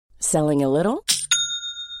Selling a little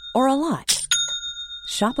or a lot?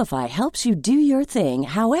 Shopify helps you do your thing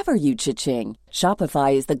however you cha-ching.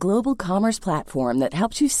 Shopify is the global commerce platform that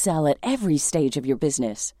helps you sell at every stage of your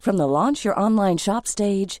business. From the launch your online shop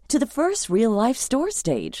stage to the first real-life store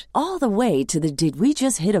stage, all the way to the did we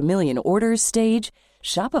just hit a million orders stage.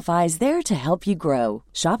 Shopify is there to help you grow.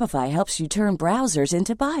 Shopify helps you turn browsers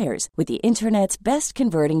into buyers with the internet's best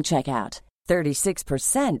converting checkout.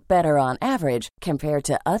 36% better on average compared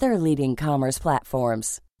to other leading commerce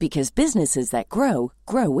platforms. Because businesses that grow,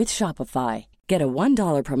 grow with Shopify. Get a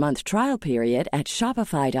 $1 per month trial period at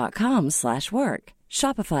shopify.com/work.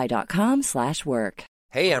 Shopify.com/work.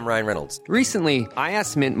 Hey, I'm Ryan Reynolds. Recently, I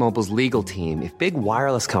asked Mint Mobile's legal team if big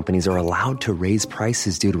wireless companies are allowed to raise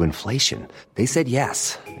prices due to inflation. They said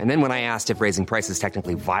yes. And then when I asked if raising prices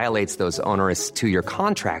technically violates those onerous two-year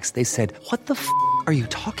contracts, they said, "What the f*** are you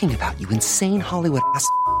talking about, you insane Hollywood ass?"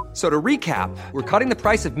 So to recap, we're cutting the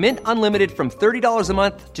price of Mint Unlimited from $30 a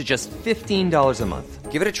month to just $15 a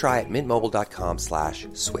month. Give it a try at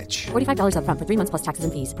mintmobile.com/switch. $45 up front for 3 months plus taxes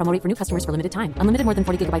and fees. Promo rate for new customers for limited time. Unlimited more than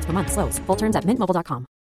 40 gigabytes per month. Slows full terms at mintmobile.com.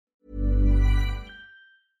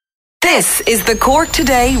 This is the Cork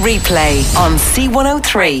Today replay on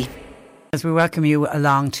C103. As we welcome you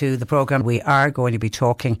along to the programme, we are going to be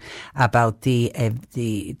talking about the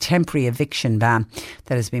temporary eviction ban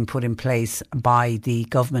that has been put in place by the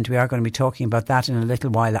government. We are going to be talking about that in a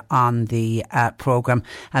little while on the programme.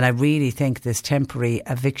 And I really think this temporary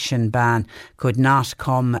eviction ban could not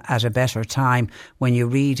come at a better time when you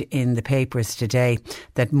read in the papers today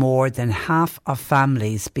that more than half of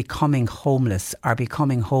families are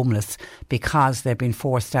becoming homeless because they've been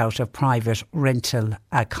forced out of private rental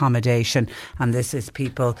accommodation. And this is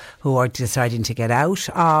people who are deciding to get out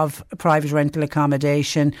of private rental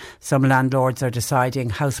accommodation. Some landlords are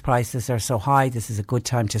deciding house prices are so high, this is a good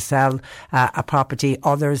time to sell a property.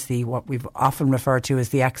 Others, what we've often referred to as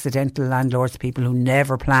the accidental landlords, people who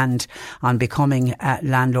never planned on becoming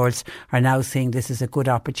landlords, are now seeing this is a good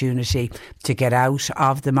opportunity to get out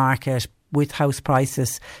of the market with house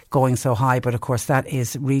prices going so high. But of course that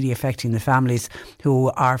is really affecting the families who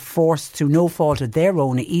are forced, through no fault of their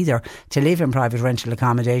own either, to live in private rental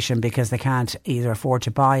accommodation because they can't either afford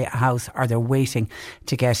to buy a house or they're waiting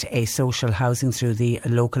to get a social housing through the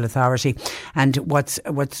local authority. And what's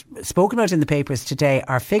spoken about in the papers today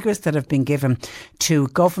are figures that have been given to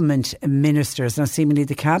government ministers. Now seemingly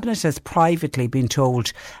the Cabinet has privately been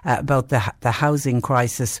told about the housing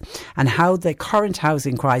crisis and how the current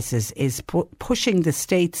housing crisis is pushing the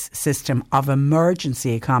state's system of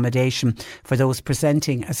emergency accommodation for those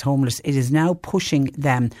presenting as homeless. It is now pushing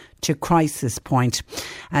them to crisis point.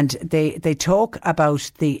 And they talk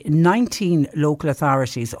about the 19 local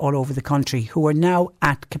authorities all over the country who are now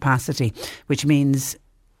at capacity, which means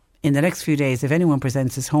in the next few days, if anyone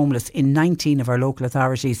presents as homeless in 19 of our local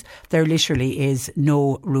authorities, there literally is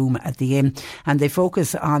no room at the inn. And they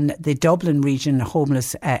focus on the Dublin Region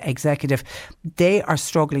Homeless Executive. They are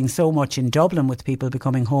struggling so much in Dublin with people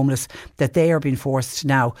becoming homeless that they are being forced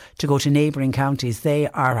now to go to neighbouring counties. They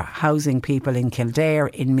are housing people in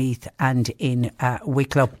Kildare, in Meath and in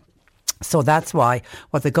Wicklow. So that's why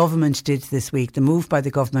what the government did this week, the move by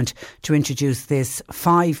the government to introduce this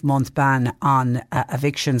 5-month ban on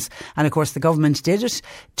evictions. And of course the government did it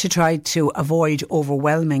to try to avoid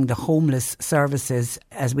overwhelming the homeless services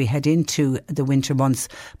as we head into the winter months.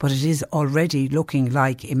 But it is already looking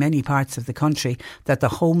like in many parts of the country that the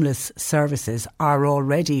homeless services are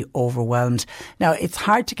already overwhelmed. Now it's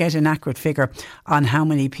hard to get an accurate figure on how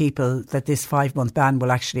many people that this 5-month ban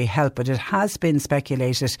will actually help, but it has been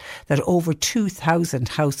speculated that over 2,000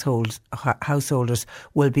 householders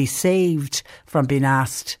will be saved from being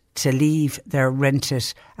asked to leave their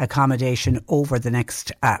rented accommodation over the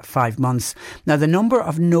next 5 months. Now, the number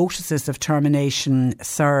of notices of termination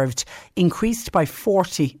served increased by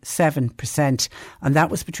 47%, and that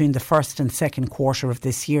was between the first and second quarter of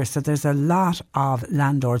this year. So there's a lot of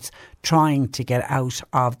landlords trying to get out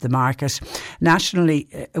of the market. Nationally,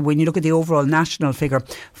 when you look at the overall national figure,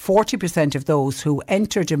 40% of those who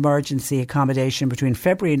entered emergency accommodation between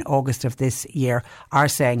February and August of this year are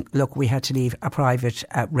saying, look, we had to leave a private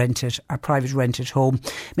rented home.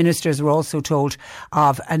 Ministers were also told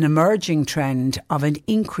of an emerging trend of an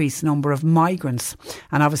increased number of migrants.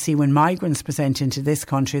 And obviously when migrants present into this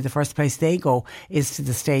country, the first place they go is to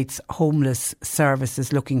the state's homeless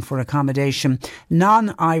services looking for accommodation.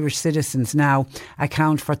 Non-Irish citizens citizens now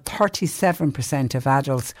account for 37% of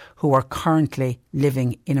adults who are currently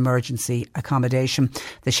living in emergency accommodation.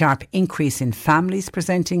 The sharp increase in families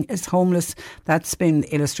presenting as homeless, that's been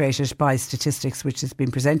illustrated by statistics which has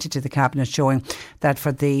been presented to the Cabinet, showing that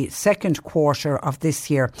for the second quarter of this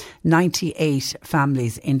year, 98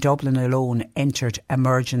 families in Dublin alone entered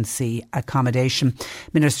emergency accommodation.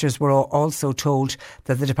 Ministers were also told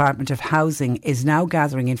that the Department of Housing is now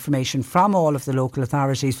gathering information from all of the local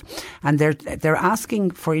authorities, and they're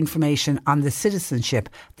asking for information on the citizenship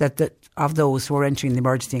of those who are entering the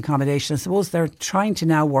emergency accommodation. I suppose they're trying to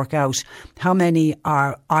now work out how many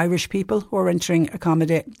are Irish people who are entering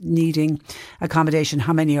needing accommodation,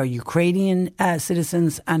 how many are Ukrainian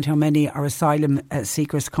citizens, and how many are asylum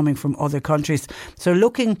seekers coming from other countries. So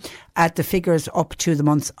looking at the figures up to the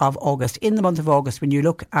month of August. In the month of August, when you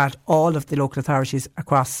look at all of the local authorities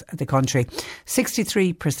across the country,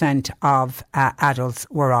 63% of adults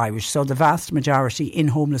were Irish. So the vast majority in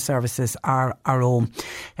homeless services are our own.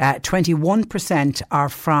 21% are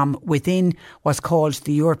from within what's called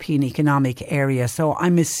the European Economic Area. So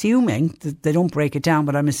I'm assuming, that they don't break it down,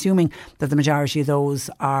 but I'm assuming that the majority of those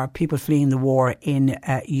are people fleeing the war in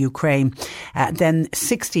Ukraine. Then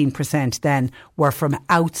 16% then were from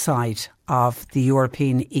outside of the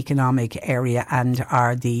European Economic Area and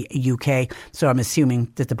are the UK. So I'm assuming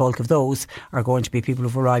that the bulk of those are going to be people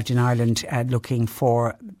who've arrived in Ireland looking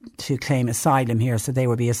to claim asylum here. So they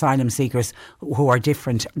will be asylum seekers who are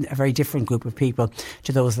different, a very different group of people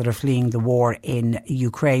to those that are fleeing the war in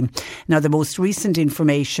Ukraine. Now, the most recent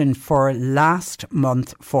information for last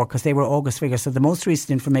month, because they were August figures, so the most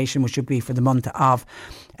recent information, which would be for the month of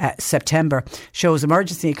September, shows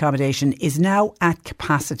emergency accommodation is now at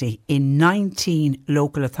capacity in 19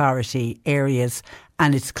 local authority areas,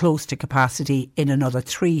 and it's close to capacity in another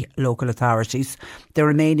 3 local authorities. The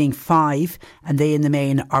remaining 5, and they in the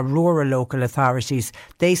main are rural local authorities,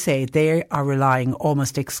 they say they are relying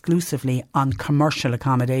almost exclusively on commercial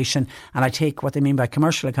accommodation. And I take what they mean by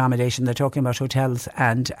commercial accommodation, they're talking about hotels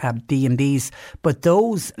and B&Bs. But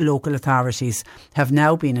those local authorities have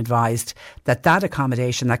now been advised that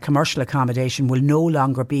accommodation, that commercial accommodation, will no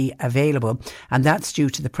longer be available. And that's due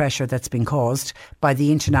to the pressure that's been caused by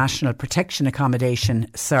the International Protection Accommodation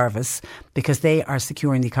Service, because they are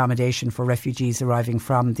securing the accommodation for refugees arriving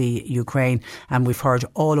from the Ukraine. And we've heard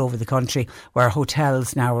all over the country where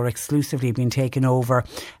hotels now are exclusively being taken over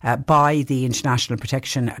by the International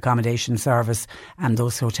Protection Accommodation Service, and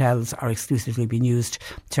those hotels are exclusively being used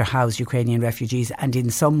to house Ukrainian refugees. And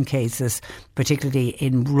in some cases, particularly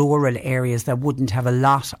in rural areas that wouldn't have a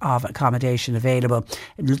lot of accommodation available,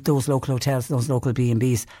 those local hotels, those local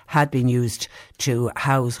B&Bs had been used to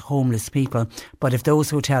house homeless people. But if those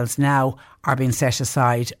hotels now are being set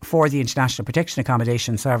aside for the International Protection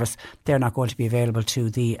Accommodation Service, they're not going to be available to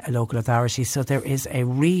the local authorities. So there is a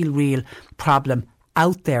real problem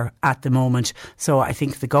out there at the moment. So I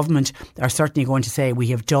think the government are certainly going to say we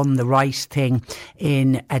have done the right thing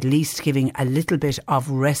in at least giving a little bit of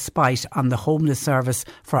respite on the homeless service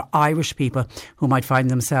for Irish people who might find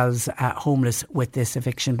themselves homeless with this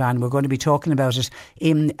eviction ban. We're going to be talking about it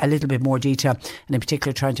in a little bit more detail, and in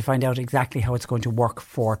particular trying to find out exactly how it's going to work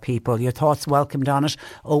for people. Your thoughts welcomed on it.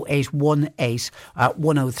 0818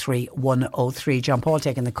 103 103. John Paul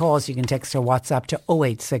taking the calls. You can text or WhatsApp to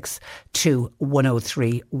 0862 103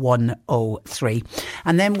 103.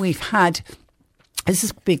 And then we've had, this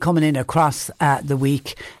has been coming in across the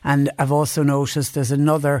week, and I've also noticed there's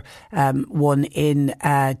another one in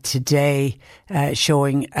today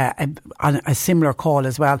showing a similar call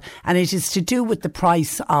as well, and it is to do with the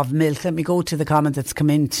price of milk. Let me go to the comment that's come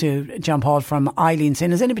in to John Paul from Eileen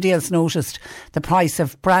saying, has anybody else noticed the price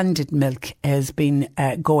of branded milk has been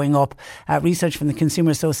going up? Research from the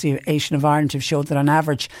Consumer Association of Ireland have showed that on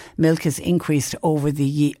average milk has increased over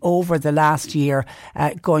the last year,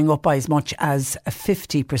 going up by as much as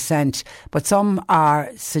 50%, but some are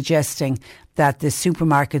suggesting that the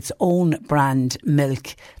supermarket's own brand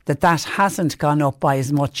milk, that hasn't gone up by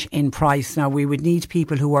as much in price. Now, we would need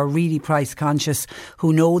people who are really price conscious,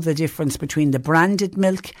 who know the difference between the branded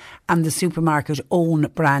milk and the supermarket own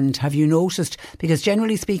brand. Have you noticed? Because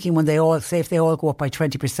generally speaking, when they all say, if they all go up by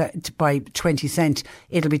 20%, by 20 cent,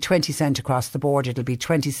 it'll be 20 cent across the board. It'll be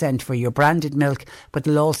 20 cent for your branded milk, but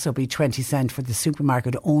it'll also be 20 cent for the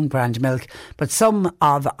supermarket own brand milk. But some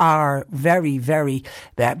of our very, very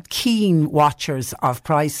keen watchers of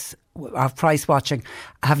price price watching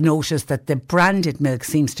have noticed that the branded milk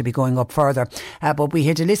seems to be going up further. But we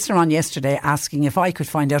had a listener on yesterday asking if I could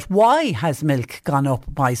find out why has milk gone up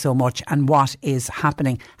by so much and what is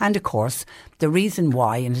happening. And of course, the reason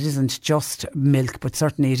why, and it isn't just milk, but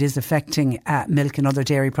certainly it is affecting milk and other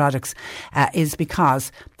dairy products, is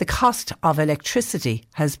because the cost of electricity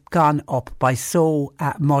has gone up by so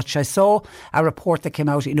much. I saw a report that came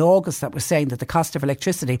out in August that was saying that the cost of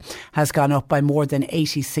electricity has gone up by more than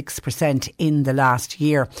 86% in the last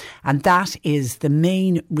year. And that is the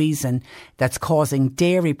main reason that's causing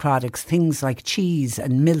dairy products, things like cheese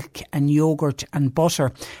and milk and yoghurt and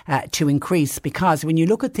butter, to increase. Because when you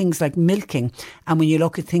look at things like milking and when you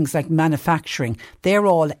look at things like manufacturing, they're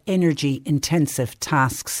all energy intensive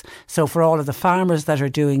tasks. So for all of the farmers that are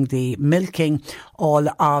doing the milking, all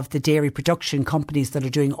of the dairy production companies that are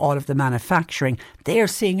doing all of the manufacturing, they are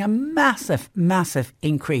seeing a massive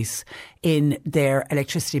increase in their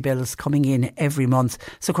electricity bills coming in every month.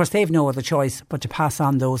 So of course they have no other choice but to pass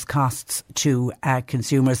on those costs to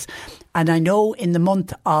consumers. And I know in the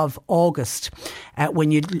month of August,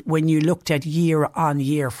 when you looked at year on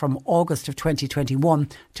year from August of 2021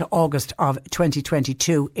 to August of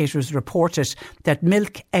 2022, it was reported that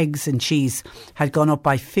milk, eggs and cheese had gone up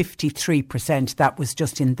by 53%. That was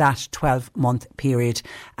just in that 12-month period.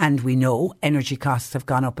 And we know energy costs have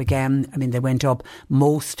gone up again. I mean, they went up.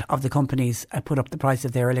 Most of the companies put up the price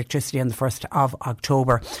of their electricity on the 1st of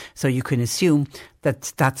October. So you can assume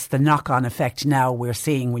that's the knock-on effect now we're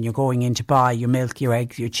seeing when you're going in to buy your milk, your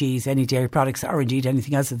eggs, your cheese, any dairy products, or indeed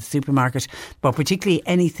anything else at the supermarket, but particularly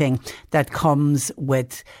anything that comes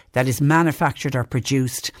with, that is manufactured or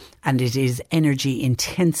produced and it is energy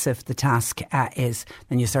intensive, the task is,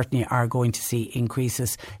 then you certainly are going to see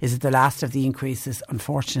increases. Is it the last of the increases?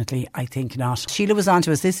 Unfortunately, I think not. Sheila was on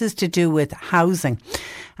to us. This is to do with housing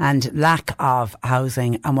and lack of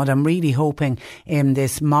housing, and what I'm really hoping in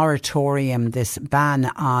this moratorium, this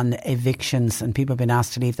ban on evictions, and people have been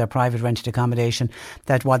asked to leave their private rented accommodation,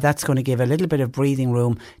 that what that's going to give a little bit of breathing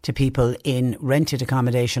room to people in rented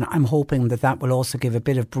accommodation. I'm hoping that will also give a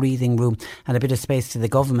bit of breathing room and a bit of space to the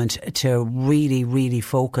government to really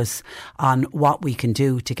focus on what we can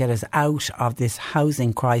do to get us out of this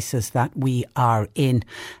housing crisis that we are in.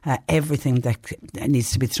 Everything that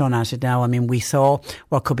needs to be thrown at it now. I mean, we saw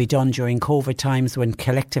what could be done during COVID times when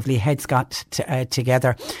collectively heads got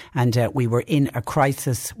together and we were in a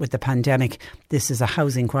crisis with the pandemic. This is a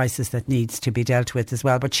housing crisis that needs to be dealt with as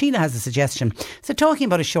well. But Sheila has a suggestion. So talking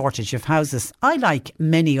about a shortage of houses, I, like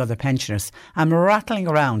many other pensioners, am rattling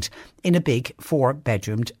around in a big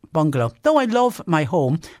 4-bedroomed bungalow. Though I love my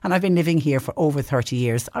home and I've been living here for over 30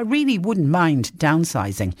 years, I really wouldn't mind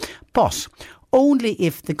downsizing, but only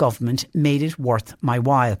if the government made it worth my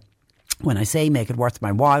while. When I say make it worth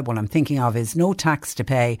my while, what I'm thinking of is no tax to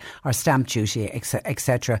pay or stamp duty,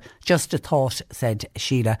 etc. Just a thought, said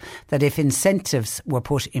Sheila, that if incentives were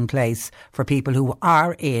put in place for people who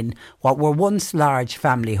are in what were once large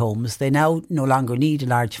family homes, they now no longer need a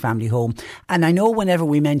large family home. And I know whenever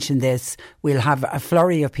we mention this, we'll have a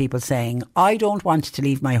flurry of people saying, I don't want to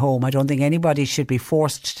leave my home. I don't think anybody should be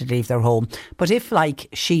forced to leave their home. But if, like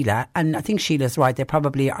Sheila, and I think Sheila's right, there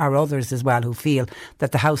probably are others as well who feel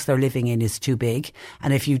that the house they're living in is too big,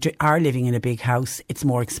 and if you are living in a big house, it's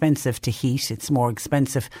more expensive to heat, it's more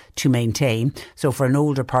expensive to maintain. So for an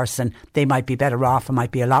older person, they might be better off and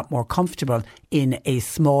might be a lot more comfortable in a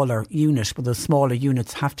smaller unit, but those smaller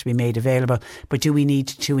units have to be made available. But do we need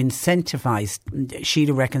to incentivise?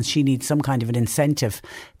 Sheila reckons she needs some kind of an incentive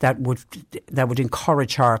that would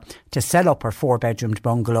encourage her to sell up her 4-bedroomed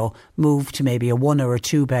bungalow, move to maybe a 1 or a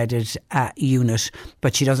 2-bedded unit,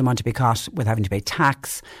 but she doesn't want to be caught with having to pay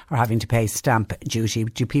tax or having to pay stamp duty.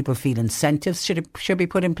 Do people feel incentives should be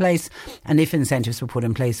put in place? And if incentives were put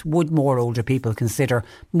in place, would more older people consider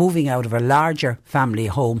moving out of a larger family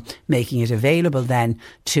home, making it available then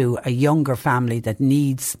to a younger family that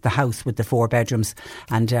needs the house with the 4 bedrooms?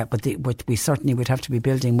 And but we certainly would have to be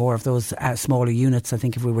building more of those smaller units, I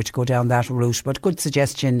think, if we were to go down that route. But good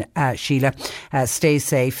suggestion, Sheila. Stay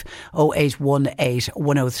safe. 0818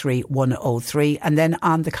 103 103. And then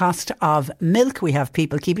on the cost of milk, we have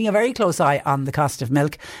people keeping a very close eye on the cost of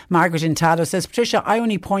milk. Margaret in Tallow says, Patricia, I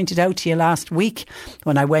only pointed out to you last week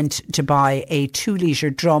when I went to buy a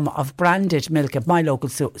 2-litre drum of branded milk at my local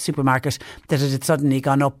supermarket that it had suddenly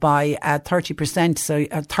gone up by 30%, so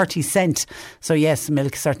 30 cents. So yes,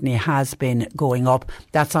 milk certainly has been going up.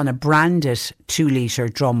 That's on a branded 2-litre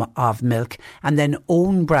drum of milk. And then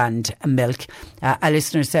own brand milk. A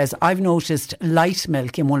listener says, I've noticed light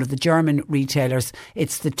milk in one of the German retailers.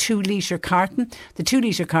 It's the 2-litre carton. The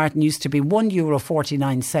 2-litre carton used to be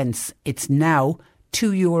 €1.49. It's now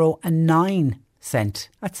 €2.09.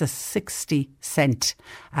 That's a 60-cent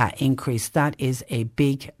increase. That is a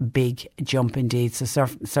big jump indeed. So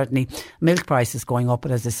certainly milk prices going up, but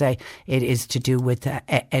as I say, it is to do with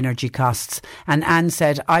energy costs. And Anne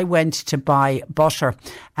said, I went to buy butter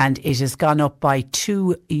and it has gone up by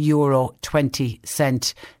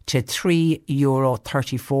 €2.20 to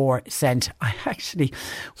 €3.34. I actually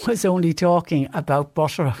was only talking about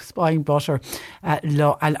butter. I was buying butter.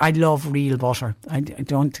 I love real butter. I've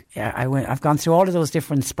gone through all of those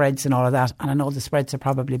different spreads and all of that, and I know the spreads are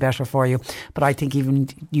probably better for you, but I think even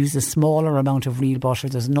use a smaller amount of real butter.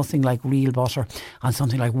 There's nothing like real butter on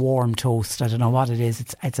something like warm toast. I don't know what it is.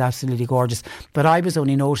 It's absolutely gorgeous. But I was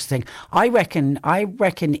only noticing, I reckon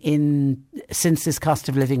since this cost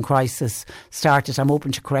of living crisis started, I'm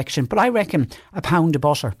open to correction, but I reckon a pound of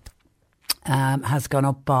butter has gone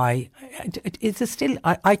up by, is it still,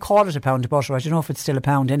 I call it a pound of butter, I don't know if it's still a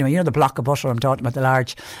pound anyway, you know the block of butter I'm talking about, the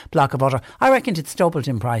large block of butter, I reckon it's doubled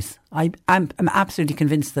in price. I'm absolutely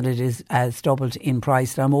convinced that it is doubled in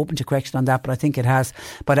price. I'm open to correction on that, but I think it has.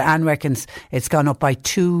 But Anne reckons it's gone up by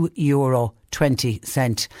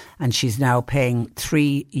 €2.20 and she's now paying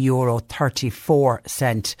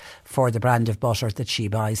 €3.34 for the brand of butter that she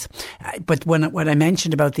buys. But when I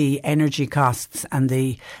mentioned about the energy costs and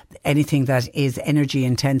anything that is energy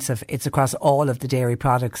intensive, it's across all of the dairy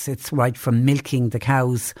products. It's right from milking the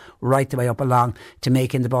cows right the way up along to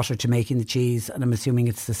making the butter, to making the cheese, and I'm assuming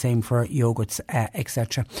it's the same for yogurts,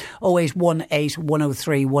 etc. 0818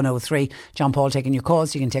 103 103. John Paul taking your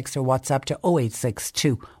calls. You can text or WhatsApp to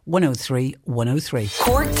 0862 103 103.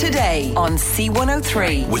 Cork Today on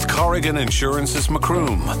C103. With Corrigan Insurance's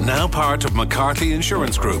Macroom, now part of McCarthy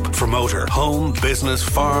Insurance Group. For motor, home, business,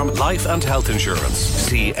 farm, life and health insurance.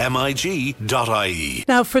 See MIG.ie.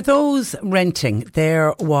 Now, for those renting,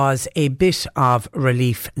 there was a bit of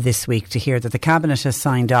relief this week to hear that the Cabinet has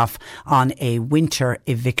signed off on a winter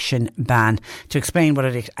eviction ban. To explain what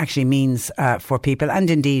it actually means for people and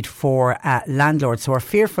indeed for landlords who are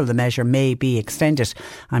fearful the measure may be extended,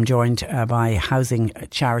 I'm joined by housing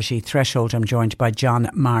charity Threshold. I'm joined by John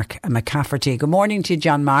Mark McCafferty. Good morning to you,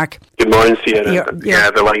 John Mark. Good morning, Sienna.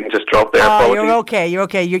 Yeah, the line just dropped there. Oh, you're okay.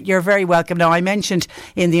 You're very welcome. Now, I mentioned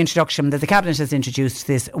in the introduction that the Cabinet has introduced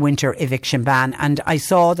this winter eviction ban, and I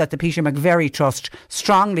saw that the Peter McVerry Trust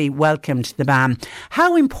strongly welcomed the ban.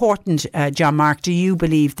 How important, John Mark, do you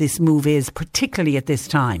believe this move is, particularly at this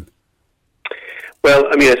time? Well,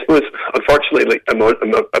 I mean, I suppose, unfortunately, a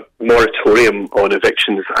moratorium on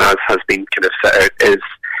evictions, as has been kind of set out, is,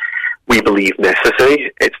 we believe,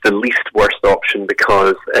 necessary. It's the least worst option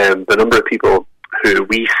because the number of people who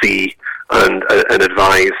we see and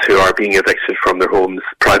advise who are being evicted from their homes,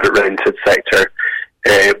 private rented sector,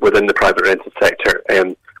 within the private rented sector,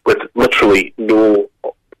 with literally no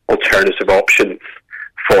alternative options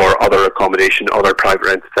for other accommodation, other private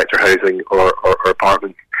rented sector housing or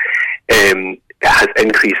apartments, has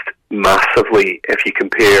increased massively. If you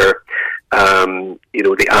compare,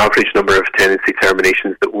 the average number of tenancy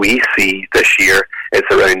terminations that we see this year, it's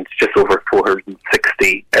around just over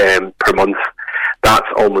 460 per month. That's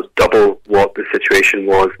almost double what the situation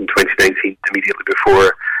was in 2019, immediately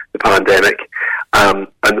before the pandemic. And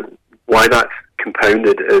why that's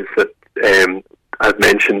compounded is that, I've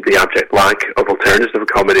mentioned the abject lack of alternative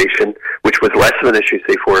accommodation, which was less of an issue,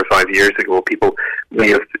 say, 4 or 5 years ago. People may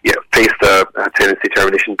have faced a tenancy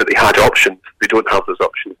termination, but they had options. They don't have those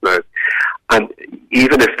options now. And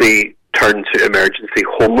even if they turn to emergency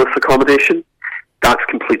homeless accommodation, that's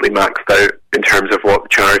completely maxed out in terms of what the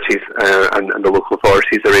charities and the local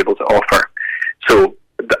authorities are able to offer. So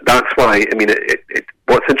that's why, I mean,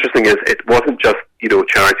 what's interesting is it wasn't just,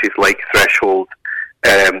 charities like Threshold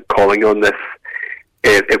calling on this.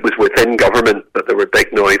 It was within government that there were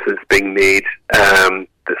big noises being made that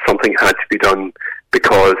something had to be done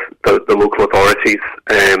because the local authorities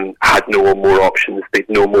had no more options. They'd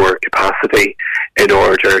no more capacity in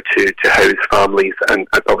order to house families. And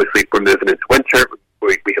obviously we're moving into winter.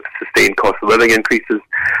 We have sustained cost of living increases.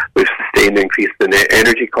 We've sustained increase in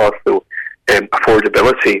energy costs. So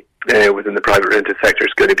affordability within the private rented sector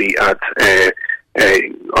is going to be under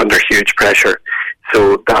huge pressure.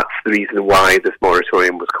 So that's the reason why this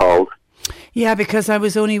moratorium was called. Yeah, because I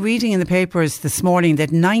was only reading in the papers this morning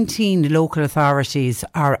that 19 local authorities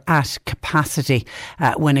are at capacity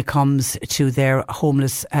when it comes to their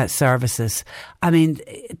homeless services. I mean,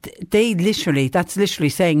 that's literally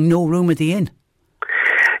saying no room at the inn.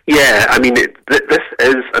 Yeah, I mean, this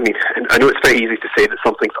is, I know it's very easy to say that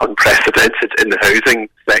something's unprecedented in the housing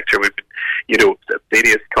sector. We've been,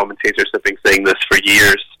 various commentators have been saying this for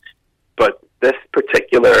years, but this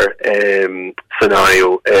particular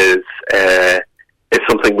scenario is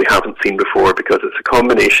seen before, because it's a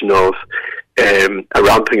combination of a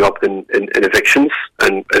ramping up in evictions,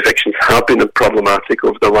 and evictions have been problematic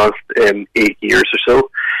over the last 8 years or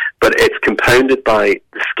so, but it's compounded by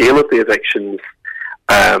the scale of the evictions,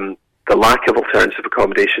 the lack of alternative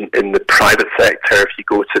accommodation in the private sector. If you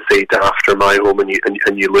go to, say, Daft or My Home and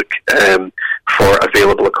you look for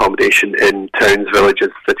available accommodation in towns, villages,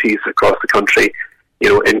 cities across the country,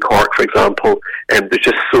 in Cork, for example, there's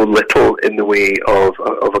just so little in the way of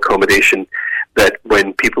accommodation that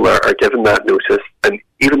when people are given that notice, and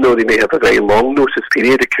even though they may have a very long notice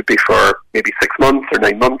period, it could be for maybe 6 months or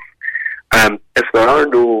 9 months, if there are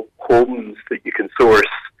no homes that you can source,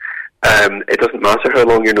 it doesn't matter how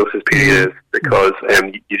long your notice period is, because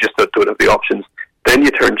you just don't have the options. Then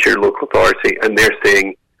you turn to your local authority and they're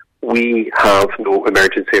saying, we have no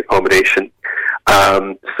emergency accommodation.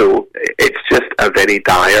 So it's just a very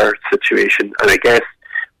dire situation. And I guess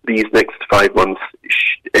these next 5 months,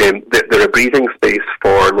 they're a breathing space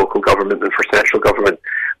for local government and for central government.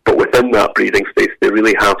 But within that breathing space, they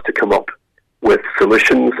really have to come up with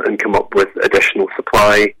solutions and come up with additional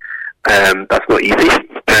supply. That's not easy.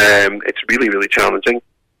 It's really, really challenging.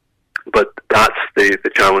 But that's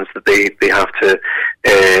the challenge that they have to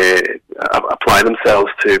apply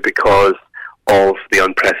themselves to, because of the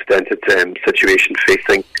unprecedented situation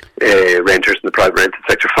facing renters in the private rented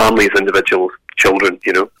sector, families, individuals, children,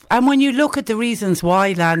 And when you look at the reasons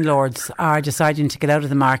why landlords are deciding to get out of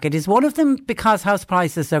the market, is one of them because house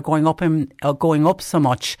prices are going up so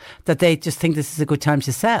much that they just think this is a good time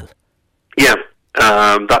to sell? Yeah.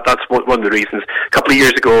 That's one of the reasons. A couple of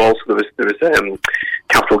years ago, also there was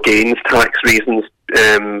capital gains tax reasons.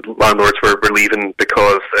 Landlords were leaving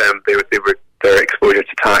because their exposure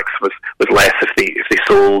to tax was less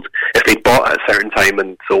if they bought at a certain time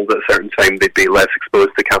and sold at a certain time, they'd be less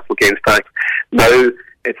exposed to capital gains tax. Now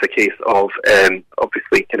it's a case of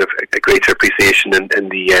obviously kind of a greater appreciation in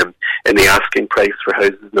the asking price for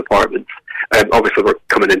houses and apartments. Obviously, we're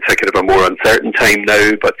coming into kind of a more uncertain time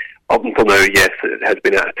now, but up until now, yes, it has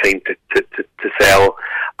been a time to sell,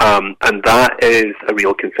 and that is a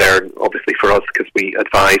real concern, obviously, for us, because we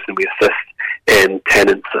advise and we assist in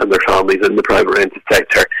tenants and their families in the private rented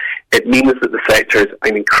sector. It means that the sector is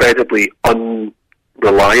an incredibly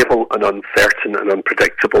unreliable and uncertain and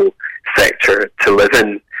unpredictable sector to live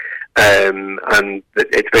in, and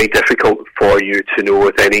it's very difficult for you to know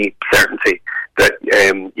with any certainty that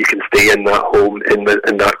you can stay in that home, in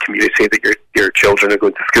that community that your children are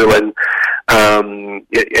going to school in,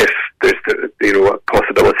 if there's a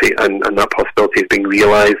possibility, and that possibility is being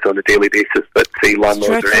realised on a daily basis, that say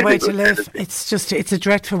landlords are ending those tenancies. It's a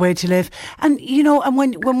dreadful way to live. And and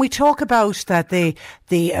when we talk about that the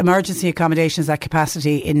emergency accommodations at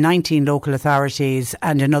capacity in 19 local authorities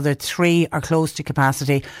and another 3 are close to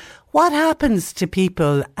capacity, what happens to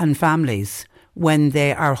people and families when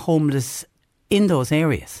they are homeless in those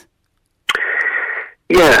areas?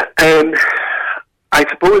 Yeah, I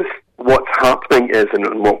suppose what's happening is,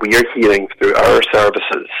 and what we are hearing through our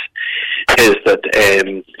services, is that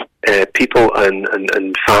people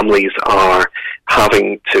and families are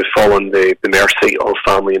having to fall on the mercy of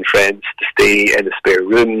family and friends to stay in a spare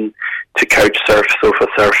room, to couch surf, sofa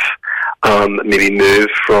surf, maybe move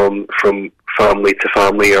from family to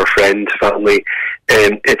family or friend to family.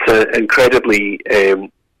 It's an incredibly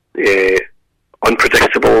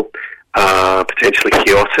unpredictable, potentially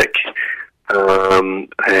chaotic,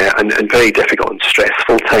 and very difficult and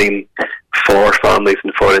stressful time for families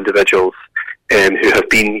and for individuals who have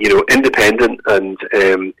been, independent and,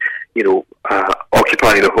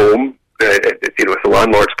 occupying a home. It's a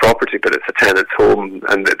landlord's property, but it's a tenant's home,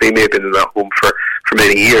 and they may have been in that home for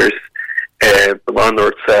many years. The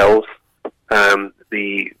landlord sells,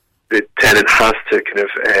 the tenant has to kind of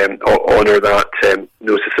honour that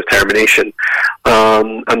notice of termination,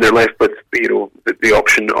 and they're left with the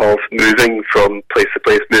option of moving from place to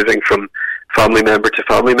place, moving from family member to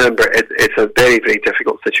family member. It's a very, very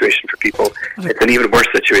difficult situation for people. It's an even worse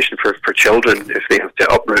situation for children if they have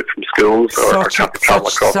to uproot from schools or have to travel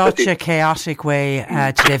across such cities. a chaotic way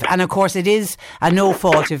to live. And of course it is a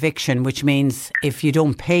no-fault eviction, which means if you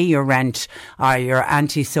don't pay your rent or you're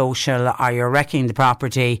antisocial or you're wrecking the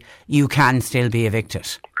property, you can still be evicted.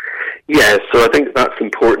 Yeah, so I think that's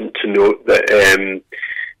important to note, that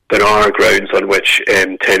there are grounds on which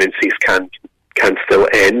tenancies can still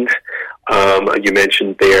end. And you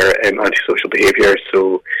mentioned there antisocial behaviour,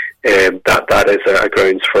 so that is a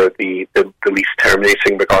grounds for the lease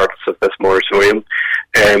terminating regardless of this moratorium.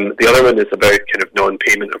 The other one is about kind of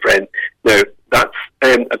non-payment of rent. Now, that's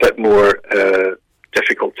a bit more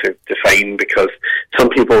difficult to define, because some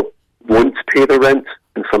people won't pay the rent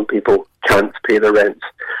and some people can't pay the rent.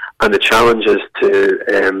 And the challenge is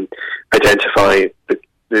to identify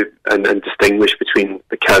and distinguish between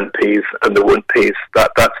the can't pays and the won't pays.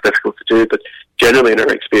 That's difficult to do, but generally in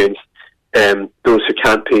our experience, those who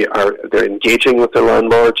can't pay they're engaging with their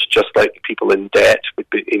landlords, just like people in debt would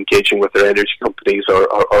be engaging with their energy companies or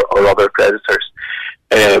other creditors,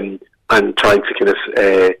 and trying to kind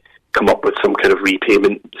of come up with some kind of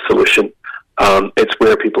repayment solution. It's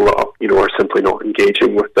where people are simply not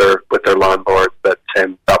engaging with their landlord that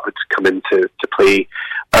would come into play.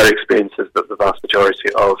 Our experience is that the vast majority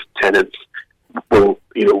of tenants will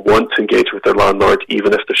want to engage with their landlord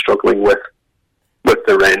even if they're struggling with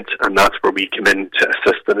the rent, and that's where we come in to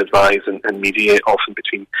assist and advise and mediate, often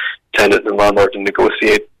between tenant and landlord, and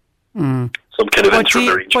negotiate some kind of interim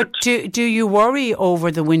arrangement. But do you worry over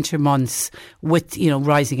the winter months with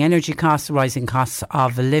rising energy costs, rising costs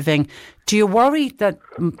of living? Do you worry that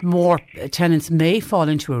more tenants may fall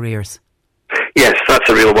into arrears? Yes, that's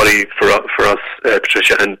a real worry for us,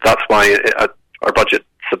 Patricia, and that's why at our budget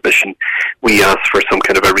submission we asked for some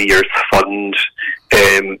kind of arrears fund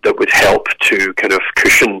that would help to kind of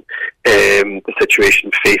cushion the situation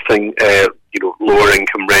facing lower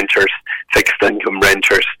income renters, fixed income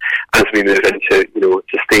renters, as we move into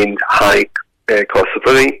sustained high cost of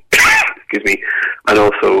living. Excuse me, and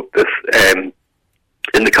also this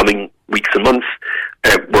in the coming weeks and months,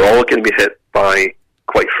 we're all going to be hit by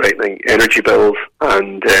quite frightening energy bills,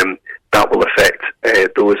 and that will affect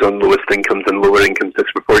those on lowest incomes and lower incomes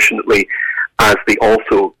disproportionately, as they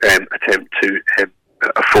also attempt to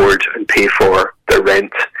afford and pay for their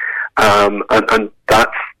rent, and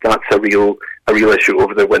that's a real issue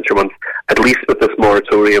over the winter months. At least with this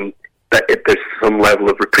moratorium, that there's some level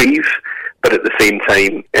of reprieve, but at the same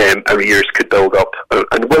time, arrears could build up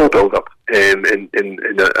and will build up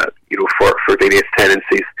for various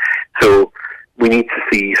tenancies. So we need to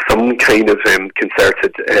see some kind of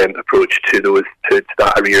concerted approach to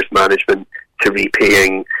that arrears management, to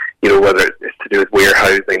repaying, whether it's to do with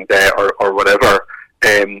warehousing debt or whatever.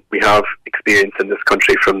 We have experience in this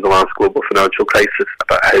country from the last global financial crisis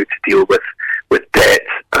about how to deal with debt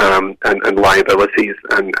and liabilities,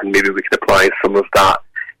 and maybe we can apply some of that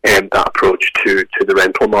approach to the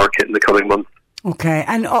rental market in the coming months. Okay,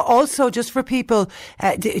 and also just for people,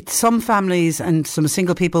 some families and some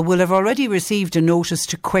single people will have already received a notice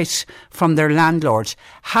to quit from their landlord.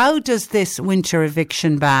 How does this winter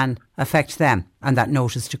eviction ban affect them and that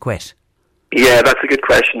notice to quit? Yeah, that's a good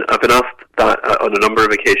question. I've been asked that on a number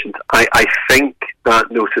of occasions. I think that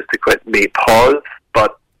notice to quit may pause,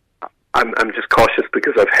 but I'm just cautious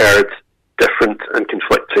because I've heard different and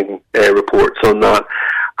conflicting reports on that,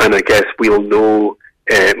 and I guess we'll know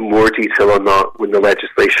more detail on that when the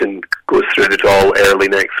legislation goes through the doll early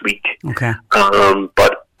next week. Okay.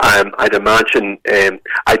 But I'd imagine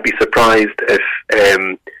I'd be surprised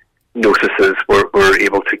if notices were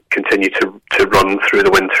able to continue to run through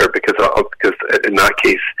the winter, because in that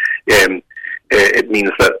case it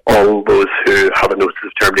means that all those who have a notice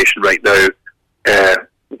of termination right now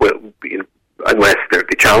will, unless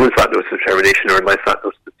they challenge that notice of termination, or unless that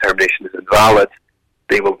notice of termination is invalid,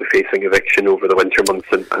 they will be facing eviction over the winter months,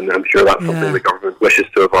 and I'm sure that's something the government wishes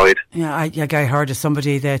to avoid. Yeah, I heard of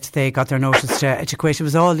somebody that they got their notice to quit. It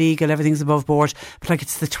was all legal, everything's above board, but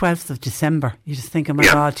it's the 12th of December. You just think, oh my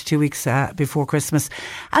God, 2 weeks before Christmas.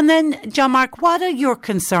 And then, John Mark, what are your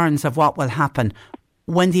concerns of what will happen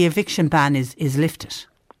when the eviction ban is lifted?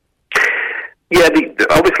 Yeah,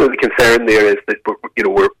 obviously the concern there is that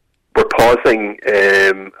we're pausing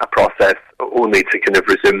a process only to kind of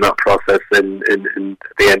resume that process in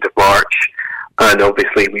the end of March, and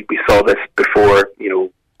obviously we saw this before.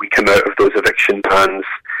 We come out of those eviction bans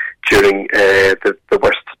during the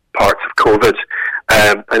worst parts of COVID,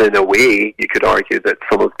 and in a way, you could argue that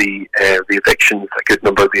some of the evictions, a good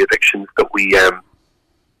number of the evictions that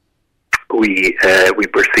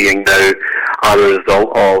we're seeing now, are a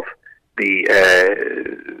result of the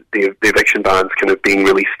eviction bans kind of being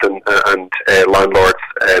released, and landlords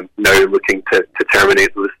now looking to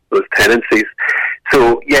terminate those tenancies.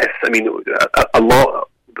 So yes, I mean a lot.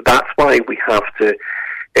 That's why we have to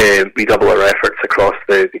redouble our efforts across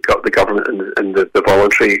the government and the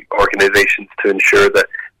voluntary organisations to ensure that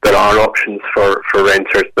there are options for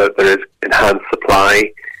renters, that there is enhanced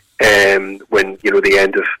supply when the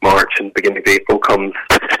end of March and beginning of April comes,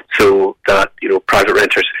 so that private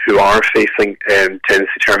renters who are facing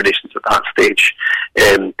tenancy terminations at that stage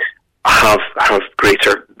have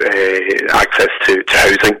greater access to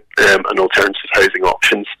housing and alternative housing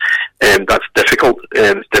options. That's difficult.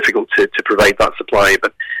 It's difficult to provide that supply,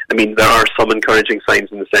 but I mean there are some encouraging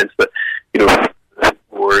signs in the sense that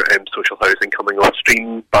more social housing coming on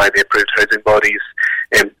stream by the approved housing bodies.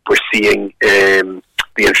 We're seeing the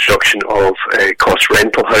introduction of cost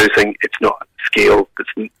rental housing. It's not a scale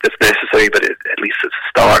that's necessary, but at least it's a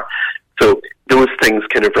start. So those things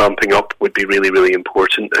kind of ramping up would be really, really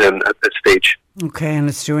important at this stage. Okay, and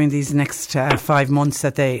it's during these next 5 months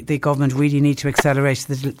that the government really need to accelerate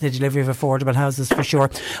the delivery of affordable houses for sure.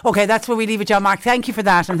 Okay, that's where we leave it, John Mark. Thank you for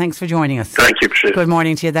that, and thanks for joining us. Thank you, Patricia. Good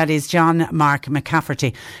morning to you. That is John Mark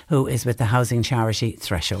McCafferty, who is with the housing charity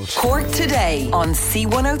Threshold. Cork Today on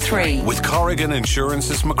C103. With Corrigan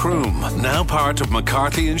Insurance's Macroom, now part of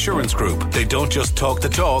McCarthy Insurance Group. They don't just talk the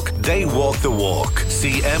talk, they walk the walk.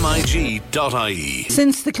 CMIG.ie.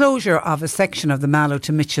 Since the closure of a section of the Mallow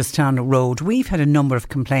to Mitchelstown Road, we've had a number of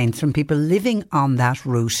complaints from people living on that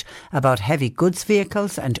route about heavy goods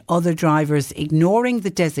vehicles and other drivers ignoring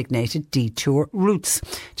the designated detour routes.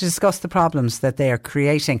 To discuss the problems that they are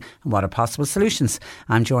creating and what are possible solutions,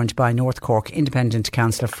 I'm joined by North Cork Independent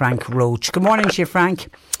Councillor Frank Roach. Good morning to you, Frank.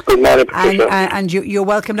 Good morning, Patricia. And you're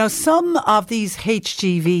welcome. Now, some of these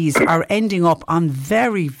HGVs are ending up on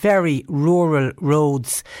very, very rural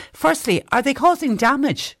roads. Firstly, are they causing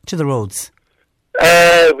damage to the roads?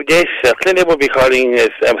 Yes, certainly would be causing a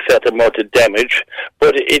certain amount of damage,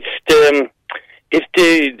 but it's the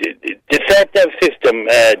sat-nav system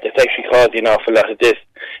that's actually causing an awful lot of this.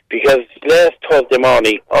 Because last Thursday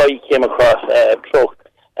morning, I came across a truck,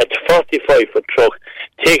 a 45-foot truck,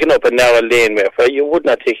 taking up a narrow laneway where you would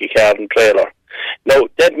not take a car and trailer. Now,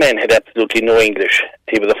 that man had absolutely no English.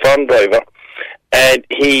 He was a foreign driver, and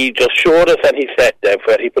he just showed us on his sat-nav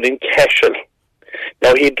where he put in Cashel.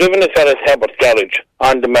 Now, he'd driven as far as Herbert's Garage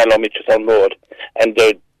on the Mallow Mitchelstown Road, and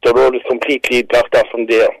the road was completely blocked off from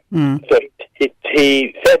there. So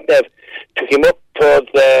he said that took him up towards,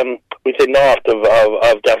 we say north of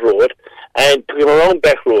that road, and took him around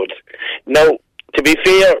back roads. Now, to be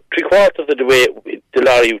fair, 3/4 of the way the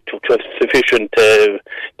lorry was sufficient, the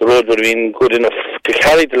road would have been good enough to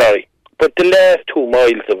carry the lorry. But the last 2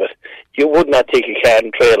 miles of it, you would not take a car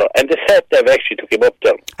and trailer. And the sat-nav actually took him up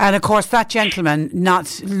there. And of course, that gentleman,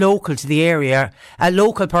 not local to the area, a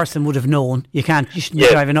local person would have known you shouldn't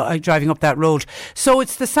be driving up that road. So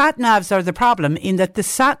it's the sat-navs are the problem, in that the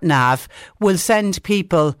sat-nav will send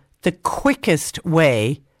people the quickest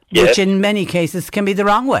way, which in many cases can be the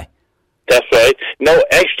wrong way. That's right. No,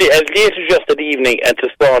 actually, as late as just that evening and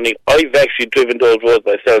this morning, I've actually driven those roads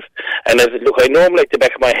myself. And I know them like the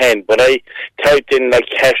back of my hand, but I typed in like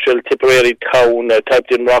Cashel, Tipperary Town, I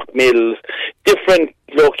typed in Rock Mills, different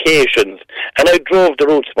locations, and I drove the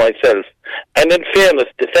routes myself. And in fairness,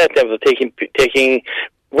 the sat-navs are taking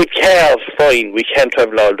with cars, fine, we can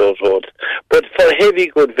travel all those roads. But for heavy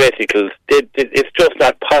good vehicles, it's just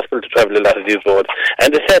not possible to travel a lot of these roads.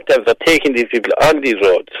 And the sat-navs are taking these people on these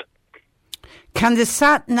roads. Can the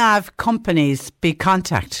sat-nav companies be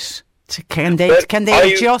contacted? Can they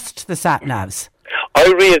adjust the sat-navs? I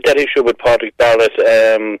raised that issue with Patrick Barrett,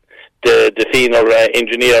 the senior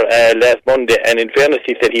engineer, last Monday, and in fairness,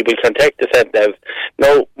 he said he will contact the sat-navs.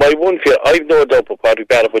 Now, my one fear, I've no doubt that Patrick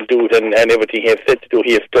Barrett will do it, and everything he has said to do,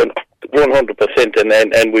 he has done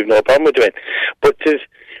 100%, and we've no problem with it. But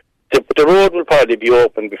the road will probably be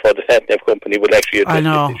open before the sat-nav company will actually address this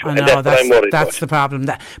issue. I know, that's the problem.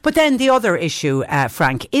 But then the other issue,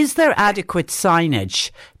 Frank, is there adequate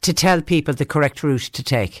signage to tell people the correct route to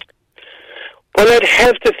take? Well, I'd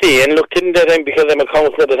have to say, and look, because I'm a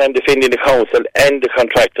councillor, that I'm defending the council and the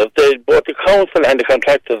contractors. Both the council and the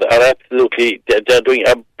contractors are absolutely, they're doing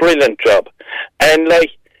a brilliant job. And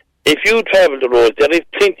if you travel the roads, there is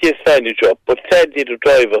plenty of signage up, but sadly the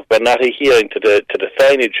drivers were not adhering to the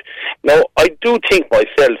signage. Now, I do think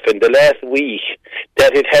myself in the last week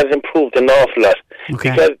that it has improved an awful lot.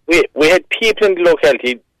 Okay. Because we had people in the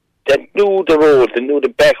locality that knew the roads and knew the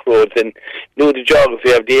back roads and knew the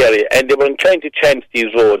geography of the area, and they were trying to chance these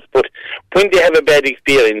roads. But when they have a bad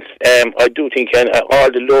experience, I do think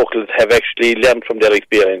all the locals have actually learned from their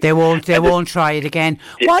experience. They won't try it again.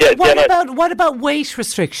 What about weight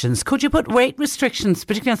restrictions? Could you put weight restrictions,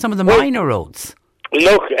 particularly on some of the minor roads?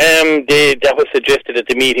 Look, that was suggested at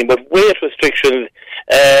the meeting, but weight restrictions,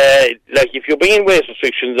 if you bring in weight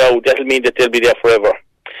restrictions out, that'll mean that they'll be there forever.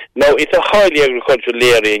 Now, it's a highly agricultural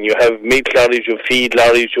area, and you have milk lorries, you have feed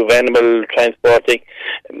lorries, you have animal transporting,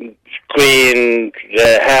 grain,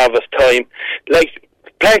 harvest time.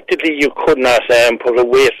 Practically you could not put a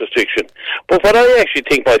weight restriction. But what I actually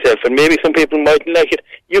think myself, and maybe some people mightn't like it,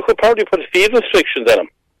 you could probably put speed restrictions on them.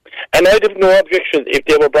 And I'd have no objections if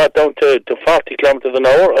they were brought down to 40 kilometres an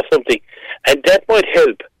hour or something. And that might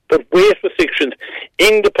help. But weight restrictions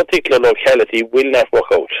in the particular locality will not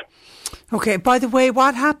work out. Okay, by the way,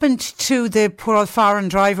 what happened to the poor old foreign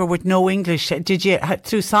driver with no English? Did you,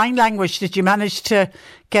 through sign language, did you manage to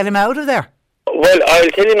get him out of there? Well, I'll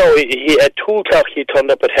tell you now, he at 2 o'clock he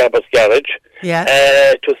turned up at Herbert's garage. Yeah.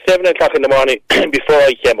 To 7 o'clock in the morning before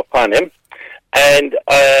I came upon him. And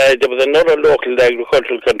there was another local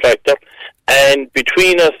agricultural contractor. And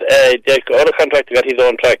between us, the other contractor got his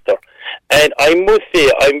own tractor. And I must say,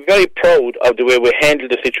 I'm very proud of the way we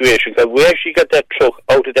handled the situation, because we actually got that truck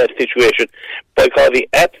out of that situation by causing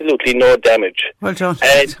absolutely no damage. Well done.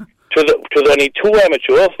 And to the only 2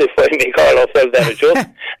 amateurs, if I may call ourselves amateurs,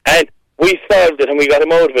 and we solved it and we got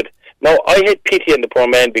him out of it. Now, I had pity on the poor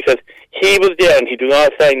man because he was there and he did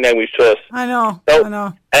not sign language to us. I know.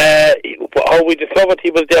 How we discovered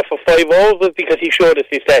he was there for 5 hours was because he showed us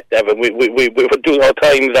his sat-nav, and we were doing our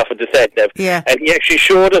times off of the sat-nav. Yeah. And he actually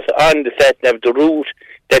showed us on the sat-nav the route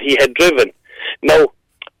that he had driven. Now,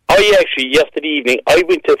 I actually, yesterday evening, I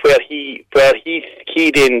went to where he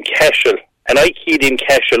keyed in Cashel, and I keyed in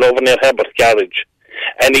Cashel over near Herbert's garage.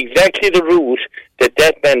 And exactly the route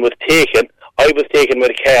that man was taking, I was taken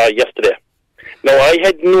with a car yesterday. Now, I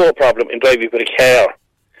had no problem in driving with a car,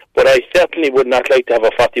 but I certainly would not like to have a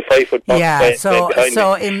 45-foot box. Yeah, so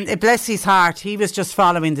bless his heart, he was just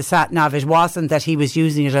following the sat-nav. It wasn't that he was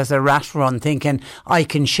using it as a rat run, thinking, I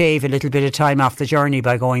can shave a little bit of time off the journey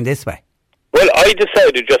by going this way. Well, I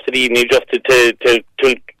decided just the evening just to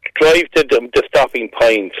drive to the stopping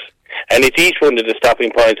points. And it's each one of the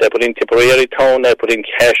stopping points. I put in Tipperary Town, I put in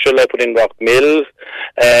Cashel, I put in Rock Mills,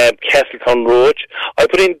 Castletown Road. I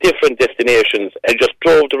put in different destinations and just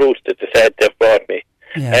drove the routes that the sat-nav brought me.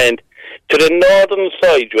 Yeah. And to the northern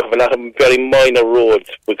side, you have a lot of very minor roads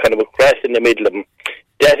with kind of a grass in the middle of them.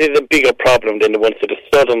 That is a bigger problem than the ones to the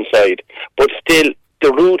southern side. But still,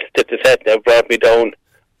 the route that the sat-nav brought me down,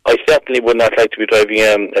 I certainly would not like to be driving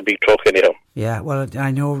a big truck anyhow. Yeah, well, I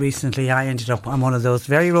know recently I ended up on one of those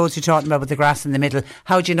very roads you're talking about with the grass in the middle.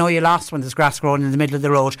 How do you know you lost when there's grass growing in the middle of the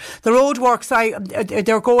road? The road works,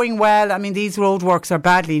 they're going well. I mean, these road works are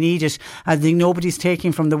badly needed. I think nobody's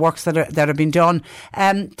taking from the works that have been done.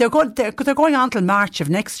 They're going on till March of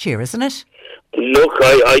next year, isn't it? Look,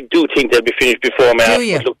 I do think they'll be finished before March. Do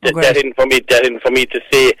you? Look, that isn't for me to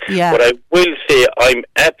say. Yeah. But I will say I'm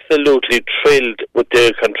absolutely thrilled with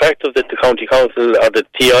the contractors that the County Council or the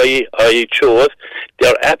TI I chose.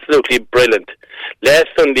 They're absolutely brilliant. Last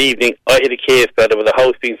Sunday evening, I had a case where there was a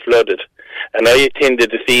house being flooded, and I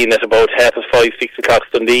attended the scene at about 5:30, 6 o'clock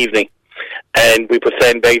Sunday evening. And we put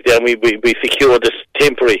sandbags there and we secured this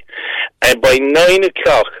temporary. And by 9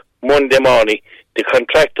 o'clock Monday morning, the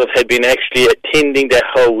contractors had been actually attending the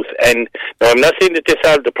house, and now I'm not saying that they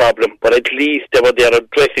solved the problem, but at least they were there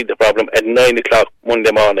addressing the problem at 9 o'clock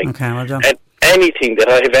Monday morning. Okay, well done. And anything that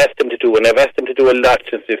I have asked them to do, and I've asked them to do a lot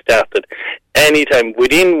since they started, anytime,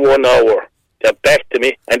 within 1 hour, they're back to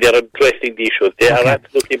me and they're addressing the issues. They are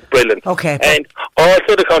absolutely brilliant. Okay. And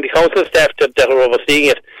also the County Council staff that are overseeing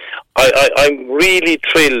it, I'm really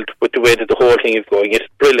thrilled with the way that the whole thing is going. It's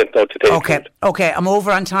brilliant now to take. Okay, I'm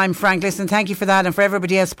over on time, Frank. Listen, thank you for that, and for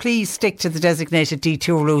everybody else, please stick to the designated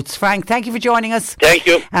detour routes. Frank, thank you for joining us. Thank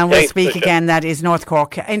you. And we'll speak again. That is North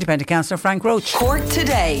Cork Independent Councillor Frank Roach. Cork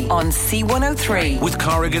Today on C103. With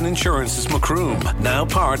Corrigan Insurance's Macroom, now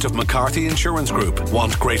part of McCarthy Insurance Group.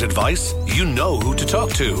 Want great advice? You know who to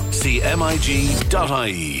talk to.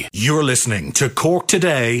 CMIG.ie. You're listening to Cork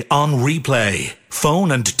Today on replay.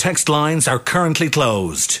 Phone and text lines are currently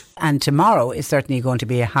closed. And tomorrow is certainly going to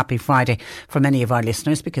be a happy Friday for many of our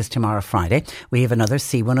listeners, because tomorrow Friday we have another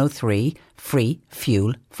C103 Free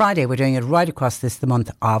Fuel Friday. We're doing it right across the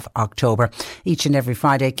month of October, each and every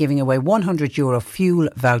Friday, giving away €100 fuel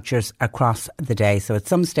vouchers across the day. So at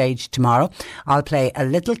some stage tomorrow I'll play a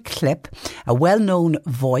little clip, a well-known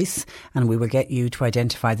voice, and we will get you to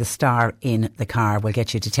identify the star in the car. We'll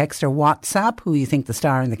get you to text or WhatsApp who you think the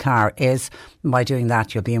star in the car is. And by doing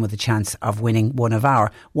that, you'll be in with a chance of winning one of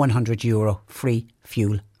our €100 free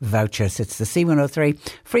fuel vouchers. It's the C103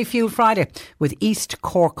 Free Fuel Friday with East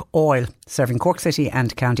Cork Oil, serving Cork City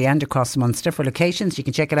and County and across Munster. For locations, you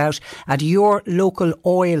can check it out at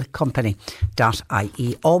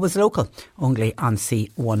yourlocaloilcompany.ie. Always local, only on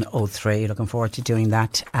C103. Looking forward to doing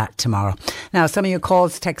that tomorrow. Now, some of your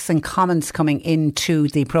calls, texts and comments coming into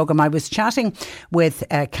the programme. I was chatting with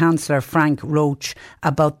Councillor Frank Roach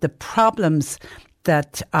about the problems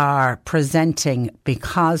that are presenting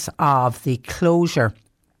because of the closure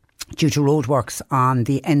due to roadworks on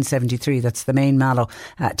the N73, that's the main Mallow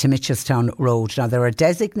to Mitchelstown Road. Now, there are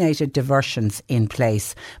designated diversions in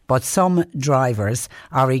place, but some drivers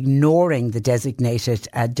are ignoring the designated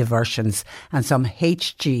diversions, and some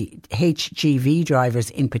HGV drivers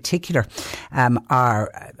in particular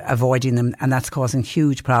are avoiding them, and that's causing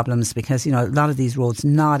huge problems because, you know, a lot of these roads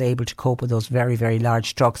not able to cope with those very, very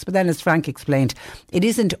large trucks. But then, as Frank explained, it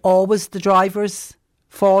isn't always the drivers'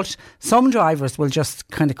 fault. Some drivers will just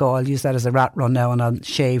kind of go, I'll use that as a rat run now and I'll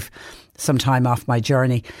shave some time off my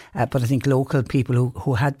journey. But I think local people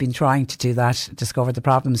who had been trying to do that discovered the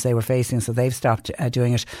problems they were facing, so they've stopped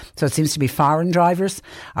doing it. So it seems to be foreign drivers,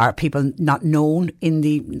 or people not known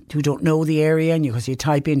who don't know the area, and because you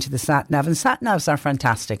type into the sat-nav, and sat-navs are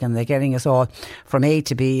fantastic and they're getting us all from A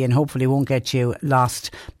to B and hopefully won't get you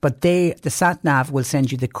lost. But the sat-nav will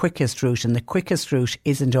send you the quickest route, and the quickest route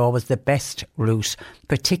isn't always the best route,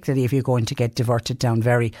 particularly if you're going to get diverted down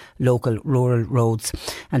very local rural roads.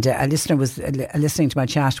 And a listener was listening to my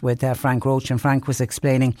chat with Frank Roach, and Frank was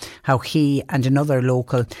explaining how he and another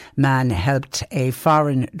local man helped a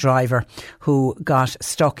foreign driver who got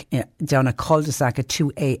stuck down a cul-de-sac at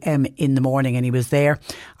 2 a.m. in the morning, and he was there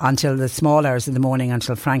until the small hours in the morning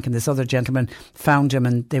until Frank and this other gentleman found him,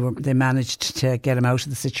 and they managed to get him out of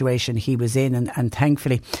the situation he was in, and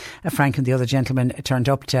thankfully Frank and the other gentleman turned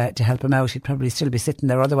up to help him out. He'd probably still be sitting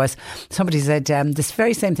there otherwise. Somebody said this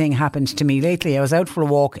very same thing happened to me lately. I was out for a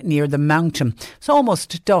walk near the mountain. It's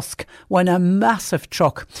almost dusk when a massive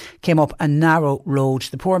truck came up a narrow road.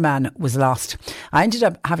 The poor man was lost. I ended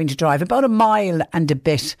up having to drive about a mile and a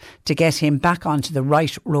bit to get him back onto the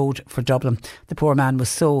right road for Dublin. The poor man was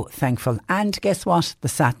so thankful. And guess what? The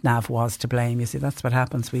sat-nav was to blame. You see, that's what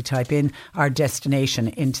happens. We type in our destination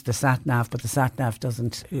into the sat-nav, but the sat-nav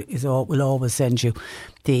will always send you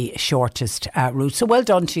the shortest route. So well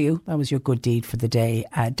done to you. That was your good deed for the day,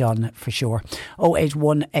 done for sure.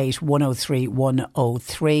 0818 103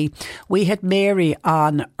 103. We had Mary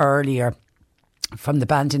on earlier from the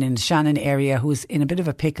Bandon in the Shannon area, who's in a bit of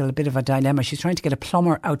a pickle, a bit of a dilemma. She's trying to get a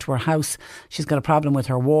plumber out to her house. She's got a problem with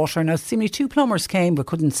her water. Now, seemingly 2 plumbers came but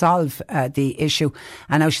couldn't solve the issue,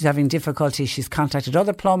 and now she's having difficulty. She's contacted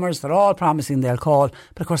other plumbers. They're all promising they'll call,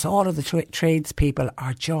 but of course all of the tradespeople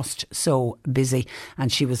are just so busy,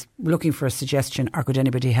 and she was looking for a suggestion, or could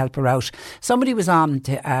anybody help her out? Somebody was on,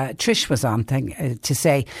 Trish was on to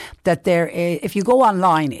say that if you go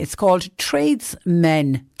online, it's called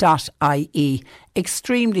tradesmen.ie.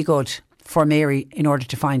 Extremely good for Mary in order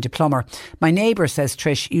to find a plumber. My neighbour, says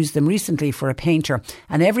Trish, used them recently for a painter,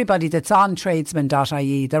 and everybody that's on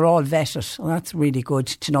tradesmen.ie, they're all vetted. Well, that's really good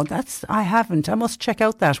to know. I must check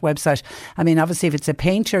out that website. I mean, obviously if it's a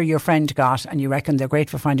painter your friend got and you reckon they're great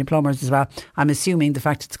for finding plumbers as well, I'm assuming the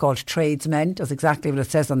fact it's called tradesmen does exactly what it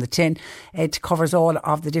says on the tin. It covers all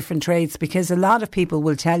of the different trades, because a lot of people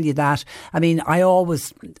will tell you that. I mean, I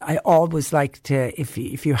always like to,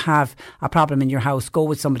 if you have a problem in your house, go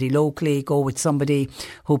with somebody locally, go with somebody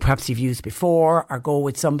who perhaps you've used before, or go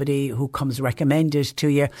with somebody who comes recommended to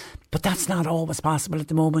you. But that's not always possible at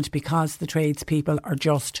the moment, because the tradespeople are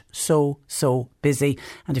just so busy.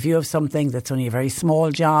 And if you have something that's only a very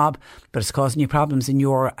small job, but it's causing you problems in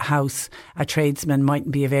your house, a tradesman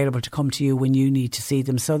mightn't be available to come to you when you need to see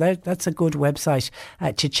them. So that's a good website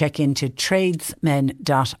to check into,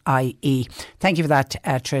 tradesmen.ie. Thank you for that,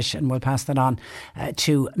 Trish, and we'll pass that on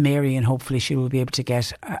to Mary, and hopefully she will be able to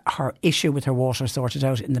get her issue with her water sorted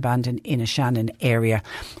out in the Bandon in a Shannon area.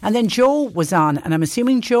 And then Joe was on, and I'm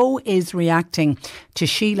assuming Joe is reacting to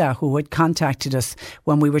Sheila, who had contacted us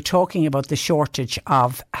when we were talking about the shortage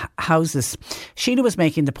of houses. Sheila was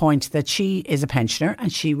making the point that she is a pensioner,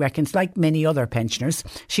 and she reckons, like many other pensioners,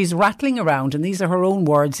 she's rattling around, and these are her own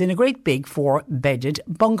words, in a great big 4-bedded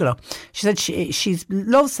bungalow. She said she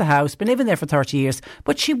loves the house, been living there for 30 years,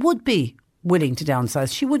 but she would be willing to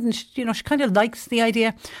downsize. She wouldn't, she kind of likes the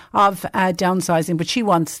idea of downsizing, but she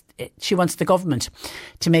wants the government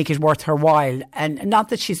to make it worth her while. And not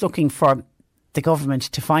that she's looking for the government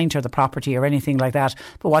to find her the property or anything like that,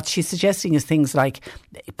 but what she's suggesting is things like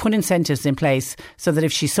put incentives in place so that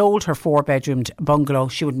if she sold her 4-bedroomed bungalow,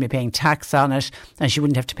 she wouldn't be paying tax on it, and she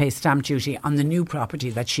wouldn't have to pay stamp duty on the new property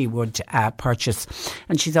that she would purchase.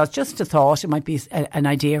 And she thought, just a thought, it might be an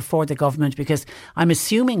idea for the government, because I'm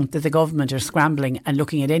assuming that the government are scrambling and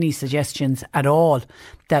looking at any suggestions at all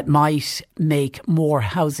that might make more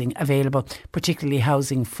housing available, particularly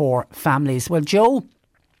housing for families. Well, Joe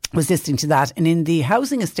was listening to that. And in the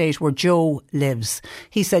housing estate where Joe lives,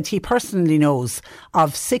 he said he personally knows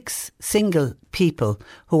of 6 single people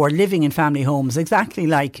who are living in family homes, exactly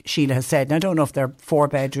like Sheila has said. And I don't know if they're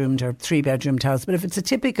 4-bedroomed or 3-bedroomed house, but if it's a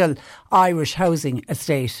typical Irish housing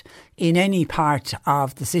estate in any part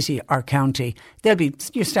of the city or county, they'll be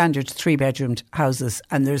your standard 3-bedroomed houses,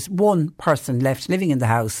 and there's one person left living in the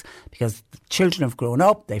house because the children have grown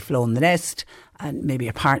up, they've flown the nest, and maybe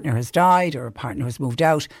a partner has died or a partner has moved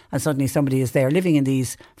out, and suddenly somebody is there living in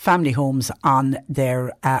these family homes on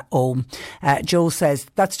their own. Joe says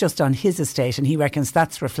that's just on his estate, and he reckons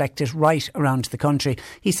that's reflected right around the country.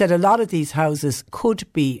 He said a lot of these houses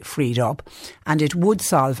could be freed up and it would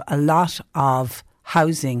solve a lot of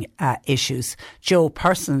housing issues. Joe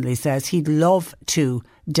personally says he'd love to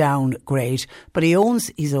downgrade, but he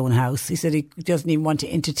owns his own house. He said he doesn't even want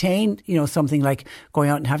to entertain, something like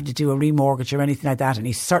going out and having to do a remortgage or anything like that, and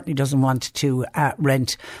he certainly doesn't want to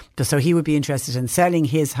rent. So he would be interested in selling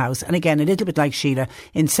his house, and again, a little bit like Sheila,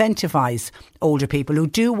 incentivise older people who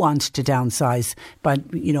do want to downsize by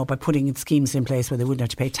putting schemes in place where they wouldn't have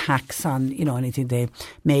to pay tax on anything they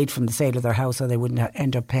made from the sale of their house, or they wouldn't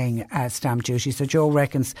end up paying stamp duty. So Joe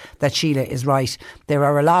reckons that Sheila is right. There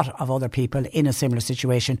are a lot of other people in a similar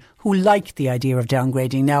situation who like the idea of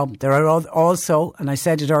downgrading. Now, there are also, and I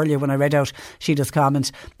said it earlier when I read out Sheila's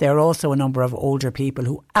comment, there are also a number of older people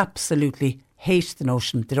who absolutely hate the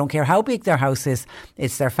notion. They don't care how big their house is.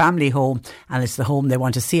 It's their family home, and it's the home they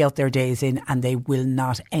want to see out their days in, and they will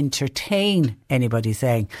not entertain anybody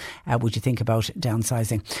saying, would you think about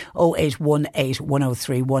downsizing? 0818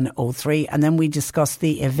 103 103. And then we discussed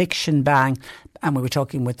the eviction ban, and we were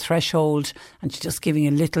talking with Threshold, and just giving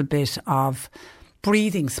a little bit of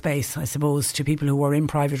breathing space, I suppose, to people who are in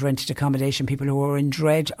private rented accommodation, people who are in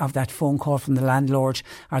dread of that phone call from the landlord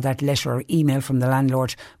or that letter or email from the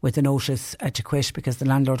landlord with a notice to quit because the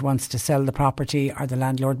landlord wants to sell the property, or the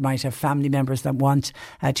landlord might have family members that want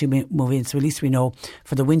to move in. So at least we know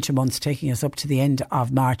for the winter months taking us up to the end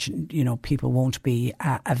of March, people won't be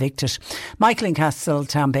evicted. Michael in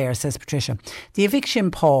Castletownbere says, Patricia, the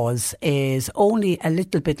eviction pause is only a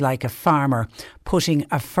little bit like a farmer putting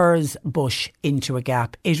a furze bush into a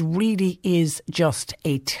gap. It really is just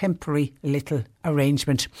a temporary little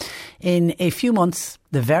arrangement. In a few months,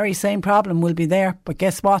 the very same problem will be there. But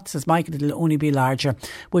guess what, says Michael, it'll only be larger.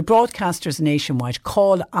 Will broadcasters nationwide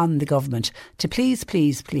call on the government to please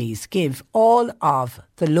give all of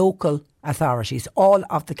the local authorities, all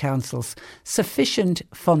of the councils, sufficient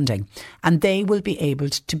funding, and they will be able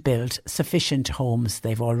to build sufficient homes.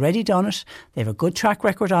 They've already done it. They have a good track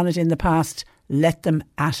record on it in the past. Let them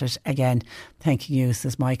at it again. Thanking you,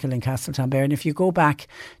 says Michael in Castletownbere. And if you go back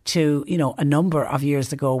to, a number of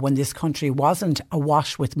years ago when this country wasn't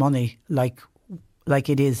awash with money like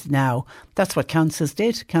it is now, that's what councils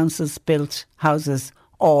did. Councils built houses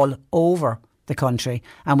all over the country,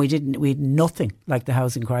 and we had nothing like the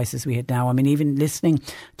housing crisis we had now. I mean, even listening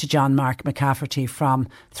to John Mark McCafferty from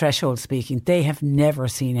Threshold speaking, they have never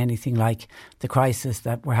seen anything like the crisis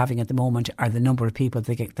that we're having at the moment, or the number of people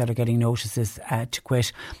that are getting notices to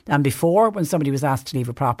quit. And before, when somebody was asked to leave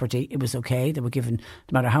a property, it was okay. They were given,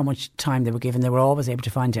 no matter how much time they were given, they were always able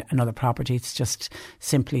to find another property. It's just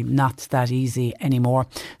simply not that easy anymore.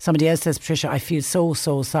 Somebody else says, Patricia, I feel so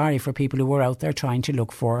sorry for people who were out there trying to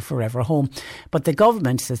look for a forever home. But the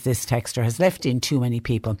government, says this texter, has left in too many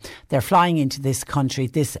people. They're flying into this country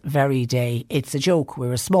this very day. It's a joke.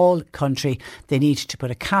 We're a small country. They need to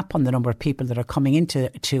put a cap on the number of people that are coming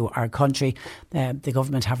into our country. The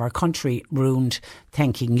government have our country ruined.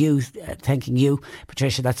 Thanking you,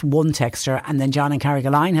 Patricia. That's one texter. And then John in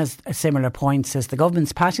Carrigaline has a similar point. Says the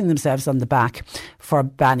government's patting themselves on the back for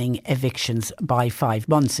banning evictions by 5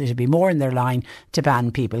 months. It'll be more in their line to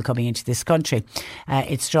ban people coming into this country.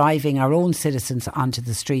 It's driving our own citizens onto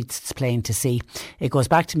the streets. It's plain to see. It goes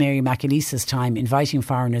back to Mary McAleese's time, inviting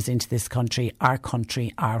foreigners into this country, our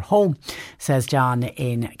home, says John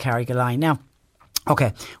in Carrigaline. Now,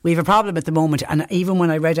 okay, we have a problem at the moment, and even when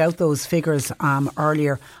I read out those figures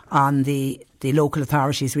earlier on the local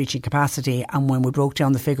authorities reaching capacity, and when we broke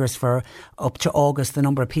down the figures for up to August, the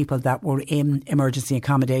number of people that were in emergency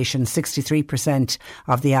accommodation, 63%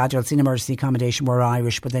 of the adults in emergency accommodation were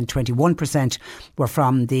Irish, but then 21% were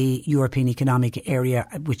from the European Economic Area,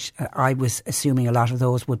 which I was assuming a lot of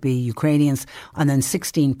those would be Ukrainians, and then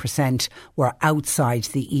 16% were outside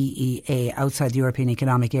the EEA, outside the European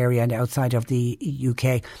Economic Area and outside of the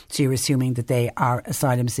UK. So you're assuming that they are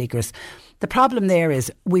asylum seekers. The problem there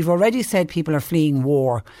is we've already said people are fleeing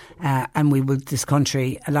war, and this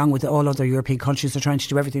country, along with all other European countries, are trying to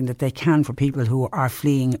do everything that they can for people who are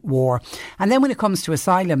fleeing war. And then when it comes to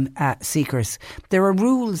asylum seekers, there are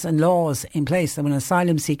rules and laws in place that when an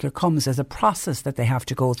asylum seeker comes, there's a process that they have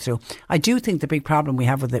to go through. I do think the big problem we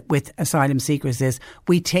have with asylum seekers is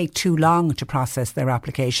we take too long to process their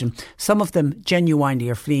application. Some of them genuinely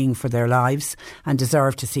are fleeing for their lives and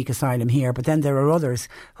deserve to seek asylum here, but then there are others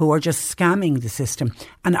who are just scamming the system.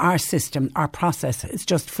 And our system, our process, it's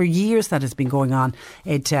just for years that has been going on.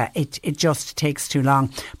 It just takes too long.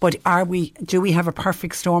 But do we have a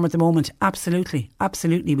perfect storm at the moment? Absolutely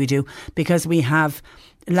we do, because we have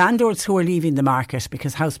landlords who are leaving the market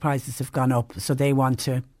because house prices have gone up, so they want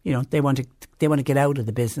to get out of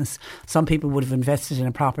the business. Some people would have invested in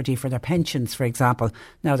a property for their pensions, for example.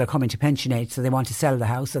 Now they're coming to pension age, so they want to sell the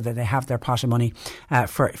house so that they have their pot of money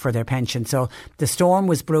for their pension. So the storm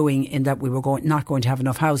was brewing in that we were not going to have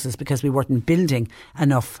enough houses because we weren't building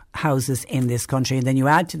enough houses in this country. And then you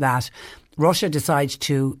add to that, Russia decides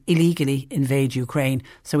to illegally invade Ukraine,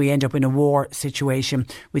 so we end up in a war situation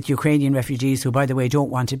with Ukrainian refugees who, by the way, don't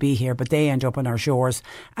want to be here, but they end up on our shores.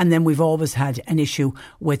 And then we've always had an issue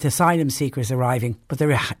with asylum seekers arriving. But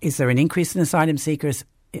is there an increase in asylum seekers?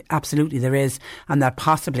 Absolutely there is, and that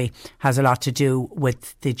possibly has a lot to do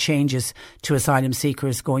with the changes to asylum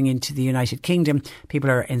seekers going into the United Kingdom. People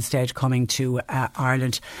are instead coming to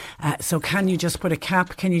Ireland. So can you just put a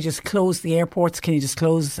cap? Can you just close the airports? Can you just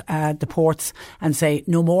close the ports and say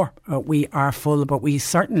no more? We are full, but we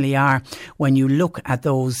certainly are when you look at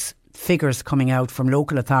those figures coming out from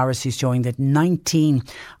local authorities showing that 19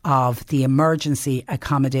 of the emergency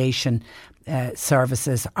accommodation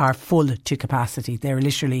services are full to capacity. There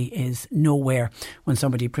literally is nowhere when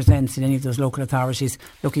somebody presents in any of those local authorities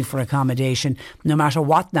looking for accommodation, no matter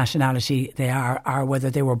what nationality they are or whether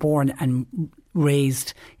they were born and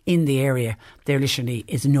raised in the area, there literally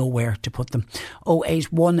is nowhere to put them.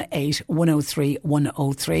 0818 103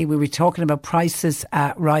 103. We were talking about prices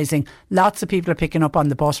rising. Lots of people are picking up on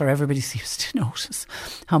the butter. Everybody seems to notice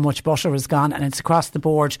how much butter has gone, and it's across the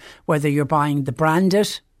board, whether you're buying the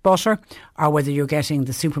branded butter or whether you're getting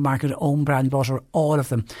the supermarket own brand butter. All of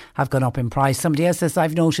them have gone up in price. Somebody else says,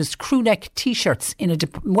 I've noticed crew neck t-shirts in a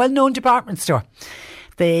well-known department store.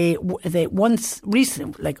 They once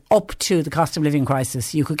recently, like up to the cost of living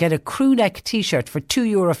crisis, you could get a crew neck t-shirt for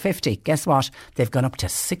 €2.50. Guess what? They've gone up to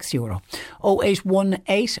 €6.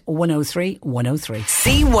 0818 103 103.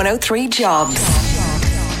 C103 Jobs.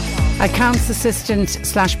 Accounts assistant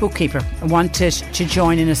 / bookkeeper wanted to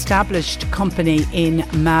join an established company in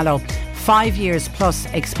Mallow. 5 years plus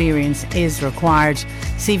experience is required.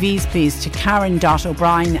 CVs please to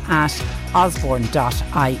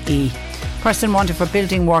karen.o'brien@osborne.ie. Person wanted for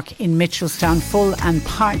building work in Mitchelstown. Full and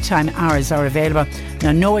part-time hours are available.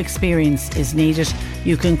 Now, no experience is needed.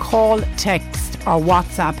 You can call, text or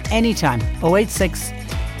WhatsApp anytime. 086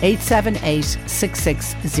 878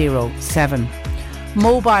 6607.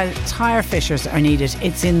 Mobile tyre fitters are needed.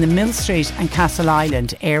 It's in the Mill Street and Castle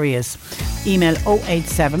Island areas. Email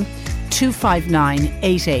 087 259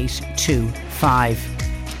 8825.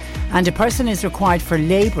 And a person is required for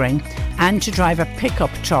labouring and to drive a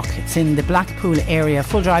pickup truck. It's in the Blackpool area.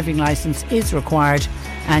 Full driving licence is required,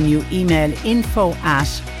 and you email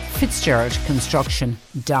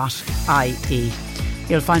info@fitzgeraldconstruction.ie.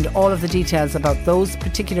 You'll find all of the details about those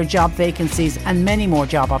particular job vacancies and many more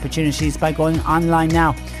job opportunities by going online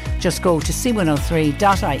now. Just go to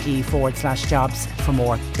c103.ie/jobs for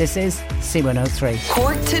more. This is C103.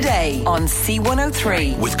 Cork Today on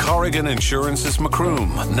C103. With Corrigan Insurance's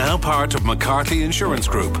Macroom, now part of McCarthy Insurance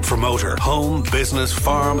Group. For motor, home, business,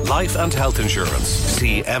 farm, life and health insurance.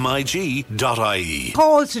 CMIG.ie.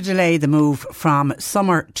 Call to delay the move from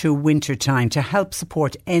summer to winter time to help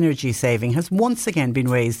support energy saving has once again been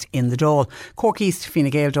raised in the Dáil. Cork East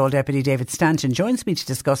Fine Gael Dáil Deputy David Stanton joins me to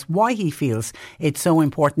discuss why he feels it's so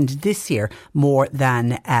important this year more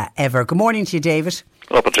than ever. Good morning to you, David.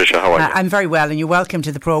 Hello, Patricia. How are you? I'm very well, and you're welcome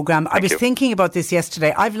to the programme. I was you. thinking about this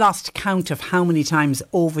yesterday. I've lost count of how many times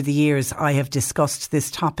over the years I have discussed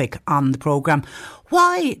this topic on the programme.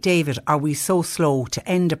 Why, David, are we so slow to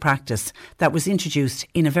end a practice that was introduced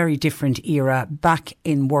in a very different era back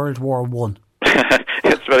in World War I?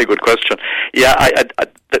 It's a very good question. Yeah,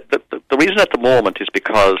 the reason at the moment is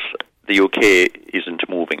because the UK isn't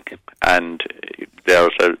moving, and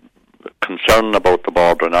there's a concern about the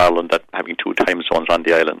border in Ireland, that having two time zones on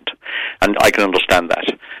the island, and I can understand that.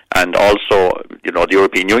 And also, the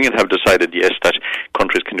European Union have decided, yes, that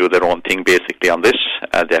countries can do their own thing basically on this.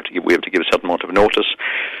 We have to give a certain amount of notice.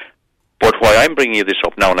 But why I'm bringing you this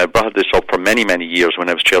up now, and I've brought this up for many, many years when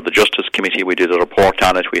I was chair of the Justice Committee, we did a report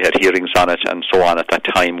on it, we had hearings on it and so on at that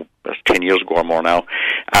time, 10 years ago or more now.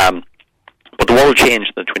 But the world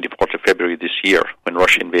changed on the 24th of February this year when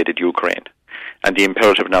Russia invaded Ukraine. And the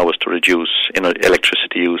imperative now is to reduce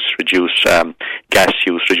electricity use, reduce gas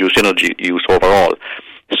use, reduce energy use overall.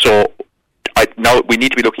 So now we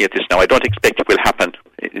need to be looking at this now. I don't expect it will happen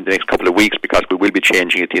in the next couple of weeks because we will be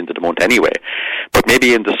changing at the end of the month anyway. But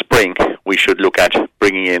maybe in the spring we should look at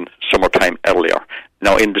bringing in summertime earlier.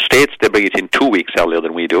 Now in the States they bring it in 2 weeks earlier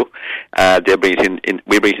than we do. They bring it in.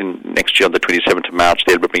 We bring it in next year on the 27th of March.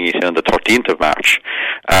 They'll be bringing it in on the 13th of March.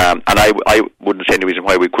 And I wouldn't see any reason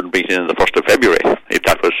why we couldn't bring it in on the 1st of February if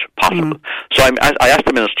that was possible. So I asked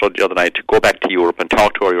the Minister the other night to go back to Europe and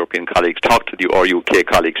talk to our European colleagues, talk to our UK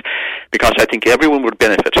colleagues, because I think everyone would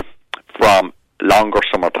benefit from longer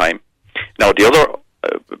summertime. Now the other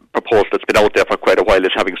proposal that's been out there for quite a while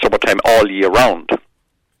is having summertime all year round.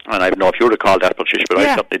 And I don't know if you recall that, Patricia, but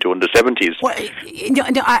I certainly do in the 70s. Well,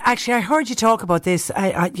 I heard you talk about this.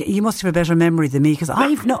 You must have a better memory than me, because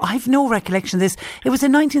I've no recollection of this. It was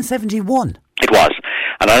in 1971. It was.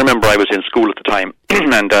 And I remember I was in school at the time,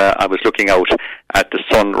 and I was looking out at the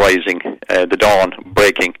sun rising, the dawn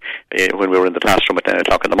breaking, when we were in the classroom at 9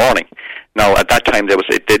 o'clock in the morning. Now, at that time, they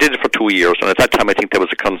did it for 2 years, and at that time I think there was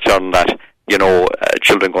a concern that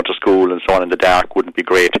children going to school and so on in the dark wouldn't be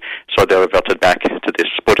great, so they reverted back to this.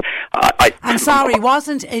 But I'm sorry,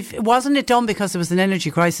 wasn't it done because there was an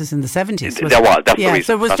energy crisis in the 70s? That's the reason.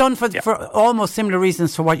 So it was done for almost similar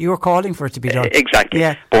reasons for what you're calling for it to be done. Exactly.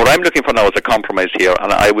 Yeah. But what I'm looking for now is a compromise here,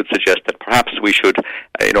 and I would suggest that perhaps we should,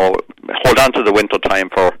 hold on to the winter time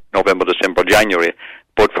for November, December, January.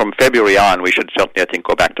 But from February on, we should certainly, I think,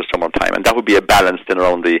 go back to summertime. And that would be a balance then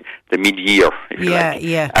around the mid-year, if you like.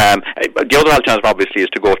 The other alternative, obviously, is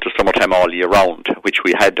to go to summertime all year round, which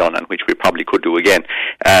we had done and which we probably could do again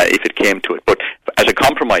if it came to it. But as a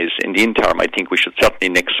compromise in the interim, I think we should certainly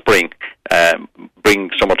next spring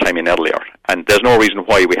bring summertime in earlier. And there's no reason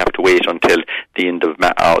why we have to wait until the end of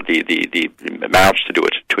the March to do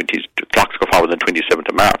it. Clocks go forward on the 27th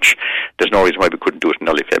of March. There's no reason why we couldn't do it in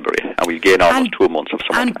early February. And we gain almost 2 months of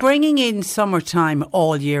summertime. And bringing in summertime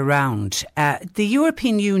all year round, the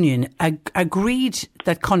European Union agreed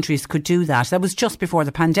that countries could do that. That was just before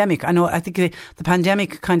the pandemic. I think the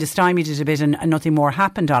pandemic kind of stymied it a bit and nothing more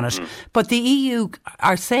happened on it. But the EU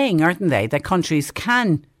are saying, aren't they, that countries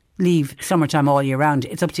can leave summertime all year round.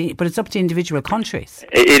 It's up to individual countries.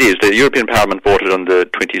 It is. The European Parliament voted on the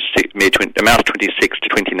March 26,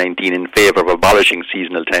 2019 in favour of abolishing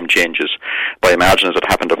seasonal time changes by a margin, as it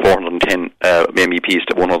happened, to 410 MEPs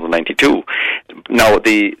to 192. Now,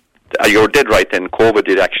 you're dead right then, COVID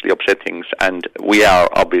did actually upset things, and we are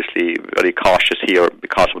obviously very cautious here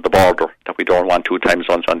because of the border, that we don't want 2 time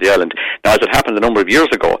zones on the island. Now, as it happened a number of years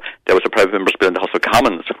ago, there was a private member's bill in the House of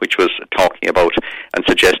Commons which was talking about and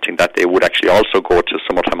suggesting that they would actually also go to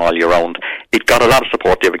summertime all year round. It got a lot of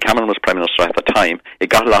support. David Cameron was Prime Minister at the time. It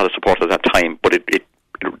got a lot of support at that time, but it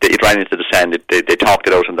ran into the sand. They talked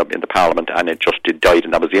it out in the Parliament, and it just died,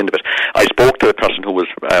 and that was the end of it. I spoke to the person who was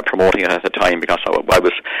promoting it at the time, because I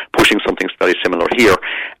was pushing something very similar here,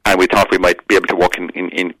 and we thought we might be able to work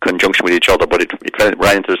in conjunction with each other, but it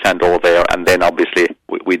ran into the sand over there, and then obviously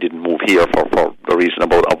we didn't move here for the reason of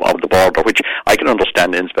the border, which I can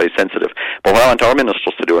understand and is very sensitive. But what I want our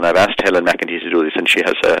ministers to do, and I've asked Helen McEntee to do this, and she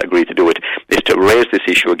has agreed to do it, is to raise this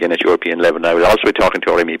issue again at European level. And I will also be talking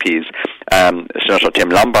to our MEPs, Senator Tim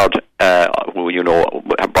Lombard, who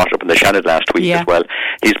have brought it up in the Shannon last week as well.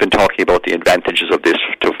 He's been talking about the advantages of this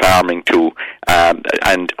to farming too,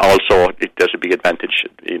 and also there's a big advantage,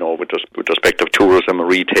 with respect of tourism,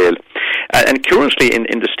 retail, and curiously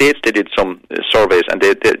in the States they did some surveys, and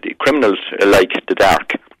the criminals like the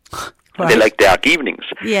dark. Right. They like dark evenings.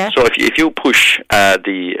 Yeah. So if you push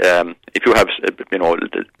if you have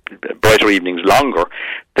the brighter evenings longer,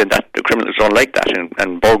 then the criminals don't like that,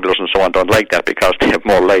 and burglars and so on don't like that, because they have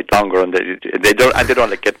more light longer, and they don't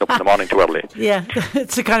like getting up in the morning too early. Yeah,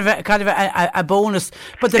 it's a kind of a bonus.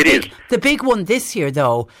 But the big one this year,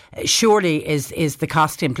 though, surely is the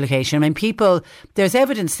cost implication. I mean, there's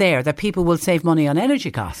evidence there that people will save money on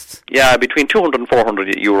energy costs. Yeah, between 200 and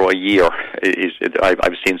 400 euro a year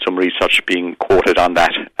I've seen some research being quoted on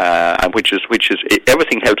that, and which is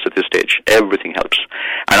everything helps at this stage. Everything helps,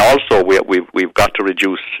 and also we've got to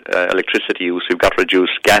reduce electricity use. We've got to reduce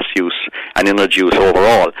gas use and energy use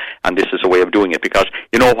overall, and this is a way of doing it, because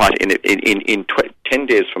you know what? In 10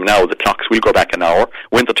 days from now, the clocks will go back an hour.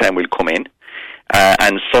 Winter time will come in,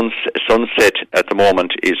 and sunset at the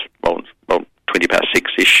moment is about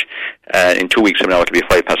 6:20. In 2 weeks from now it'll be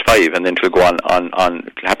 5:05, and then it'll go on it'll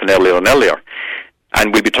happen earlier and earlier.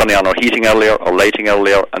 And we'll be turning on our heating earlier, our lighting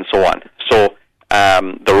earlier, and so on. So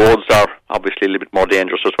the roads are obviously a little bit more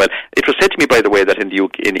dangerous as well. It was said to me, by the way, that in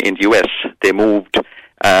the US they moved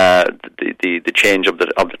the change of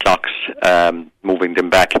the clocks, moving them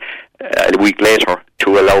back a week later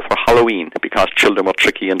to allow for Halloween, because children were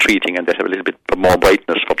tricky and treating, and they have a little bit more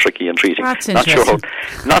brightness for tricky and treating. That's interesting.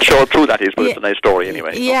 Not sure how true that is, but it's a nice story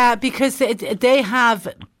anyway. Yeah, because they have.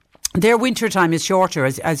 Their winter time is shorter,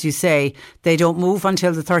 as you say. They don't move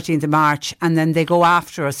until the 13th of March, and then they go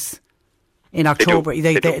after us in October.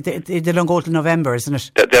 They don't go till November, isn't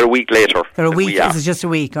it? They're a week later. They're a week. Is it just a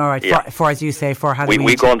week? All right. Yeah. For as you say, for Halloween.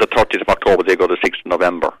 We go on the 30th of October. They go the 6th of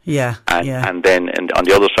November. Yeah. And then on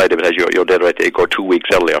the other side of it, as you're dead right, they go 2 weeks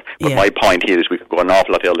earlier. But my point here is we could go an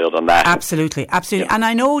awful lot earlier than that. Absolutely. Yeah. And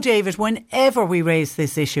I know, David, whenever we raise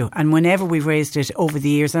this issue, and whenever we've raised it over the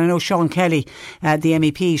years, and I know Sean Kelly, the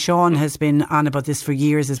MEP, Sean has been on about this for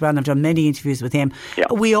years as well, and I've done many interviews with him.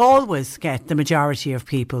 Yeah. We always get the majority of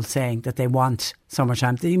people saying that they want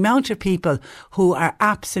summertime. The amount of people who are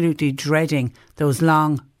absolutely dreading those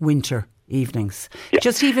long winter evenings,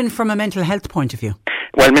 just even from a mental health point of view.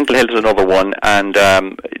 Well, mental health is another one, and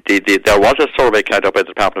there was a survey carried out by the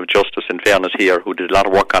Department of Justice, in fairness here, who did a lot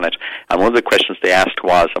of work on it, and one of the questions they asked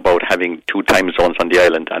was about having 2 time zones on the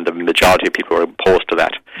island, and the majority of people were opposed to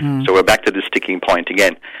that. So we're back to the sticking point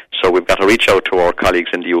again. So we've got to reach out to our colleagues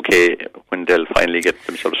in the UK when they'll finally get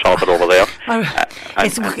themselves sorted over there.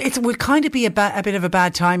 It would kind of be a bit of a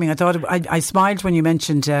bad timing. I thought I smiled when you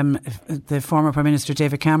mentioned the former Prime Minister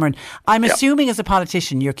David Cameron. I'm assuming as a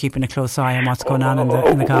politician you're keeping a close eye on what's going on in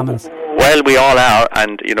the Commons. Well, we all are,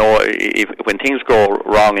 and when things go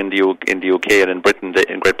wrong in the UK and in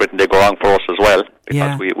Great Britain, they go wrong for us as well,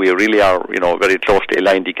 because we really are, very closely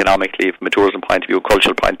aligned economically, from a tourism point of view,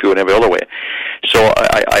 cultural point of view, and every other way. So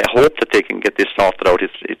I hope that they can get this sorted out.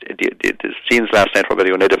 The scenes last night were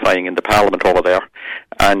very unedifying in the Parliament over there,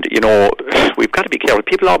 and we've got to be careful.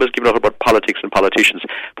 People always give out about politics and politicians,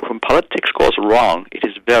 but when politics goes wrong, it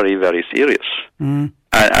is very, very serious.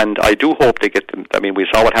 And I do hope they get them. I mean, we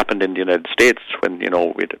saw what happened in the United States when,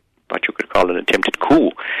 with what you could call an attempted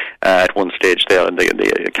coup at one stage there, and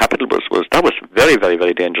the Capitol that was very, very,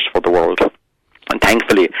 very dangerous for the world. And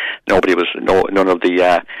thankfully, none of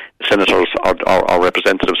the senators or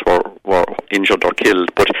representatives were injured or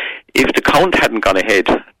killed. But if the count hadn't gone ahead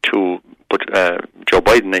to put Joe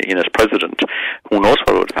Biden in as president, who knows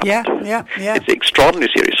what would have happened? Yeah. It's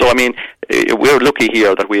extraordinarily serious. So, I mean, we're lucky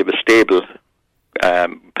here that we have a stable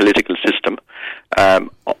political system.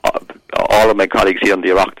 All of my colleagues here in the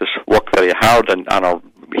Oireachtas work very hard and are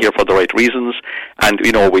here for the right reasons. And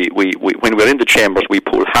we when we're in the chambers, we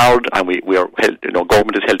pull hard, and we are held,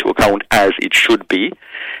 government is held to account as it should be,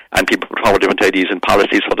 and people put forward different ideas and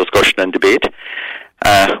policies for discussion and debate.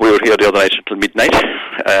 We were here the other night until midnight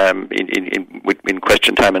in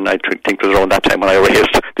question time, and I think it was around that time when I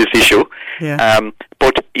raised this issue. Yeah.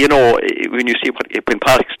 But when you see when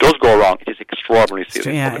politics does go wrong, it is extraordinarily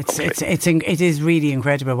serious. Yeah, it is really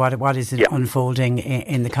incredible what is unfolding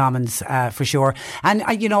in the Commons for sure. And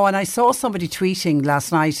and I saw somebody tweeting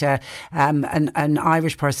last night, an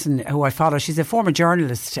Irish person who I follow. She's a former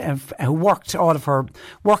journalist who worked all of her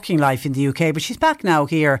working life in the UK, but she's back now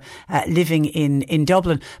here living in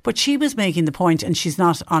Dublin. But she was making the point, and she's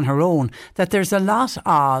not on her own, that there's a lot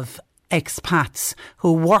of expats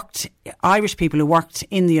who worked, Irish people who worked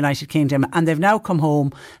in the United Kingdom, and they've now come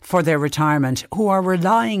home for their retirement, who are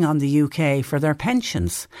relying on the UK for their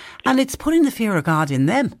pensions, and it's putting the fear of God in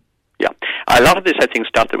them. Yeah, a lot of this I think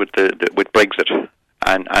started with Brexit,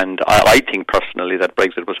 and I think personally that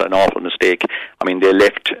Brexit was an awful mistake. I mean, they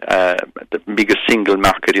left the biggest single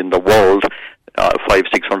market in the world,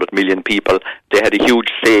 500-600 million people. They had a huge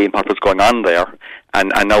say in what was going on there, and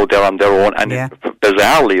now they're on their own. And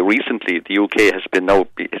bizarrely, recently, the UK has been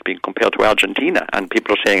compared to Argentina, and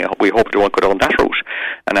people are saying, we hope they won't go down that route.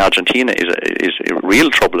 And Argentina is in real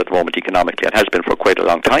trouble at the moment economically, and has been for quite a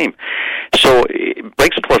long time. So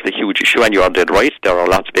Brexit was a huge issue, and you are dead right. There are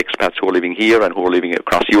lots of expats who are living here and who are living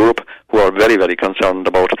across Europe who are very, very concerned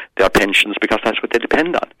about their pensions, because that's what they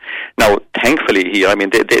depend on. Now, thankfully here, I mean,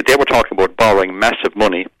 they were talking about borrowing massive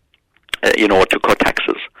money, to cut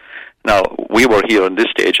taxes. Now, we were here on this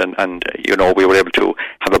stage, and we were able to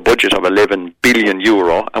have a budget of 11 billion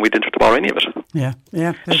euro, and we didn't have to borrow any of it. Yeah.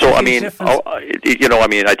 So, I mean,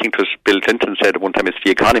 I think it was Bill Clinton said at one time, it's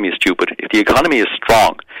the economy is stupid. If the economy is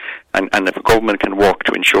strong, and if the government can work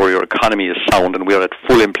to ensure your economy is sound, and we're at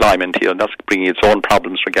full employment here, and that's bringing its own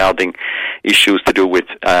problems regarding issues to do with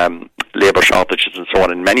labour shortages and so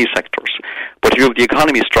on in many sectors. But if the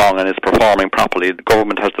economy is strong and is performing properly, the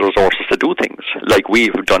government has the resources to do things, like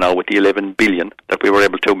we've done now with the 11 billion that we were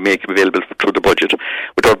able to make available through the budget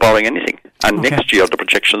without borrowing anything. And next year the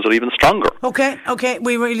projections are even stronger. Okay.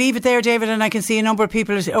 We will leave it there, David, and I can see a number of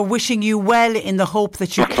people are wishing you well in the hope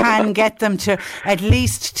that you can get them to at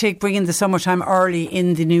least to bring in the summertime early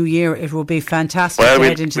in the new year. It will be fantastic to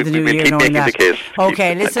head into the new year knowing that.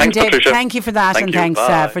 Okay, listen, thanks, David, Patricia. thank you for that, and thanks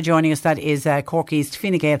for joining us. That is Cork East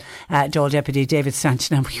Fine Gael Dáil Deputy David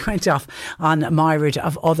Stanton, and we went off on a myriad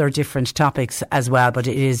of other different topics as well, but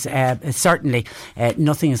it is certainly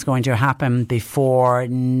nothing is going to happen before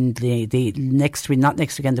the next week, not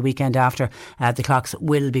next weekend, the weekend after. The clocks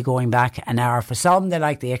will be going back an hour. For some, they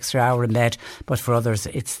like the extra hour in bed, but for others,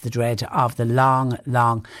 it's the dread of the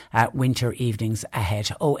long winter evenings ahead.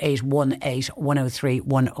 0818 103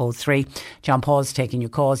 103. John Paul's taking your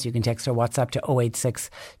calls. You can text or WhatsApp to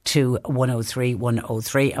 0862 103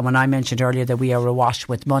 103. And when I mentioned earlier that we are awash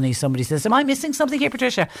with money, somebody says, am I missing something here,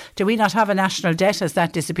 Patricia? Do we not have a national debt? Has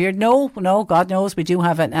that disappeared? No, God knows we do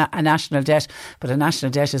have a national debt, but a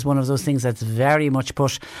national debt is one of those things that's very much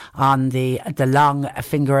put on the long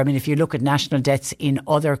finger. I mean, if you look at national debts in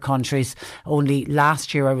other countries, only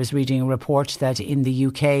last year I was reading a report that in the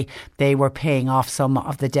UK they were paying off some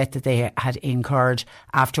of the debt that they had incurred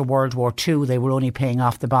after World War II. They were only paying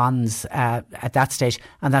off the bonds at that stage,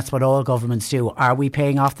 and that's what all governments do. Are we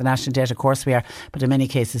paying off the national debt? Of course we are, but in many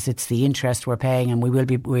cases it's the interest we're paying, and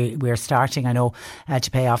we're starting, I know,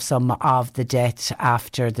 to pay off some of the debt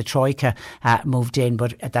after the Troika moved in,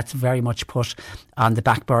 but that's very much put on the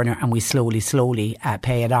back burner, and we slowly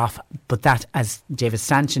pay it off. But that, as David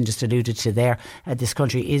Stanton just alluded to there, this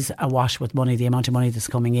country is awash with money. The amount of money that's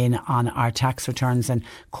coming in on our tax returns and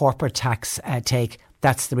corporate tax take.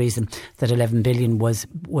 That's the reason that 11 billion was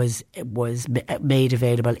made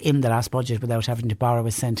available in the last budget without having to borrow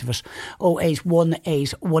a cent of it.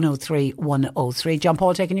 0818 103 103. John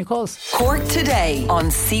Paul taking your calls. Cork Today on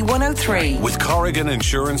C103. With Corrigan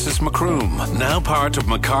Insurance's Macroom, now part of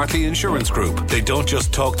McCarthy Insurance Group. They don't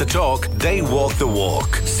just talk the talk, they walk the walk.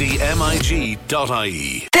 CMIG.ie.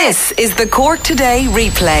 This is the Cork Today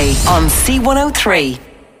replay on C103.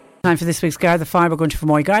 Time for this week's Garda Fire. We're going to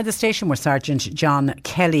Fermoy Garda Station where Sergeant John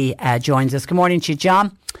Kelly joins us. Good morning to you,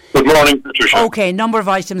 John. Good morning, Patricia. Okay, number of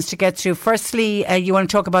items to get through. Firstly, you want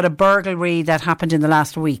to talk about a burglary that happened in the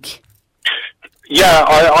last week? Yeah,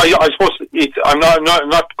 I suppose I'm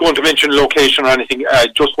not going to mention location or anything. I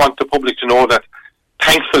just want the public to know that,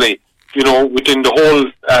 thankfully, within the whole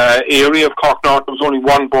area of Cork North, there was only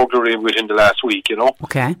one burglary within the last week,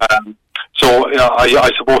 Okay. So I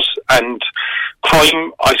suppose, and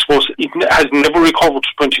crime, I suppose, it has never recovered to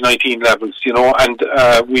 2019 levels, and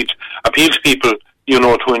we'd appeal to people,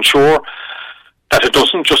 to ensure that it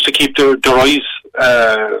doesn't, just to keep the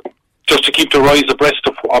rise abreast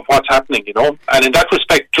of what's happening, And in that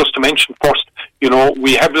respect, just to mention first,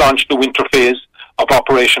 we have launched the winter phase of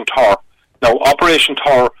Operation Tor. Now, Operation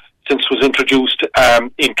Tor, since was introduced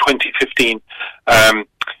in 2015,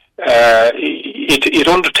 it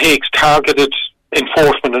undertakes targeted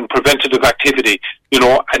enforcement and preventative activity,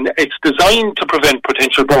 and it's designed to prevent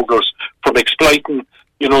potential burglars from exploiting,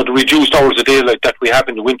 the reduced hours of daylight that we have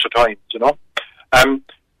in the winter times,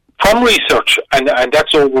 From research, and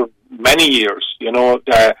that's over many years,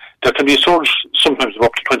 there can be sometimes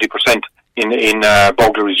up to 20% in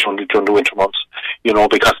burglaries during the winter months,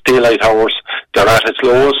 because daylight hours, they're at its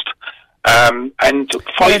lowest.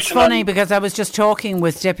 It's funny because I was just talking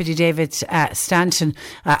with Deputy David Stanton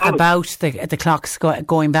about the clocks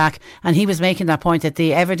going back, and he was making that point that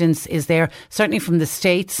the evidence is there, certainly from the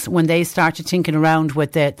States, when they started tinkering around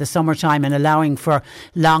with the summertime and allowing for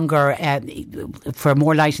longer, for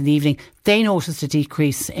more light in the evening. They noticed a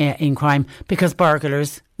decrease in crime because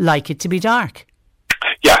burglars like it to be dark.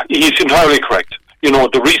 Yeah, he's entirely correct.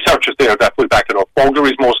 The research is there that will back it up.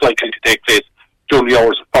 Burglary is most likely to take place during the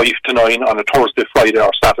hours of 5 to 9 on a Thursday, Friday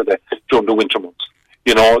or Saturday during the winter months.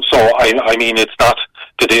 So I mean, it's not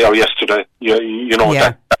today or yesterday.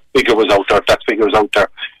 That figure was out there. That figure is out there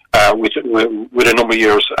with a number of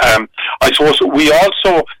years. I suppose we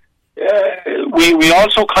also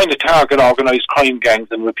kind of target organised crime gangs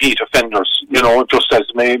and repeat offenders. Just as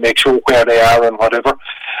make sure where they are and whatever.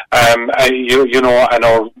 And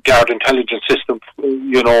our guard intelligence system,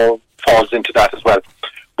 falls into that as well.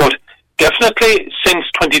 But definitely, since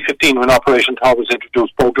 2015, when Operation Tor was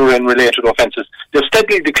introduced, burglary and related offences, they've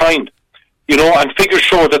steadily declined. And figures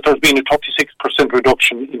show that there's been a 36%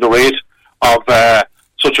 reduction in the rate of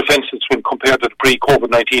such offences when compared to the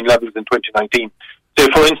pre-COVID-19 levels in 2019. Say,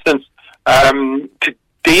 for instance,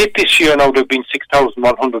 date this year now, there have been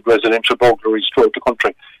 6,100 residential burglaries throughout the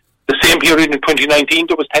country. The same period in 2019,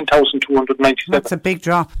 there was 10,297. That's a big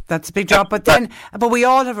drop. But we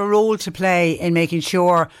all have a role to play in making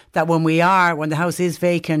sure that when the house is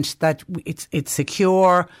vacant, that it's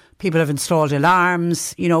secure. People have installed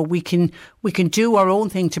alarms. We can do our own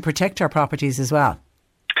thing to protect our properties as well.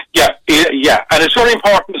 Yeah, and it's very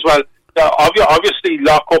important as well. Obviously,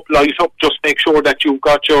 lock up, light up. Just make sure that you've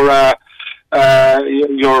got your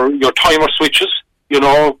timer switches.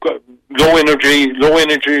 Low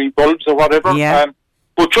energy bulbs or whatever. Yeah.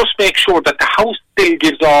 But just make sure that the house still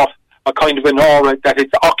gives off a kind of an aura that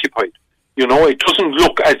it's occupied. It doesn't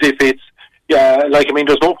look as if it's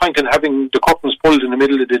there's no point in having the curtains pulled in the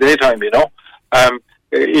middle of the daytime.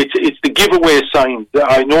 It's the giveaway sign.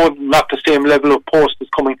 I know not the same level of post is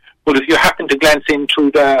coming, but if you happen to glance in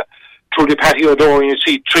through the patio door and you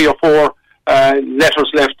see 3 or 4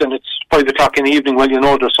 letters left and it's 5 o'clock in the evening,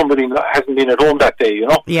 there's somebody that hasn't been at home that day,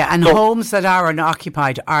 Yeah, and homes that are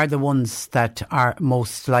unoccupied are the ones that are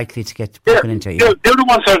most likely to get broken into. They're the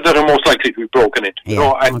ones that are most likely to be broken into,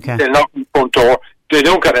 and they'll knock on the front door. They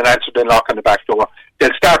don't get an answer, they'll knock on the back door.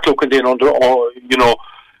 They'll start looking in to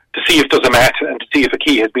see if there's a mat and to see if a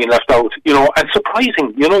key has been left out, and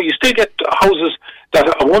surprising, you still get houses that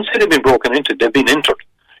once they've been broken into, they've been entered.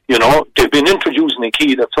 They've been introducing a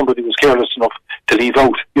key that somebody was careless enough to leave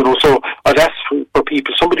out. So I'd ask for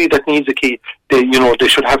people, somebody that needs a key, they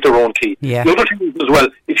should have their own key. Yeah. The other thing is as well,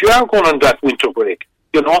 if you are going on that winter break,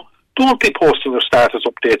 don't be posting your status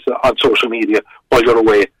updates on social media while you're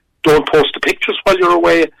away. Don't post the pictures while you're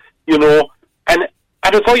away, and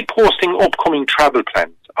avoid posting upcoming travel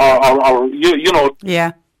plans or.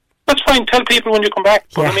 Yeah. That's fine. Tell people when you come back.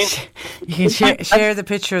 Yeah. You can share the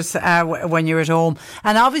pictures when you're at home.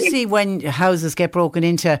 And obviously, when houses get broken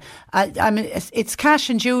into, it's cash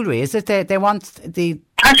and jewellery. Is it? They want the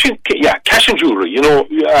cash and jewellery.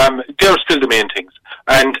 They're still the main things.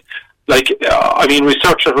 And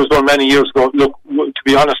research that was done many years ago. Look, to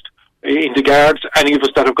be honest, in the guards, any of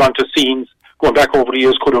us that have gone to scenes going back over the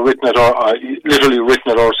years could have written it or literally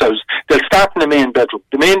written it ourselves. They'll start in the main bedroom.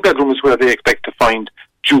 The main bedroom is where they expect to find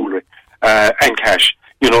jewellery and cash.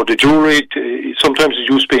 The jewellery, sometimes it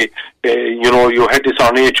used to be, you had this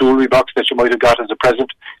ornate jewellery box that you might have got as a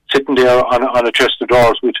present sitting there on a chest of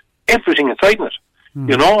drawers with everything inside it.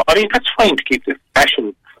 That's fine to keep the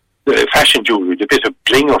fashion jewellery, the bit of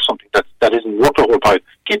bling or something that isn't worth the whole pile.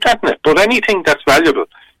 Keep that in it. But anything that's valuable,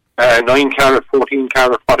 9 carat, 14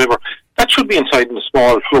 carat, whatever, that should be inside in a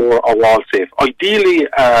small floor or wall safe. Ideally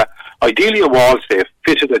a wall safe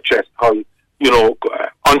fitted at chest high,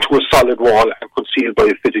 onto a solid wall and concealed by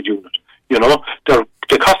a fitted unit.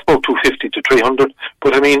 They cost about $250 to $300,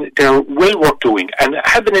 but they're well worth doing, and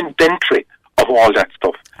have an inventory of all that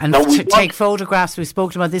stuff. And now take photographs. We've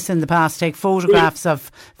spoken about this in the past. Take photographs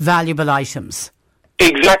of valuable items.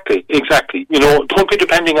 Exactly. Don't be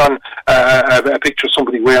depending on a picture of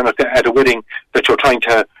somebody wearing it at a wedding that you're trying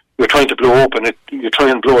to blow up, and you try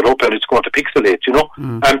and blow it up, and it's going to pixelate.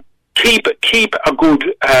 Keep a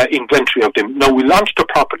good inventory of them. Now, we launched a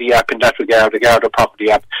property app in that regard, the Garda property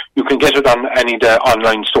app. You can get it on any of the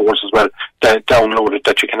online stores as well, download it,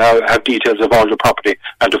 that you can have details of all your property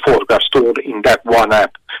and the photographs stored in that one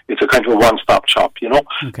app. It's a kind of a one-stop shop,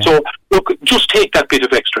 Okay. So, look, just take that bit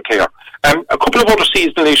of extra care. A couple of other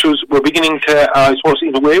seasonal issues, we're beginning to, I suppose,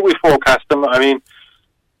 in a way we forecast them.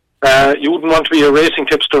 You wouldn't want to be a racing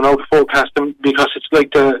tipster now to forecast them, because it's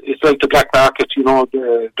like the black market.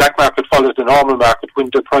 The black market follows the normal market. When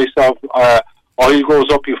the price of oil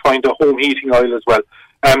goes up, you find the home heating oil as well.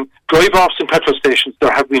 Drive-offs in petrol stations,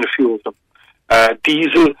 there have been a few of them.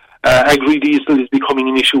 Diesel, agri-diesel is becoming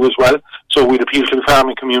an issue as well. So we'd appeal to the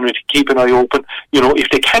farming community, keep an eye open. If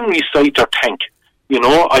they can recite their tank,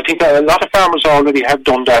 I think a lot of farmers already have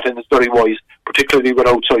done that, and it's very wise, particularly with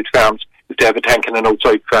outside farms. If they have a tank in an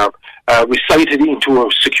outside farm, recite it into a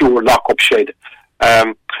secure lock-up shed.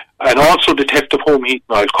 And also the theft of home heating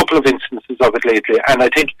oil, a couple of instances of it lately. And I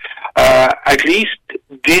think at least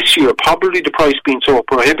this year, probably the price being so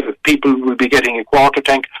prohibitive, people will be getting a quarter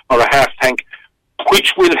tank or a half tank,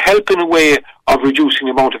 which will help in a way of reducing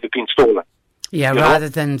the amount of it being stolen. Yeah, rather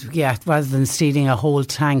than stealing a full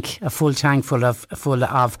tank full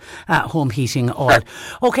of home heating oil.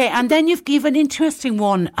 Okay, and then you've given an interesting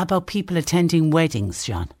one about people attending weddings,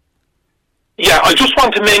 John. Yeah, I just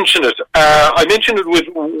want to mention it. I mentioned it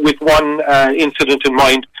with one incident in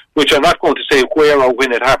mind, which I'm not going to say where or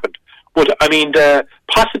when it happened. But the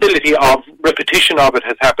possibility of repetition of it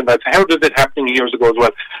has happened. I've heard of it happening years ago as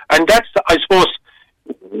well. And that's, I suppose,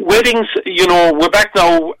 weddings. We're back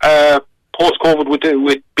now. Post-COVID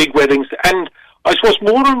with big weddings, and I suppose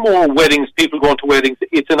more and more weddings, people going to weddings,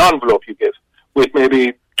 it's an envelope you give with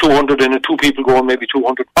maybe 200 in it, 2 people going, maybe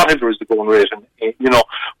 200, whatever is the going rate,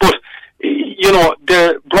 But,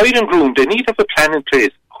 the bride and groom, they need to have a plan in place.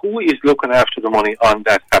 Who is looking after the money on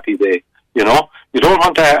that happy day? You don't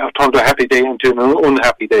want to turn a happy day into an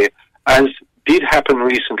unhappy day, as did happen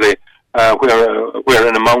recently, where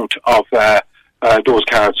an amount of those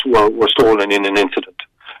cards were stolen in an incident.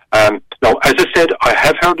 Now, as I said, I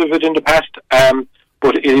have heard of it in the past,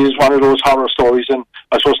 but it is one of those horror stories, and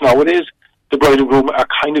I suppose nowadays the bride and groom are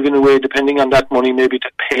kind of in a way depending on that money maybe to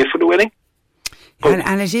pay for the wedding.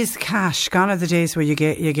 And it is cash. Gone are the days where you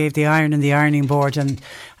gave the iron and the ironing board and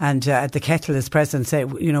the kettle is present. So,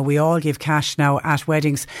 we all give cash now at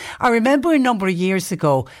weddings. I remember a number of years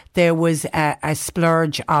ago there was a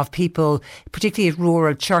splurge of people, particularly at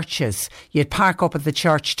rural churches. You'd park up at the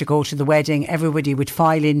church to go to the wedding. Everybody would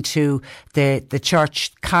file into the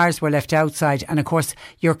church. Cars were left outside, and of course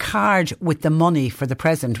your card with the money for the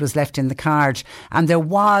present was left in the card. And there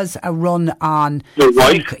was a run on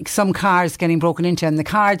some cars getting broken into, and the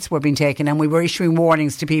cards were being taken, and we were issuing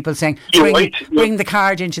warnings to people saying bring the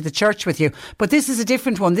card into the church with you. But this is a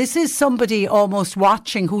different one. This is somebody almost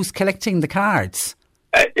watching who's collecting the cards.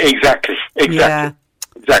 Exactly. Yeah.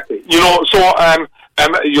 Exactly. You're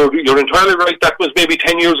entirely right. That was maybe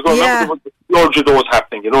 10 years ago. Yeah. There was loads of those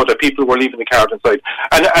happening, that people were leaving the card inside.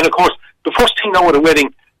 And of course, the first thing now at a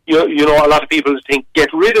wedding, a lot of people think get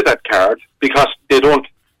rid of that card because they don't,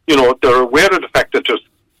 they're aware of the fact that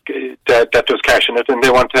there's cash in it, and they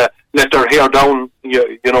want to let their hair down,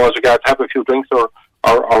 as regards have a few drinks or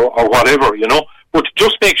whatever, But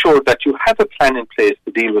just make sure that you have a plan in place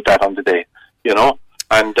to deal with that on the day,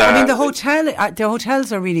 And the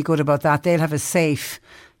hotels are really good about that. They'll have a safe.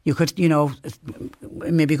 You could,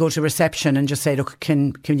 maybe go to reception and just say, look,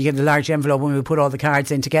 can you get a large envelope when we put all the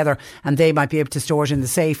cards in together, and they might be able to store it in the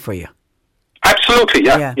safe for you. Absolutely,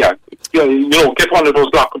 yeah. Get one of those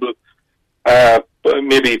lockable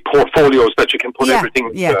maybe portfolios that you can put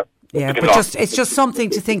everything. But it's just something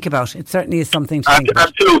to think about. It certainly is something to think about.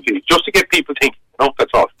 Absolutely, just to get people thinking.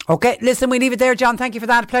 That's all. Okay, listen, we leave it there, John. Thank you for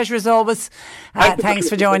that. Pleasure as always. Thanks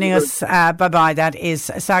for joining us. Bye-bye. That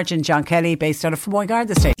is Sergeant John Kelly, based out of Fermoy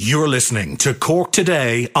Garda Station. You're listening to Cork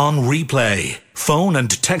Today on replay. Phone and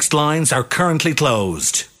text lines are currently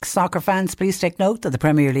closed. Soccer fans, please take note that the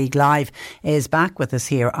Premier League Live is back with us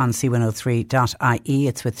here on C103.ie.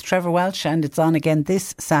 It's with Trevor Welch, and it's on again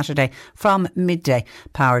this Saturday from midday,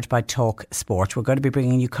 powered by Talk Sport. We're going to be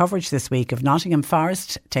bringing you coverage this week of Nottingham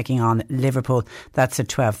Forest taking on Liverpool. That's at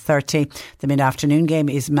 12:30. The mid-afternoon game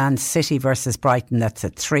is Man City versus Brighton. That's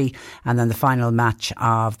at 3. And then the final match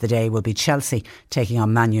of the day will be Chelsea taking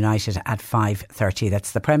on Man United at 5:30.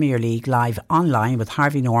 That's the Premier League Live online with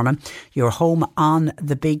Harvey Norman. Your home on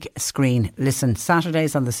the big screen. Listen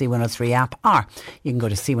Saturdays on the C103 app, or you can go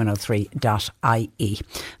to c103.ie.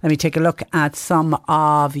 Let me take a look at some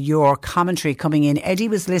of your commentary coming in. Eddie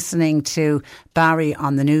was listening to Barry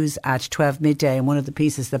on the news at 12 midday, and one of the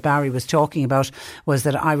pieces that Barry was talking about was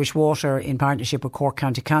that Irish Water, in partnership with Cork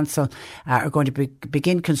County Council, are going to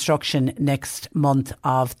begin construction next month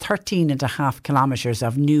of 13.5 kilometres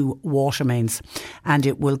of new water mains, and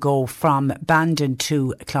it will go from Bandon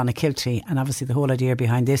to Clonakilty. And obviously the whole idea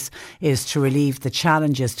behind this is to relieve the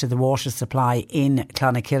challenges to the water supply in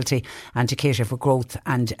Clonakilty and to cater for growth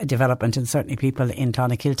and development, and certainly people in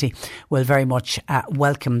Clonakilty will very much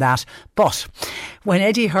welcome that. But when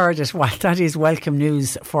Eddie heard it, while that is welcome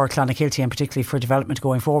news for Clonakilty and particularly for development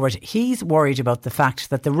going forward, he's worried about the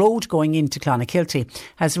fact that the road going into Clonakilty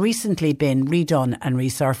has recently been redone and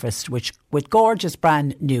resurfaced with gorgeous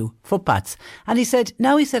brand new footpaths. And he said,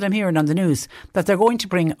 I'm hearing on the news that they're going to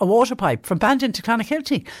bring a water pipe from Bandon to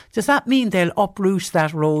Clonakilty. Does that mean they'll uproot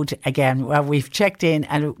that road again? Well, we've checked in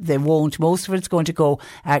and they won't. Most of it's going to go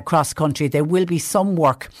cross country. There will be some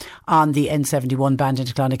work on the N71 Bandon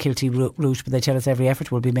to Clonakilty route, but they tell us every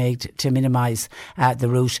effort will be made to minimise the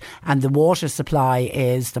route. And the water supply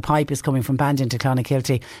the pipe is coming from Bandon to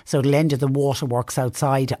Clonakilty, so it'll end at the waterworks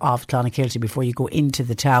outside of Clonakilty before you go into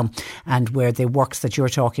the town. And where the works that you're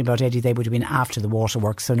talking about, Eddie, they would have been after the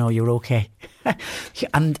waterworks, so no, you're okay.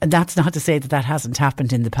 And that's not to say that hasn't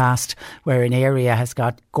happened in the past, where an area has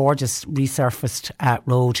got gorgeous resurfaced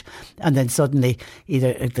road, and then suddenly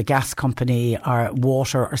either the gas company or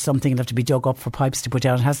water or something will have to be dug up for pipes to put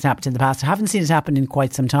down. It hasn't happened in the past. I haven't seen it happen in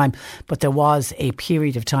quite some time, but there was a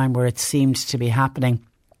period of time where it seemed to be happening.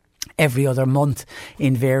 every other month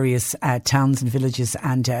in various towns and villages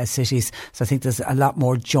and cities. So I think there's a lot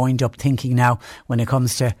more joined up thinking now when it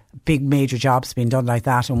comes to big major jobs being done like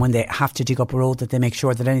that, and when they have to dig up a road, that they make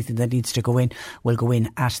sure that anything that needs to go in will go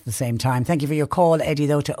in at the same time. Thank you for your call, Eddie,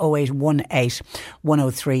 though, to 0818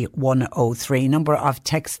 103 103. Number of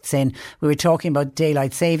texts in. We were talking about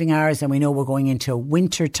daylight saving hours, and we know we're going into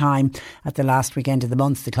winter time at the last weekend of the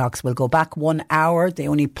month. The clocks will go back 1 hour. The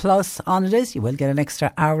only plus on it is you will get an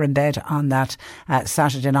extra hour in bed on that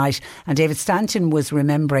Saturday night. And David Stanton was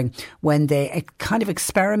remembering when they kind of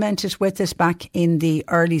experimented with it back in the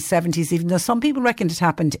early 70s, even though some people reckon it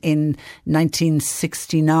happened in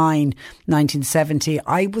 1969, 1970.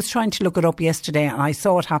 I was trying to look it up yesterday and I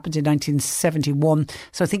saw it happened in 1971.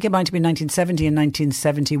 So I think it might have been 1970 and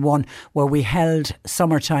 1971 where we held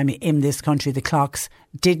summertime in this country. The clocks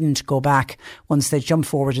didn't go back. Once they jumped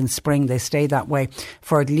forward in spring, they stayed that way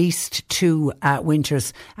for at least 2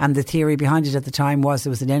 winters. And the theory behind it at the time was there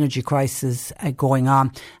was an energy crisis going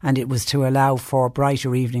on, and it was to allow for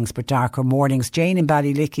brighter evenings but darker mornings. Jane in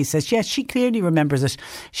Ballylickey says yes, she clearly remembers it.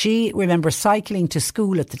 She remembers cycling to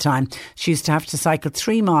school at the time. She used to have to cycle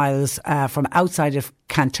 3 miles from outside of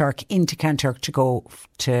Kanturk into Kanturk to go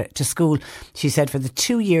to school. She said for the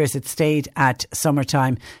 2 years it stayed at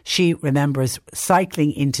summertime, she remembers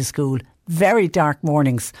cycling into school. Very dark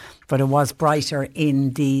mornings, but it was brighter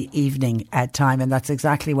in the evening at time, and that's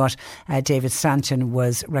exactly what David Stanton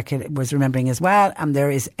was remembering as well. And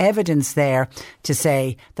there is evidence there to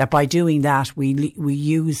say that by doing that we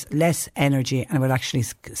use less energy and it will actually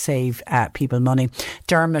save people money.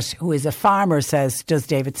 Dermot, who is a farmer, says, does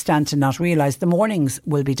David Stanton not realise the mornings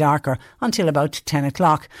will be darker until about 10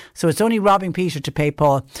 o'clock? So it's only robbing Peter to pay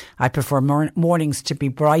Paul. I prefer mornings to be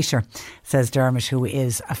brighter, says Dermot, who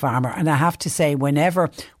is a farmer. And I have to say,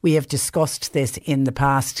 whenever we have discussed this in the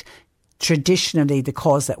past, traditionally the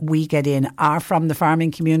calls that we get in are from the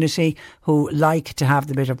farming community who like to have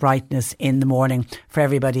the bit of brightness in the morning. For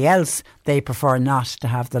everybody else, they prefer not to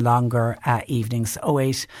have the longer evenings,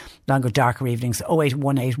 darker evenings,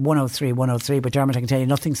 0818 103 103. But Dermot, I can tell you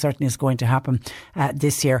nothing certainly is going to happen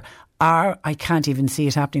this year. I can't even see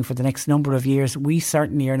it happening for the next number of years. We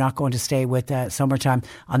certainly are not going to stay with summertime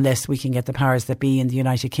unless we can get the powers that be in the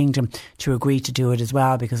United Kingdom to agree to do it as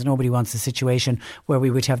well, because nobody wants a situation where we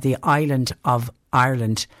would have the island of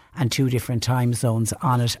Ireland and 2 different time zones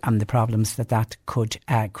on it and the problems that could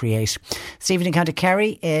create. Stephen in County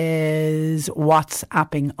Kerry is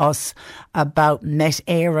WhatsApping us about Met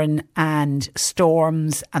Éireann and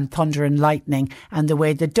storms and thunder and lightning and the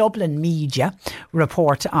way the Dublin media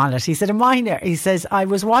report on it. He says, I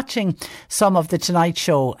was watching some of the Tonight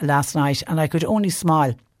Show last night and I could only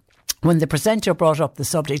smile when the presenter brought up the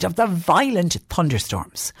subject of the violent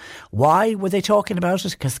thunderstorms. Why were they talking about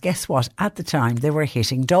it? Because guess what? At the time, they were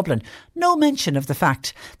hitting Dublin. No mention of the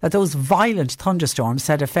fact that those violent thunderstorms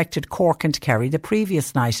had affected Cork and Kerry the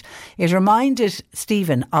previous night. It reminded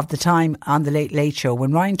Stephen of the time on the Late Late Show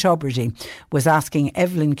when Ryan Tubridy was asking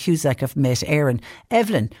Evelyn Cusack of Met Éireann,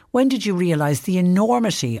 Evelyn, when did you realise the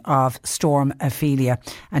enormity of Storm Ophelia?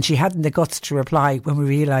 And she hadn't the guts to reply, when we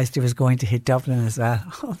realised it was going to hit Dublin as well.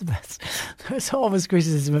 Oh, the best. There's always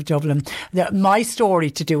criticism of Dublin. My story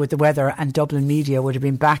to do with the weather and Dublin media would have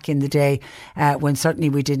been back in the day when certainly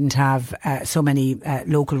we didn't have so many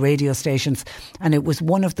local radio stations, and it was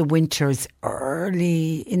one of the winters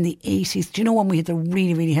early in the 80s. Do you know when we had the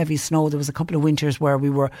really, really heavy snow? There was a couple of winters where we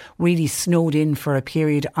were really snowed in for a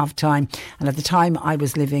period of time, and at the time I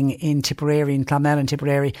was living in Tipperary, in Clonmel and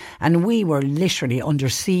Tipperary, and we were literally under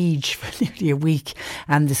siege for nearly a week,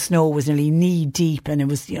 and the snow was nearly knee deep, and it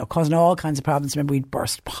was, causing all kinds of problems. Remember, we'd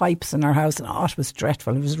burst pipes in our house, and it was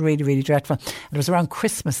dreadful. It was really, really dreadful. It was around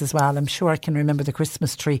Christmas as well. I'm sure I can remember the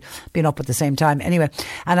Christmas tree being up at the same time. Anyway,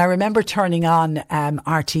 and I remember turning on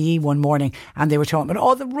RTE one morning, and they were talking about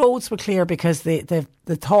all the roads were clear because the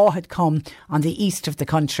thaw had come on the east of the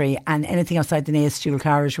country, and anything outside the Naas dual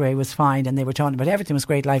carriageway was fine, and they were talking about everything was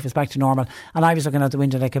great, life was back to normal. And I was looking out the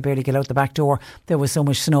window and I could barely get out the back door. There was so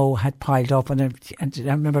much snow had piled up, and I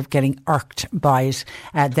remember getting irked by it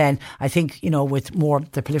then. I think, with more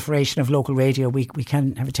the proliferation of local radio, we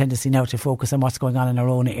can have a tendency now to focus on what's going on in our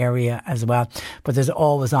own area as well. But there's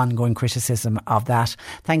always ongoing criticism of that.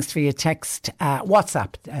 Thanks for your text.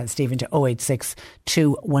 WhatsApp, Stephen, to 086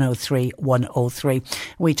 2103 103.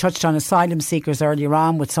 We touched on asylum seekers earlier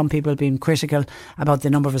on, with some people being critical about the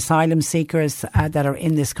number of asylum seekers that are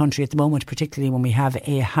in this country at the moment, particularly when we have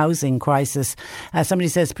a housing crisis. Somebody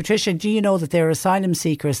says, Patricia, do you know that there are asylum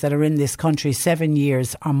seekers that are in this country 7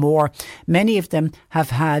 years or more. Many of them have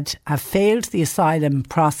failed the asylum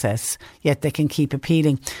process, yet they can keep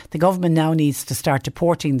appealing. The government now needs to start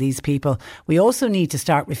deporting these people. We also need to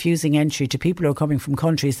start refusing entry to people who are coming from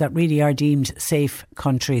countries that really are deemed safe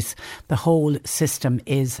countries. The whole system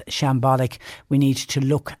is shambolic. We need to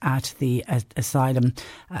look at the asylum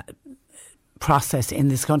process in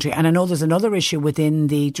this country. And I know there's another issue within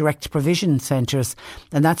the direct provision centres,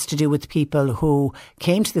 and that's to do with people who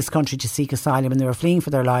came to this country to seek asylum and they were fleeing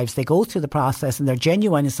for their lives. They go through the process and they're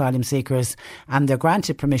genuine asylum seekers and they're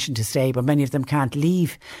granted permission to stay, but many of them can't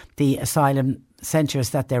leave the asylum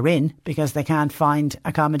centres that they're in because they can't find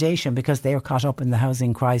accommodation because they are caught up in the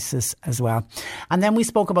housing crisis as well. And then we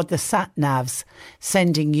spoke about the sat-navs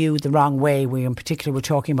sending you the wrong way. We in particular were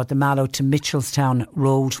talking about the Mallow to Mitchelstown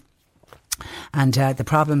Road and the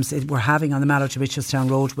problems we're having on the Mallow to Mitchelstown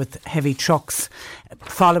Road with heavy trucks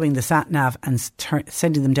following the sat-nav and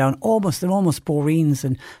sending them down almost boreens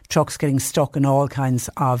and trucks getting stuck and all kinds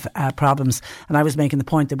of problems. And I was making the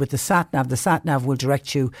point that with the sat-nav will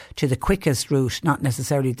direct you to the quickest route, not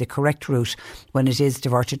necessarily the correct route when it is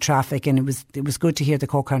diverted traffic. And it was good to hear the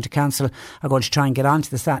Cork County Council are going to try and get onto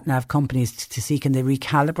the sat-nav companies to see can they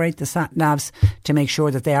recalibrate the sat-navs to make sure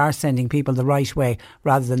that they are sending people the right way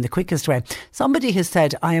rather than the quickest way. Somebody has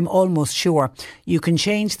said, I am almost sure you can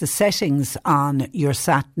change the settings on your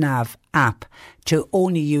sat-nav app to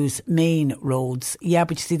only use main roads. Yeah,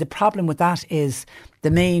 but you see, the problem with that is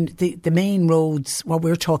the main roads, what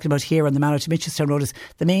we're talking about here on the Mallow to Mitchelstown Road, is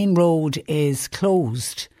the main road is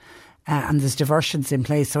closed. And there's diversions in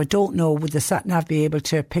place. So I don't know, would the sat-nav be able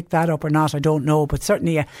to pick that up or not? I don't know. But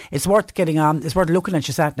certainly it's worth getting on. It's worth looking at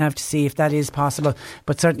your sat-nav to see if that is possible.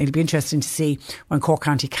 But certainly it'll be interesting to see when Cork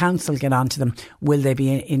County Council get onto them, will they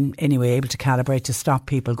be in any way able to calibrate to stop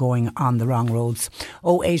people going on the wrong roads?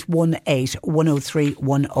 0818 103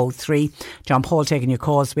 103. John Paul taking your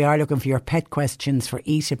calls. We are looking for your pet questions for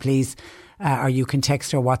Ita, please. Or you can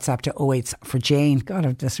text or WhatsApp to 08 for Jane. God,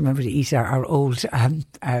 I just remember to Ita, our old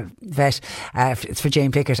vet. It's for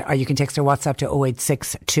Jane Pickett. Or you can text or WhatsApp to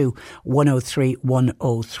 0862 103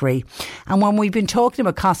 103. And when we've been talking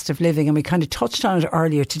about cost of living, and we kind of touched on it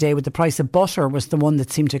earlier today with the price of butter was the one that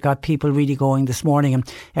seemed to have got people really going this morning,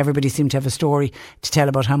 and everybody seemed to have a story to tell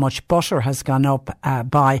about how much butter has gone up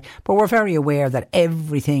by. But we're very aware that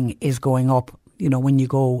everything is going up. You know, when you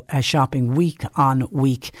go shopping week on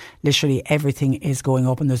week, literally everything is going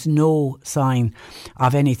up and there's no sign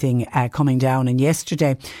of anything coming down. And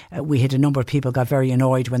yesterday we had a number of people got very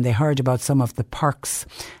annoyed when they heard about some of the perks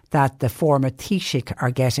that the former Taoiseach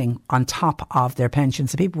are getting on top of their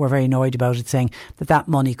pensions. So people were very annoyed about it, saying that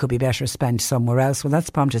money could be better spent somewhere else. Well, that's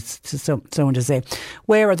prompted someone to say,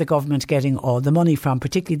 where are the government getting all the money from,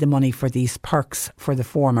 particularly the money for these perks for the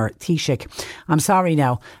former Taoiseach? I'm sorry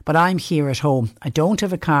now, but I'm here at home. I don't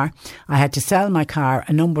have a car. I had to sell my car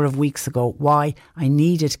a number of weeks ago. Why? I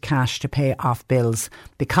needed cash to pay off bills.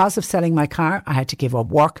 Because of selling my car, I had to give up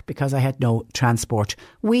work because I had no transport.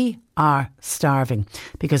 We are starving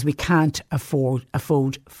because we can't afford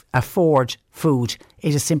food.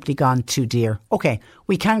 It has simply gone too dear. Okay,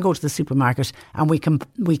 we can go to the supermarket and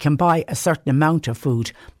we can buy a certain amount of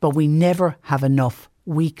food, but we never have enough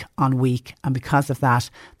week on week, and because of that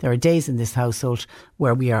there are days in this household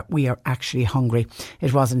where we are actually hungry.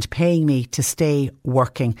 It wasn't paying me to stay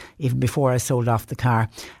working even before I sold off the car,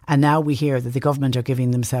 and now we hear that the government are giving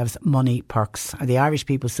themselves money perks. Are the Irish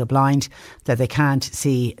people so blind that they can't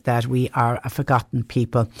see that we are a forgotten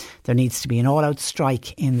people? There needs to be an all-out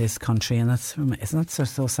strike in this country, and that's from, isn't that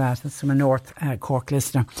so sad? That's from a North Cork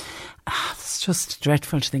listener. It's just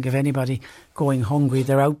dreadful to think of anybody going hungry.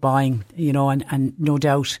 They're out buying, you know, and no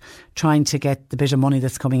doubt trying to get the bit of money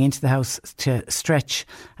that's coming into the house to stretch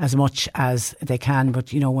as much as they can.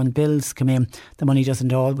 But, you know, when bills come in, the money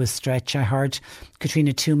doesn't always stretch. I heard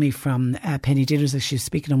Katrina Toomey from Penny Dinners, as she was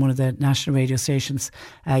speaking on one of the national radio stations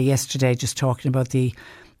yesterday, just talking about the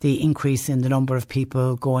increase in the number of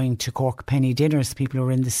people going to Cork Penny Dinners, people who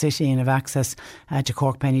are in the city and have access to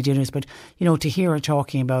Cork Penny Dinners. But, you know, to hear her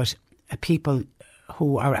talking about people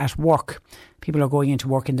who are at work, people are going into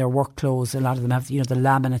work in their work clothes. A lot of them have, you know, the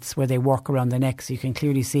laminates where they work around the neck, so you can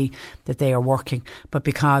clearly see that they are working. But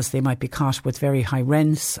because they might be caught with very high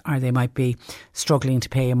rents, or they might be struggling to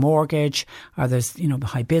pay a mortgage, or there's, you know,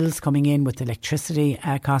 high bills coming in with electricity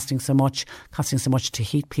costing so much to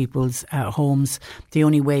heat people's homes. The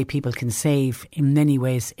only way people can save in many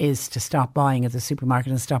ways is to stop buying at the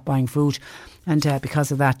supermarket and stop buying food. And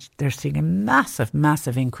because of that, they're seeing a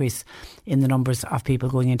massive increase in the numbers of people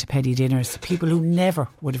going into Penny Dinners. people who never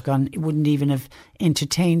would have gone, wouldn't even have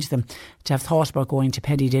entertained them to have thought about going to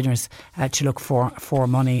penny dinners to look for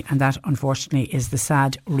money. And that, unfortunately, is the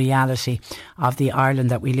sad reality of the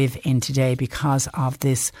Ireland that we live in today because of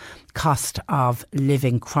this cost of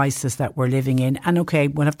living crisis that we're living in. And okay,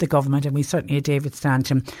 we'll have the government, and we certainly had David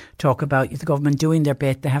Stanton talk about the government doing their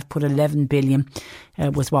bit. They have put 11 billion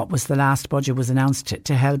was what was the last budget was announced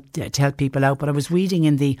to help people out. But I was reading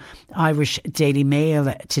in the Irish Daily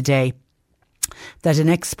Mail today that an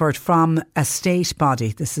expert from a state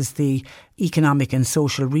body, this is the Economic and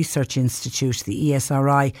Social Research Institute, the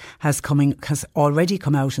ESRI, has already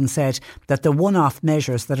come out and said that the one-off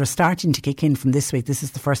measures that are starting to kick in from this week, this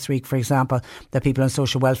is the first week, for example, that people on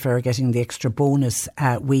social welfare are getting the extra bonus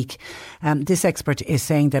week. This expert is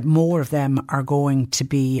saying that more of them are going to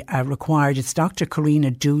be required. It's Dr. Karina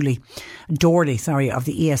Dorley of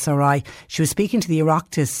the ESRI. She was speaking to the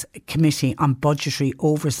Oireachtas Committee on Budgetary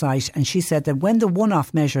Oversight, and she said that when the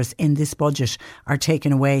one-off measures in this budget are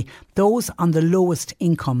taken away, those on the lowest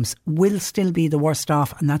incomes will still be the worst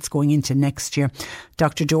off, and that's going into next year.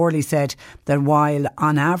 Dr. Dorley said that while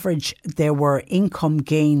on average there were income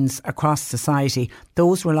gains across society,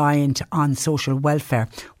 those reliant on social welfare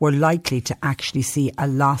were likely to actually see a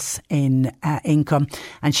loss in income.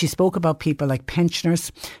 And she spoke about people like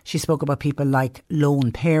pensioners. She spoke about people like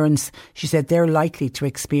lone parents. She said they're likely to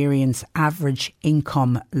experience average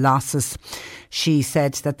income losses. She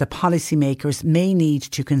said that the policymakers may need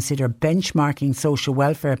to consider benchmarking social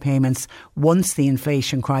welfare payments once the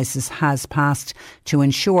inflation crisis has passed to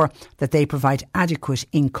ensure that they provide adequate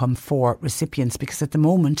income for recipients, because at the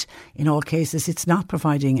moment, in all cases, it's not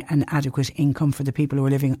providing an adequate income for the people who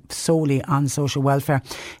are living solely on social welfare.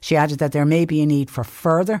 She added that there may be a need for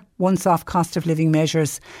further once-off cost of living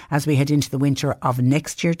measures as we head into the winter of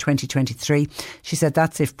next year, 2023. She said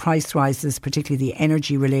that's if price rises, particularly the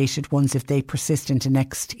energy-related ones, if they persist into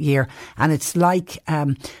next year. And it's like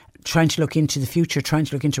trying to look into the future, trying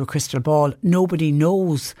to look into a crystal ball. Nobody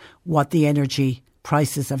knows what the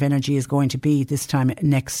prices of energy is going to be this time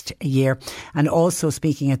next year. And also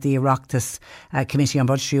speaking at the Oireachtas Committee on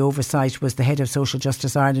Budgetary Oversight was the head of Social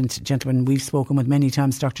Justice Ireland, gentleman we've spoken with many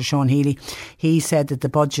times, Dr. Sean Healy. He said that the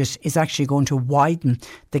budget is actually going to widen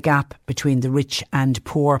the gap between the rich and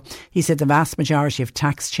poor. He said the vast majority of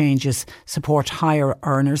tax changes support higher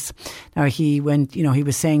earners. Now he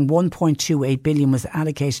was saying 1.28 billion was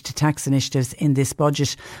allocated to tax initiatives in this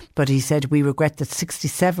budget, but he said we regret that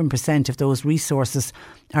 67% of those resources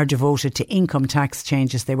are devoted to income tax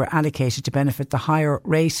changes. They were allocated to benefit the higher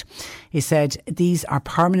rate. He said these are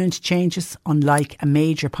permanent changes, unlike a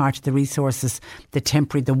major part of the resources, the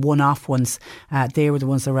temporary, the one-off ones. They were the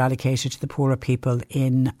ones that were allocated to the poorer people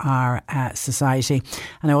in our society.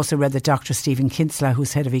 And I also read that Dr. Stephen Kinsella,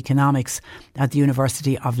 who's head of economics at the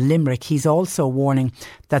University of Limerick, he's also warning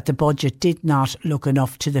that the budget did not look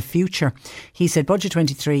enough to the future. He said Budget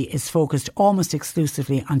 23 is focused almost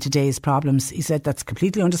exclusively on today's problems. He said that's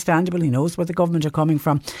completely understandable. He knows where the government are coming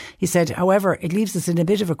from. He said, however, it leaves us in a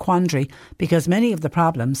bit of a quandary because many of the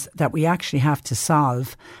problems that we actually have to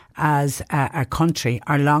solve as a country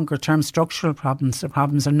are longer term structural problems. The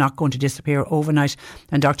problems are not going to disappear overnight.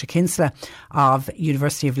 And Dr. Kinsella of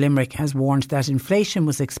University of Limerick has warned that inflation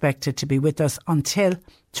was expected to be with us until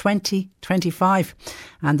 2025,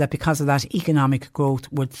 and that because of that, economic growth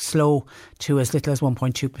would slow to as little as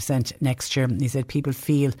 1.2% next year. He said people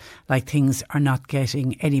feel like things are not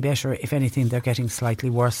getting any better. If anything, they're getting slightly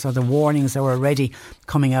worse. So the warnings are already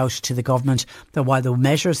coming out to the government that while the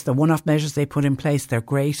one-off measures they put in place, they're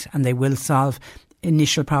great and they will solve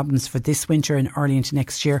initial problems for this winter and early into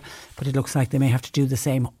next year, but it looks like they may have to do the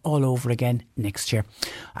same all over again next year.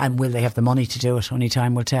 And will they have the money to do it? Only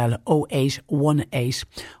time will tell. 0818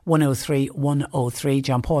 103 103.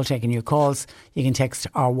 John Paul taking your calls. You can text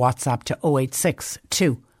our WhatsApp to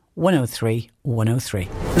 0862 103 103.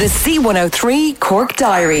 The C103 Cork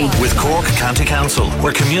Diary. With Cork County Council,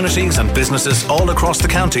 where communities and businesses all across the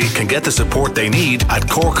county can get the support they need at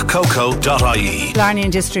corkcoco.ie. Blarney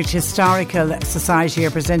and District Historical Society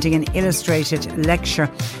are presenting an illustrated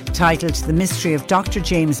lecture titled The Mystery of Dr.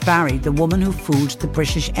 James Barry, the Woman Who Fooled the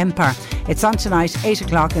British Empire. It's on tonight, 8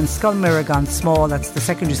 o'clock in Sculmurrigan Small, that's the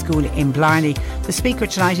secondary school in Blarney. The speaker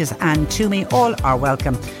tonight is Anne Toomey. All are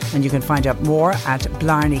welcome, and you can find out more at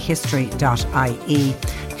blarneyhistory.ie.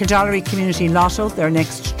 You Kildorrery Community Lotto, their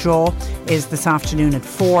next draw is this afternoon at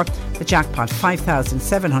 4. The jackpot,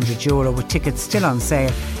 €5,700, with tickets still on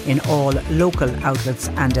sale in all local outlets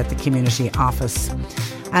and at the community office.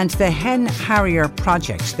 And the Hen Harrier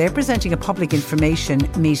Project, they're presenting a public information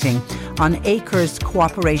meeting on acres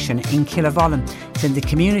cooperation in Killavollen. It's in the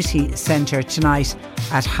community centre tonight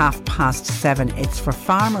at 7:30. It's for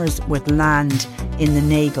farmers with land in the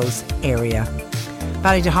Nagels area.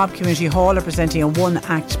 Ballydehob Community Hall are presenting a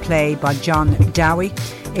one-act play by John Dowie.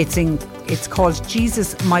 It's called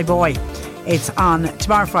Jesus My Boy. It's on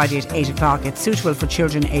tomorrow Friday at 8 o'clock. It's suitable for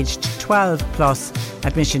children aged 12 plus.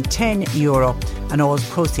 Admission €10 and all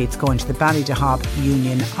proceeds going to the Ballydehob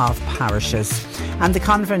Union of Parishes. And the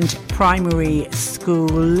Convent Primary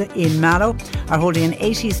School in Mallow are holding an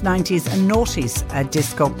 80s, 90s and noughties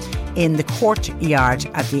disco in the courtyard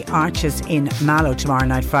at the Arches in Mallow tomorrow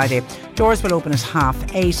night, Friday. Doors will open at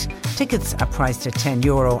 8:30. Tickets are priced at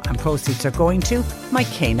 €10 and proceeds are going to My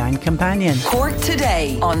Canine Companion. Cork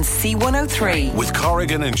Today on C103. With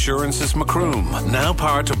Corrigan Insurance's Macroom, now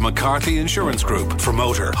part of McCarthy Insurance Group. For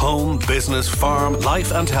motor, home, business, farm,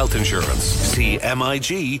 life and health insurance. See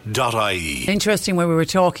MIG.ie. Interesting when we were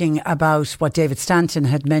talking about what David Stanton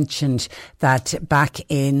had mentioned, that back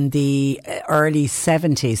in the early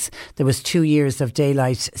 70s there was 2 years of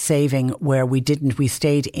daylight saving where we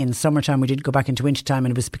stayed in summertime, we didn't go back into wintertime,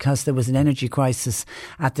 and it was because there was an energy crisis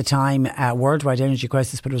at the time, a worldwide energy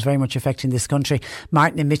crisis, but it was very much affecting this country.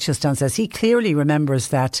 Martin in Mitchelstown says he clearly remembers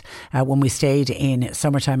that when we stayed in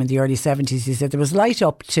summertime in the early 70s, he said there was light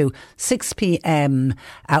up to 6 p.m.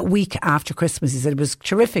 a week after Christmas. He said it was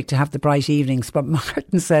terrific to have the bright evenings. But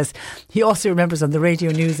Martin says he also remembers on the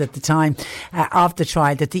radio news at the time of the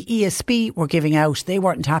trial that the ESB were giving out, they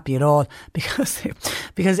weren't happy at all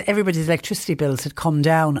because everybody's electricity bills had come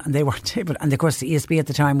down and they weren't able, and of course the ESB at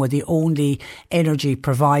the time were the only energy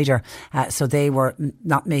provider, so they were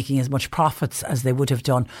not making as much profits as they would have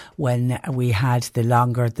done when we had the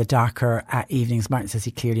longer, the darker evenings. Martin says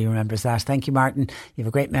he clearly remembers that. Thank you, Martin. You have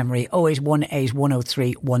a great memory. 0818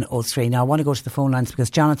 103 103. Now I want to go to the phone lines because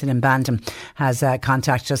Jonathan in Bandon has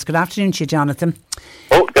contacted us. Good afternoon to you, Jonathan.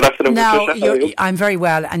 Oh, good afternoon. Now, I'm very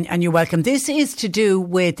well and you're welcome. This is to do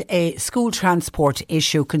with a school transport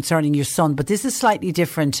issue concerning your son, but this is slightly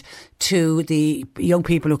different to the young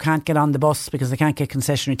people who can't get on the bus because they can't get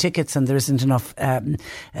concessionary tickets and there isn't enough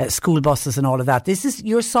school buses and all of that.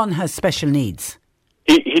 Your son has special needs.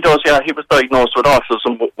 He does, yeah. He was diagnosed with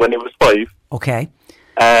autism when he was 5. Okay.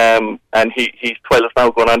 And he's 12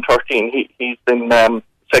 now, going on 13. He's in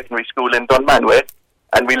secondary school in Dunmanway,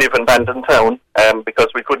 and we live in Bandon town because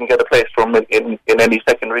we couldn't get a place for him in any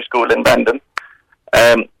secondary school in Bandon.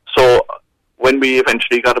 So when we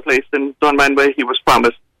eventually got a place in Dunmanway, he was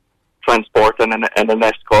promised transport and an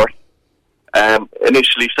escort.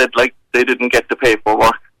 Initially said they didn't get the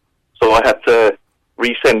paperwork, so I had to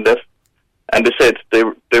resend it. And they said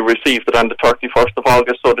they received it on the 31st of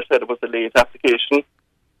August, so they said it was a late application.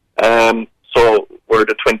 So we're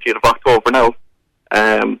the 20th of October now,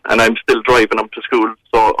 and I'm still driving him to school.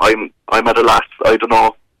 So I'm at a loss. I don't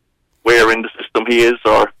know where in the system he is,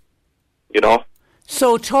 or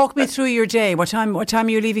So talk me through your day. What time are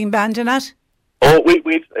you leaving Bandon at? Oh,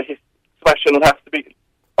 Sebastian would have to be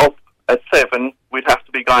up at 7. We'd have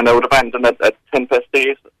to be gone out of Bandon at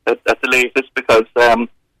 8:10 at the latest because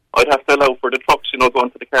I'd have to allow for the trucks,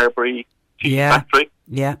 going to the Carberry cheese factory.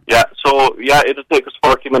 Yeah. Yeah, so, it'll take us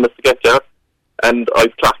 40 minutes to get there. And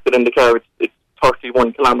I've clocked it in the car. It's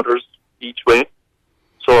 31 kilometres each way.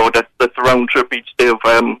 So that's a round trip each day of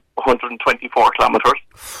 124 kilometres.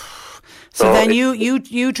 So then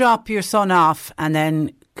you drop your son off, and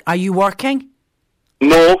then are you working?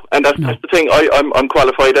 No, and that's the thing. I'm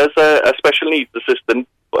qualified as a special needs assistant,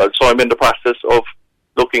 so I'm in the process of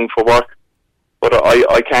looking for work. But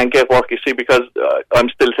I can't get work, you see, because I'm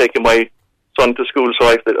still taking my son to school. So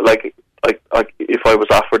I have to, if I was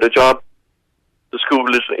offered a job, the school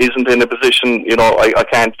isn't in a position. I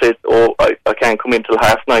can't say, I can't come in till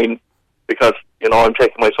 9:30 because I'm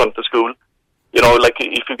taking my son to school.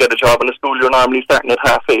 If you get a job in a school, you're normally starting at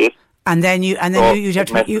 8:30. And then you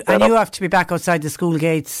have to be back outside the school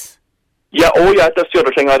gates. Yeah, that's the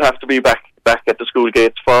other thing. I'd have to be back at the school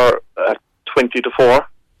gates for 20 to 4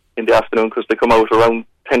 in the afternoon because they come out around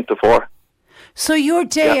 10 to 4. So your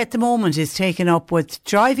day at the moment is taken up with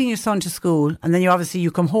driving your son to school, and then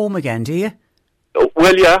you come home again, do you?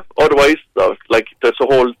 Well, yeah. Otherwise, there's a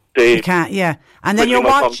whole day. You can't, yeah. And then you're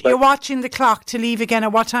watching the clock to leave again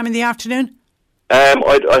at what time in the afternoon?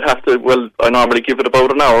 I'd have to. Well, I normally give it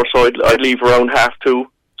about an hour, so I'd leave around 2:30.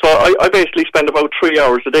 So I basically spend about 3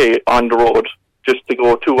 hours a day on the road just to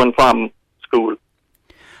go to and from school.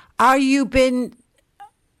 Are you getting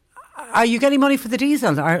money for the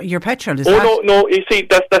diesel or your petrol? No. You see,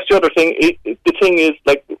 that's the other thing. The thing is,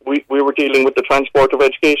 like, we were dealing with the Transport of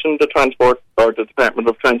Education, the Department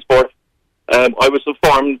of Transport. I was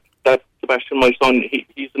informed that Sebastian, my son,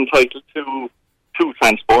 he's entitled to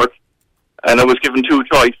transport, and I was given two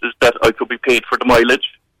choices, that I could be paid for the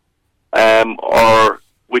mileage, or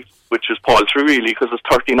which is paltry really, because it's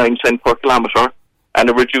 39 cents per kilometre, and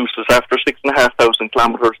it reduces after 6,500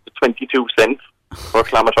 kilometres to 22 cents per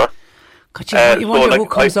kilometre. God, you wonder who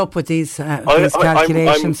comes up with these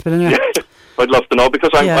calculations. But anyway. Yeah, I'd love to know,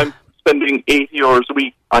 because I'm spending 80 euros a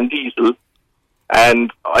week on diesel,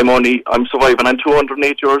 and I'm surviving on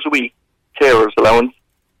 208 euros a week carers allowance.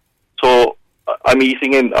 So I'm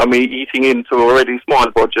eating into a already small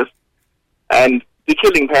budget, and the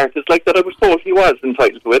killing part is like that. I was told he was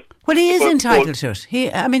entitled to it. Well, he is entitled to it. He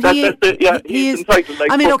is entitled.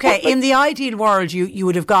 Like, in the ideal world, you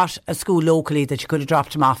would have got a school locally that you could have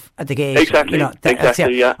dropped him off at the gate. Exactly.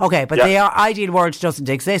 Yeah. Okay, but the ideal world doesn't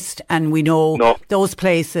exist, and we know those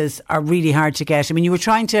places are really hard to get. I mean, you were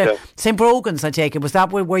trying to St. Brogan's, I take it. Was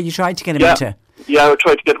that where you tried to get him into? Yeah, I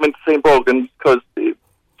tried to get him into St. Brogan's, because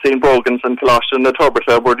St. Brogan's and Colossian and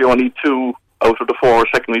Turbata were the only two out of the 4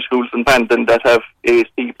 secondary schools in Bandon that have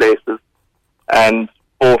ASD places, and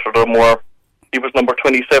both of them he was number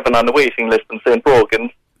 27 on the waiting list in St.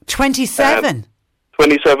 Brogan's. 27?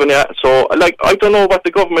 27, yeah. So, I don't know what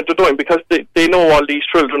the government are doing, because they know all these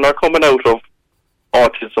children are coming out of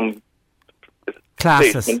autism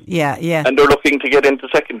classes. Yeah. And they're looking to get into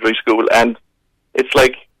secondary school, and it's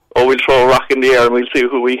like, we'll throw a rock in the air and we'll see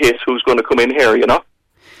who we hit, who's going to come in here, you know?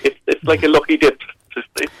 It's like a lucky dip.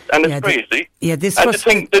 And it's crazy.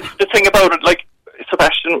 The thing about it, like,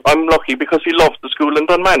 Sebastian, I'm lucky because he loves the school in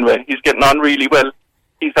Dunmanway. He's getting on really well.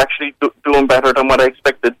 He's actually doing better than what I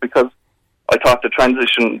expected, because I thought the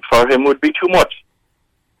transition for him would be too much.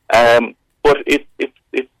 But it's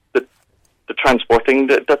the transport thing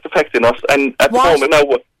that's affecting us. And at the moment now,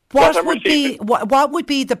 what would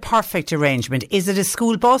be the perfect arrangement? Is it a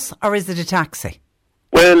school bus or is it a taxi?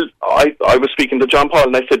 Well, I was speaking to John Paul,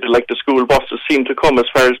 and I said that, like, the school buses seem to come as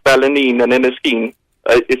far as Ballineen and Enniskeane.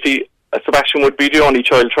 Sebastian would be the only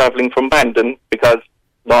child travelling from Bandon, because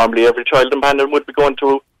normally every child in Bandon would be going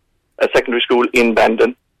to a secondary school in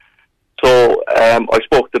Bandon. So I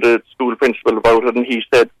spoke to the school principal about it, and he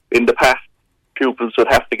said in the past pupils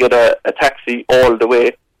would have to get a taxi all the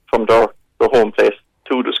way from their home place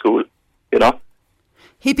to the school, you know.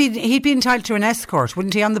 He'd be entitled to an escort,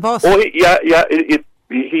 wouldn't he, on the bus? Oh, yeah.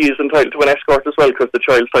 He is entitled to an escort as well, because the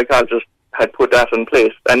child psychologist had put that in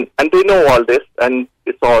place, and they know all this, and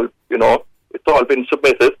it's all been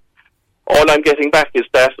submitted. All I'm getting back is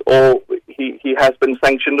that he has been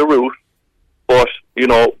sanctioned a route, but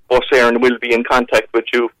Bus Éireann will be in contact with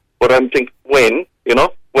you. But I'm thinking, when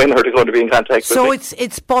are they going to be in contact with me? So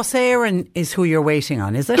it's Bus Éireann is who you're waiting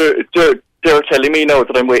on, is it? They're telling me now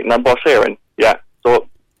that I'm waiting on Bus Éireann. Yeah. So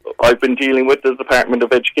I've been dealing with the Department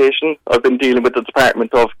of Education. I've been dealing with the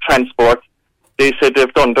Department of Transport. They said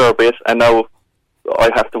they've done their bit, and now I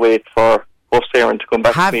have to wait for Bus Éireann to come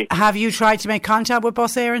back to me. Have you tried to make contact with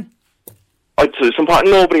Bus Éireann? It's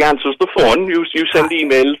important. Nobody answers the phone. You send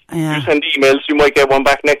emails. Yeah. You send emails. You might get one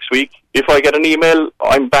back next week. If I get an email,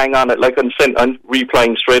 I'm bang on it. Like, I'm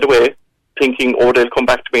replying straight away, thinking, they'll come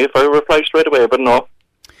back to me if I reply straight away. But no.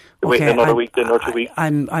 Wait another week, then, or 2 weeks.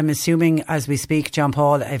 I'm assuming as we speak, John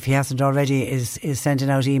Paul, if he hasn't already, is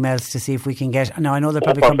sending out emails to see if we can get. Now I know they'll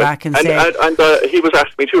probably come back and say. And he was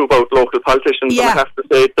asking me too about local politicians, and I have to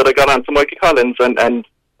say that I got on to Michael Collins, and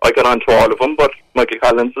I got on to all of them, but Michael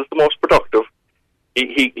Collins is the most productive.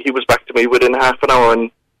 He was back to me within half an hour,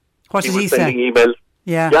 and what did he was sending say? Emails.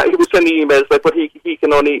 Yeah, he was sending emails, but he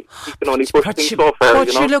can only push things so far.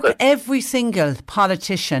 But you look, every single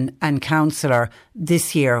politician and councillor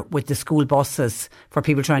this year with the school buses for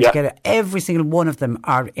people trying to get it, every single one of them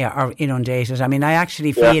are inundated. I mean, I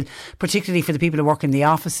actually feel, particularly for the people who work in the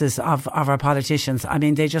offices of our politicians, I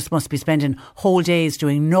mean, they just must be spending whole days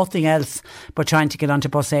doing nothing else but trying to get onto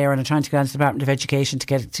Bus Éireann and trying to get onto the Department of Education to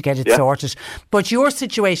get it sorted. But your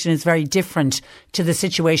situation is very different to the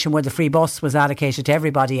situation where the free bus was allocated to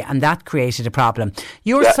everybody, and that created a problem.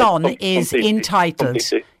 Your son is entitled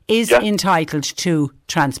to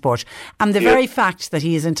transport, and the very fact that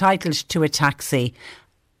he is entitled to a taxi,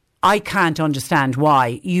 I can't understand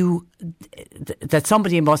why that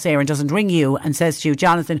somebody in Bus Éireann doesn't ring you and says to you,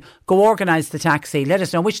 Jonathan, go organise the taxi, let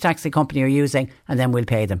us know which taxi company you're using, and then we'll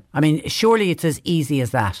pay them. I mean, surely it's as easy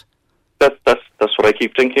as that. That's what I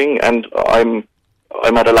keep thinking, and I'm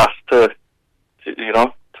at a loss to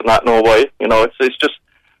not know why. It's just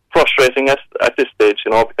frustrating at this stage,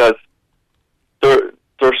 because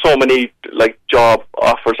there's so many job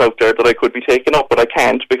offers out there that I could be taking up, but I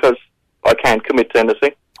can't because I can't commit to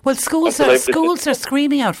anything. Well, schools are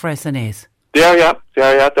screaming out for SNAs. They are, yeah.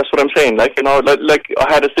 That's what I'm saying. I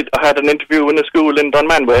had an interview in a school in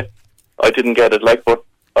Dunmanway. I didn't get it. But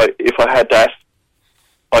if I had that,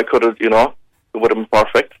 I could have. It would have been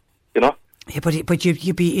perfect. Yeah,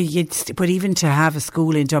 but even to have a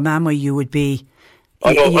school in Dunmanway, you would be.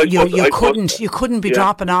 You couldn't be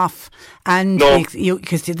dropping off, and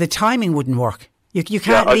because the timing wouldn't work. You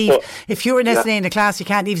can't leave. If you're an SNA in the class, you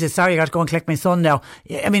can't leave and say, sorry, I got to go and collect my son now.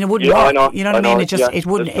 I mean, it wouldn't work. I know, you know what I mean? It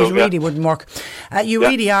really wouldn't work. You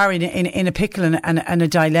really are in a pickle and a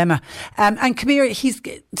dilemma. And come here,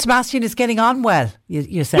 Sebastian is getting on well,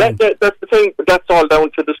 you're saying? Yeah, that's the thing. That's all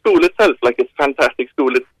down to the school itself. It's a fantastic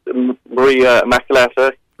school. It's Maria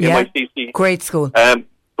Immaculata, MICC. Great school.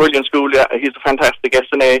 Brilliant school, yeah. He's a fantastic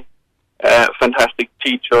SNA, fantastic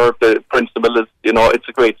teacher. The principal is, it's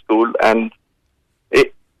a great school. And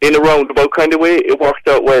in a roundabout kind of way, it worked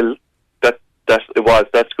out well that it was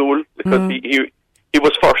that school, because he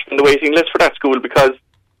was first in the waiting list for that school, because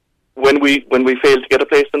when we failed to get a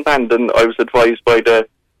place in Bandon, I was advised by the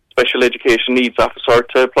special education needs officer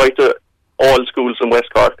to apply to all schools in West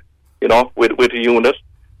Cork, with a unit.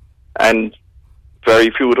 And very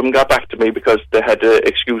few of them got back to me because they had the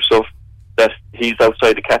excuse of that he's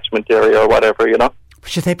outside the catchment area or whatever,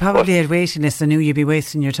 Should they probably had waiting lists and knew you'd be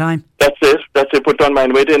wasting your time? That's it. But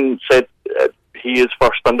Dunmanway then said he is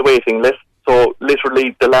first on the waiting list. So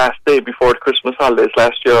literally the last day before the Christmas holidays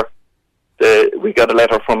last year, we got a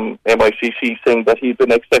letter from MICC saying that he'd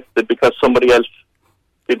been accepted because somebody else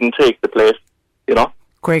didn't take the place,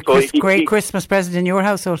 Great Christmas present in your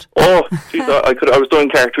household. Oh, geez, I was doing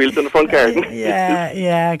cartwheels in the front garden.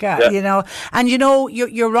 And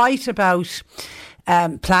you're right about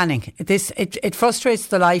planning. It frustrates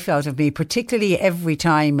the life out of me, particularly every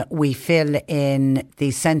time we fill in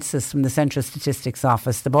the census from the Central Statistics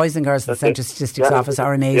Office. The boys and girls of the Central Statistics Office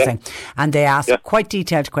are amazing, and they ask quite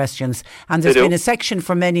detailed questions. And there's been a section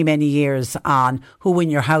for many, many years on who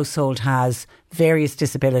in your household has various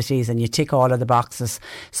disabilities, and you tick all of the boxes.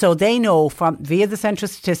 So they know via the Central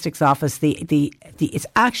Statistics Office, it's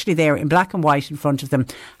actually there in black and white in front of them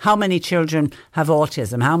how many children have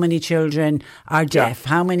autism, how many children are deaf,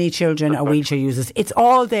 how many children are wheelchair users. It's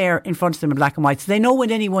all there in front of them in black and white. So they know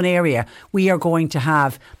in any one area we are going to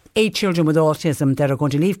have 8 children with autism that are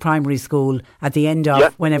going to leave primary school at the end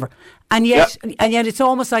of whenever. And yet it's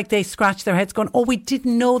almost like they scratch their heads going, oh, we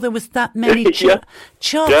didn't know there was that many. I can't.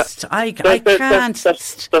 That's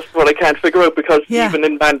what I can't figure out, because even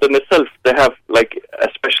in Bandon itself, they have a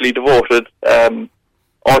specially devoted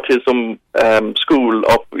autism school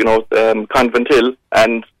up, Convent Hill,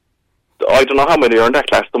 and I don't know how many are in that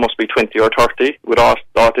class. There must be 20 or 30 with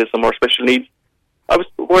autism or special needs.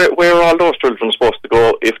 Where are all those children supposed to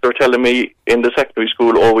go if they're telling me in the secondary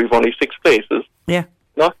school, we've only 6 places? Yeah.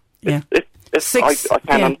 No? It's 6. I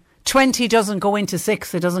can't 20 doesn't go into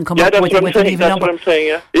 6. It doesn't come up with an even number. That's what I'm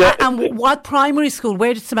saying, yeah. And what primary school?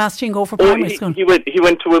 Where did Sebastian go for primary school? He went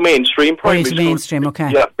to a mainstream primary school. Mainstream,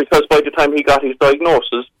 okay. Yeah, because by the time he got his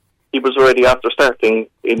diagnosis, he was already after starting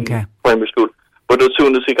in primary school. But as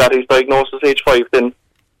soon as he got his diagnosis, age 5, then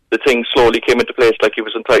the thing slowly came into place, he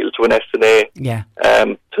was entitled to an SNA,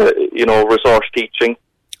 to resource teaching.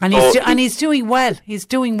 And he's doing well. He's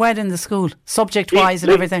doing well in the school, subject-wise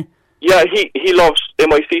and everything. Yeah, he loves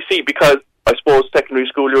MICC because I suppose secondary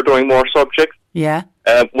school you're doing more subjects. Yeah.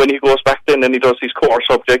 When he goes back then and he does his core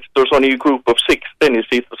subjects, there's only a group of 6. Then you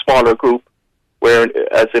see it's a smaller group, where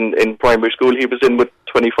as in primary school he was in with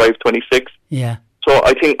 25, 26. Yeah. So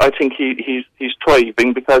I think he's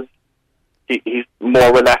thriving because he's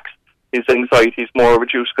more relaxed. His anxiety is more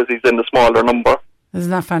reduced because he's in the smaller number. Isn't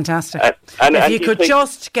that fantastic? If you could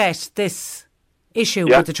just get this issue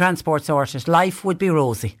with the transport sorted, life would be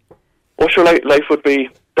rosy. Oh, sure, life would be.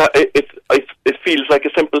 It feels like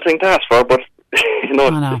a simple thing to ask for, but it's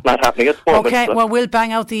not happening at the moment. Okay, well, we'll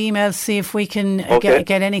bang out the emails, see if we can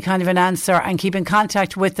get any kind of an answer, and keep in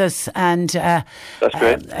contact with us, and that's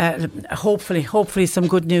great. Hopefully some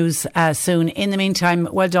good news soon. In the meantime,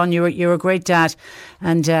 well done. You're a great dad,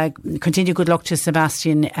 and continue good luck to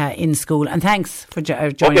Sebastian in school. And thanks for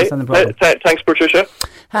joining us on the programme. Thanks, Patricia.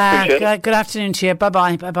 Good afternoon to you. Bye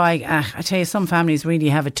bye. I tell you, some families really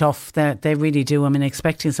have it tough. They really do. I mean,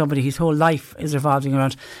 expecting somebody whose whole life is revolving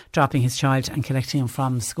around dropping his child and collecting him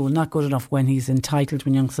from school. Not good enough when he's entitled,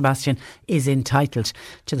 when young Sebastian is entitled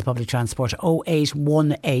to the public transport.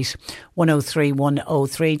 0818 103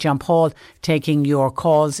 103. John Paul taking your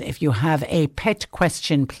calls. If you have a pet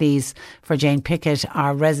question, please, for Jane Pickett,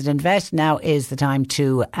 our resident vet, now is the time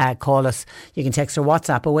to call us. You can text or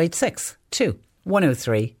WhatsApp 0862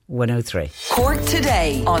 103 103. Cork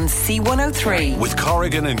Today on C103. With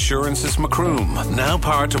Corrigan Insurance's Macroom, now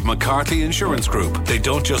part of McCarthy Insurance Group. They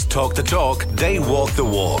don't just talk the talk, they walk the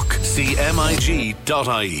walk. CMIG.ie.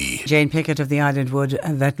 Jane Pickett of the Islandwood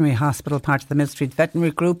Veterinary Hospital, part of the Mill Street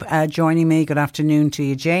Veterinary Group, joining me. Good afternoon to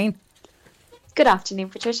you, Jane. Good afternoon,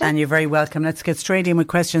 Patricia. And you're very welcome. Let's get straight in with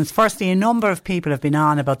questions. Firstly, a number of people have been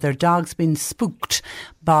on about their dogs being spooked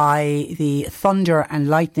by the thunder and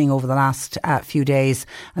lightning over the last few days.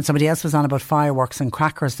 And somebody else was on about fireworks and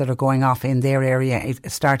crackers that are going off in their area.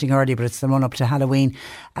 It's starting early, but it's the run up to Halloween.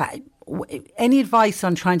 Any advice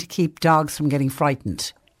on trying to keep dogs from getting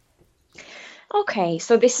frightened? Okay,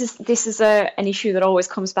 so this is an issue that always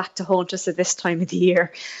comes back to haunt us at this time of the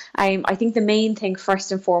year. I think the main thing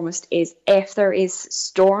first and foremost is if there is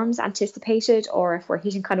storms anticipated, or if we're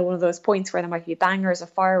hitting kind of one of those points where there might be bangers or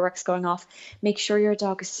fireworks going off, make sure your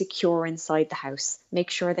dog is secure inside the house.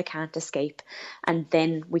 Make sure they can't escape, and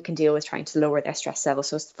then we can deal with trying to lower their stress level.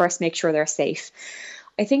 So first, make sure they're safe.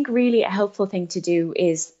 I think really a helpful thing to do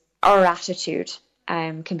is our attitude.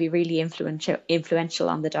 Can be really influential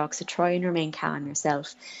on the dog. So try and remain calm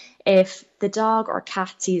yourself. If the dog or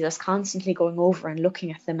cat sees us constantly going over and looking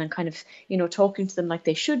at them and kind of, talking to them like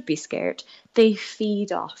they should be scared, they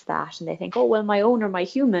feed off that and they think, oh, well, my owner, my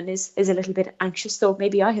human is a little bit anxious, so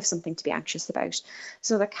maybe I have something to be anxious about.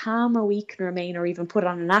 So the calmer we can remain, or even put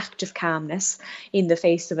on an act of calmness in the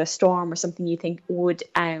face of a storm or something you think would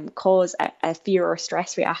cause a fear or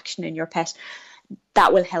stress reaction in your pet,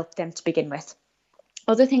 that will help them to begin with.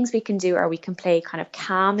 Other things we can do are we can play kind of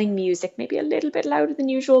calming music, maybe a little bit louder than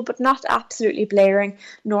usual, but not absolutely blaring.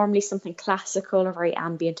 Normally something classical or very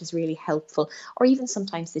ambient is really helpful, or even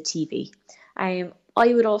sometimes the TV. I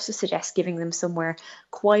would also suggest giving them somewhere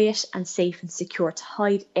quiet and safe and secure to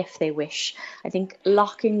hide if they wish. I think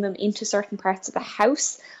locking them into certain parts of the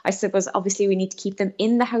house, I suppose obviously we need to keep them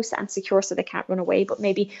in the house and secure so they can't run away, but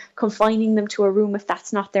maybe confining them to a room if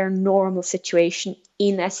that's not their normal situation,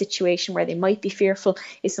 in a situation where they might be fearful,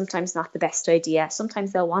 is sometimes not the best idea.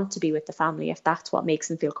 Sometimes they'll want to be with the family if that's what makes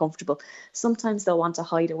them feel comfortable. Sometimes they'll want to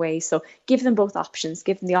hide away. So give them both options.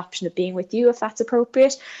 Give them the option of being with you if that's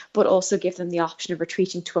appropriate, but also give them the option of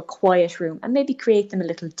retreating to a quiet room and maybe create them a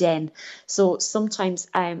little den. So sometimes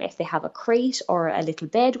if they have a crate or a little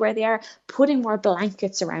bed where they are, putting more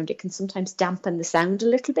blankets around it can sometimes dampen the sound a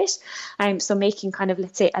little bit. So making kind of,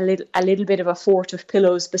 let's say, a little bit of a fort of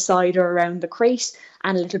pillows beside or around the crate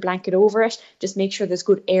and a little blanket over it. Just make sure there's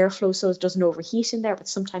good airflow so it doesn't overheat in there, but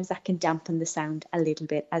sometimes that can dampen the sound a little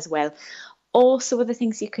bit as well. Also, other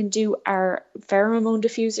things you can do are pheromone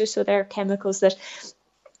diffusers. So they're chemicals that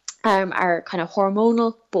are kind of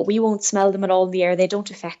hormonal, but we won't smell them at all in the air. They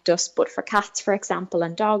don't affect us. But for cats, for example,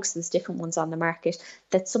 and dogs, there's different ones on the market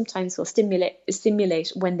that sometimes will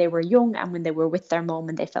stimulate when they were young and when they were with their mum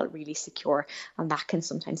and they felt really secure, and that can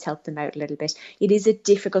sometimes help them out a little bit. It is a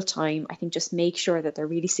difficult time. I think just make sure that they're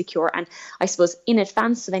really secure, and I suppose in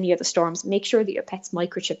advance of any of the storms, make sure that your pet's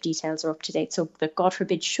microchip details are up to date, so that God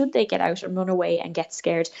forbid should they get out and run away and get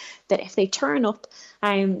scared, that if they turn up,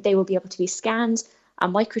 they will be able to be scanned, a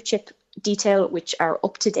microchip detail which are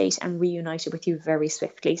up to date and reunited with you very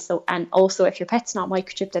swiftly. So, and also if your pet's not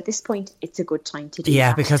microchipped at this point, it's a good time to do that.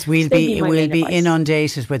 Yeah, because we'll be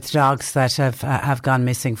inundated with dogs that have gone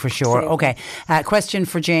missing for sure. Absolutely. Okay, question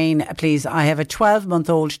for Jane, please. I have a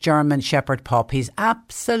 12-month-old German Shepherd pup. He's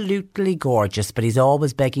absolutely gorgeous, but he's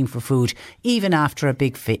always begging for food. Even after a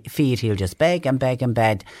big feed, he'll just beg and beg and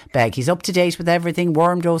beg. He's up to date with everything,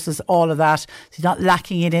 worm doses, all of that. He's not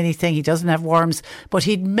lacking in anything. He doesn't have worms, but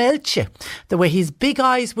he'd melt you. The way his big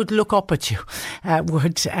eyes would look up at you.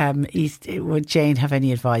 Would Jane have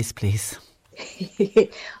any advice, please?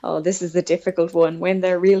 Oh, this is the difficult one. When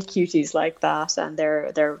they're real cuties like that and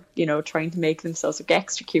they're trying to make themselves look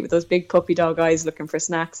extra cute with those big puppy dog eyes looking for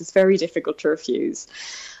snacks, it's very difficult to refuse.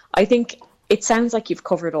 I think it sounds like you've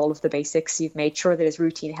covered all of the basics. You've made sure that his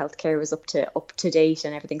routine healthcare was up to date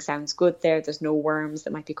and everything sounds good there. There's no worms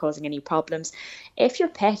that might be causing any problems. If your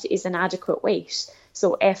pet is an adequate weight,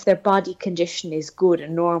 so if their body condition is good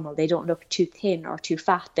and normal, they don't look too thin or too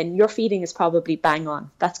fat, then your feeding is probably bang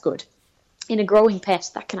on. That's good. in a growing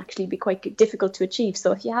pet, that can actually be quite difficult to achieve.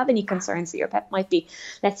 So if you have any concerns that your pet might be,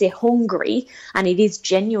 let's say, hungry, and it is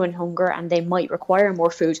genuine hunger and they might require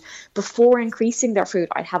more food, before increasing their food,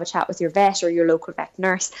 I'd have a chat with your vet or your local vet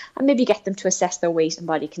nurse and maybe get them to assess their weight and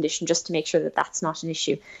body condition just to make sure that that's not an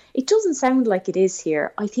issue. It doesn't sound like it is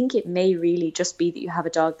here. I think it may really just be that you have a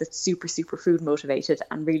dog that's super, super food motivated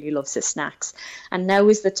and really loves his snacks. And now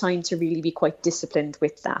is the time to really be quite disciplined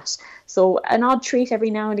with that. So an odd treat every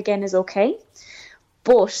now and again is okay.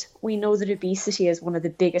 But we know that obesity is one of the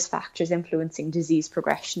biggest factors influencing disease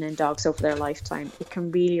progression in dogs over their lifetime. It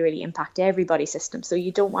can really, really impact everybody's system. So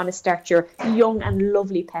you don't want to start your young and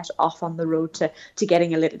lovely pet off on the road to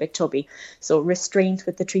getting a little bit tubby. So restraint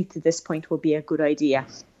with the treats at this point will be a good idea.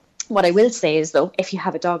 What I will say is, though, if you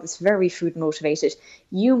have a dog that's very food motivated,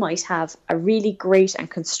 you might have a really great and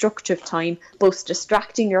constructive time both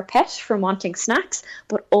distracting your pet from wanting snacks,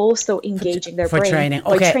 but also engaging their brain training.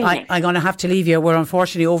 by Okay, training. I'm going to have to leave you. We're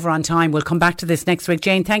unfortunately over on time. We'll come back to this next week.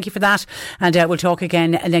 Jane, thank you for that. And we'll talk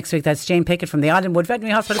again next week. That's Jane Pickett from the Islandwood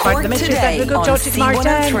Veterinary Hospital. Part of the Ministry. Good talk to you tomorrow,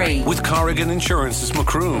 Jane. With Corrigan Insurance's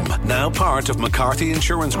Macroom, now part of McCarthy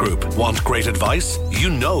Insurance Group. Want great advice? You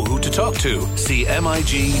know who to talk to. See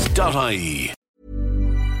MIG.ie.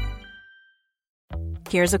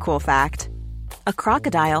 Here's a cool fact. A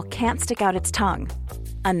crocodile can't stick out its tongue.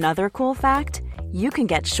 Another cool fact, you can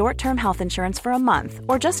get short-term health insurance for a month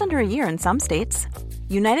or just under a year in some states.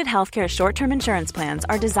 United Healthcare short-term insurance plans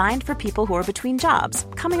are designed for people who are between jobs,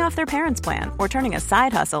 coming off their parents' plan, or turning a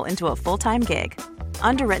side hustle into a full-time gig.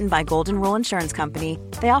 Underwritten by Golden Rule Insurance Company,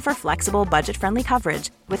 they offer flexible, budget-friendly coverage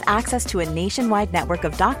with access to a nationwide network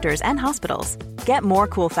of doctors and hospitals. Get more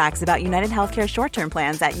cool facts about United Healthcare short-term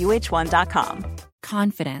plans at uh1.com.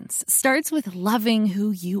 Confidence starts with loving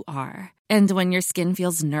who you are. And when your skin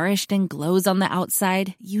feels nourished and glows on the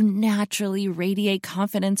outside, you naturally radiate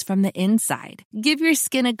confidence from the inside. Give your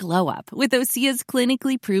skin a glow up with Osea's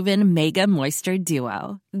clinically proven Mega Moisture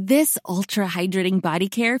Duo. This ultra-hydrating body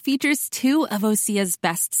care features two of Osea's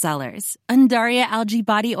best sellers, Undaria Algae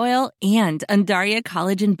Body Oil and Undaria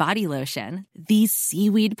Collagen Body Lotion. These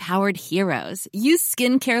seaweed-powered heroes use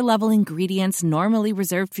skincare-level ingredients normally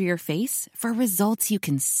reserved for your face for results you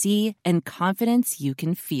can see and confidence you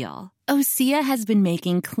can feel. Osea has been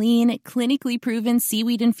making clean, clinically proven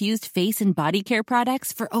seaweed-infused face and body care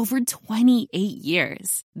products for over 28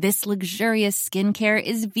 years. This luxurious skincare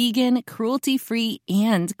is vegan, cruelty-free,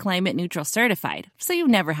 and climate-neutral certified, so you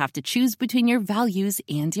never have to choose between your values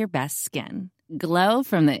and your best skin. Glow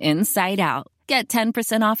from the inside out. Get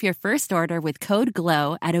 10% off your first order with code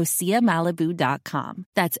GLOW at OseaMalibu.com.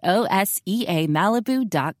 That's OSEA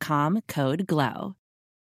Malibu.com, code GLOW.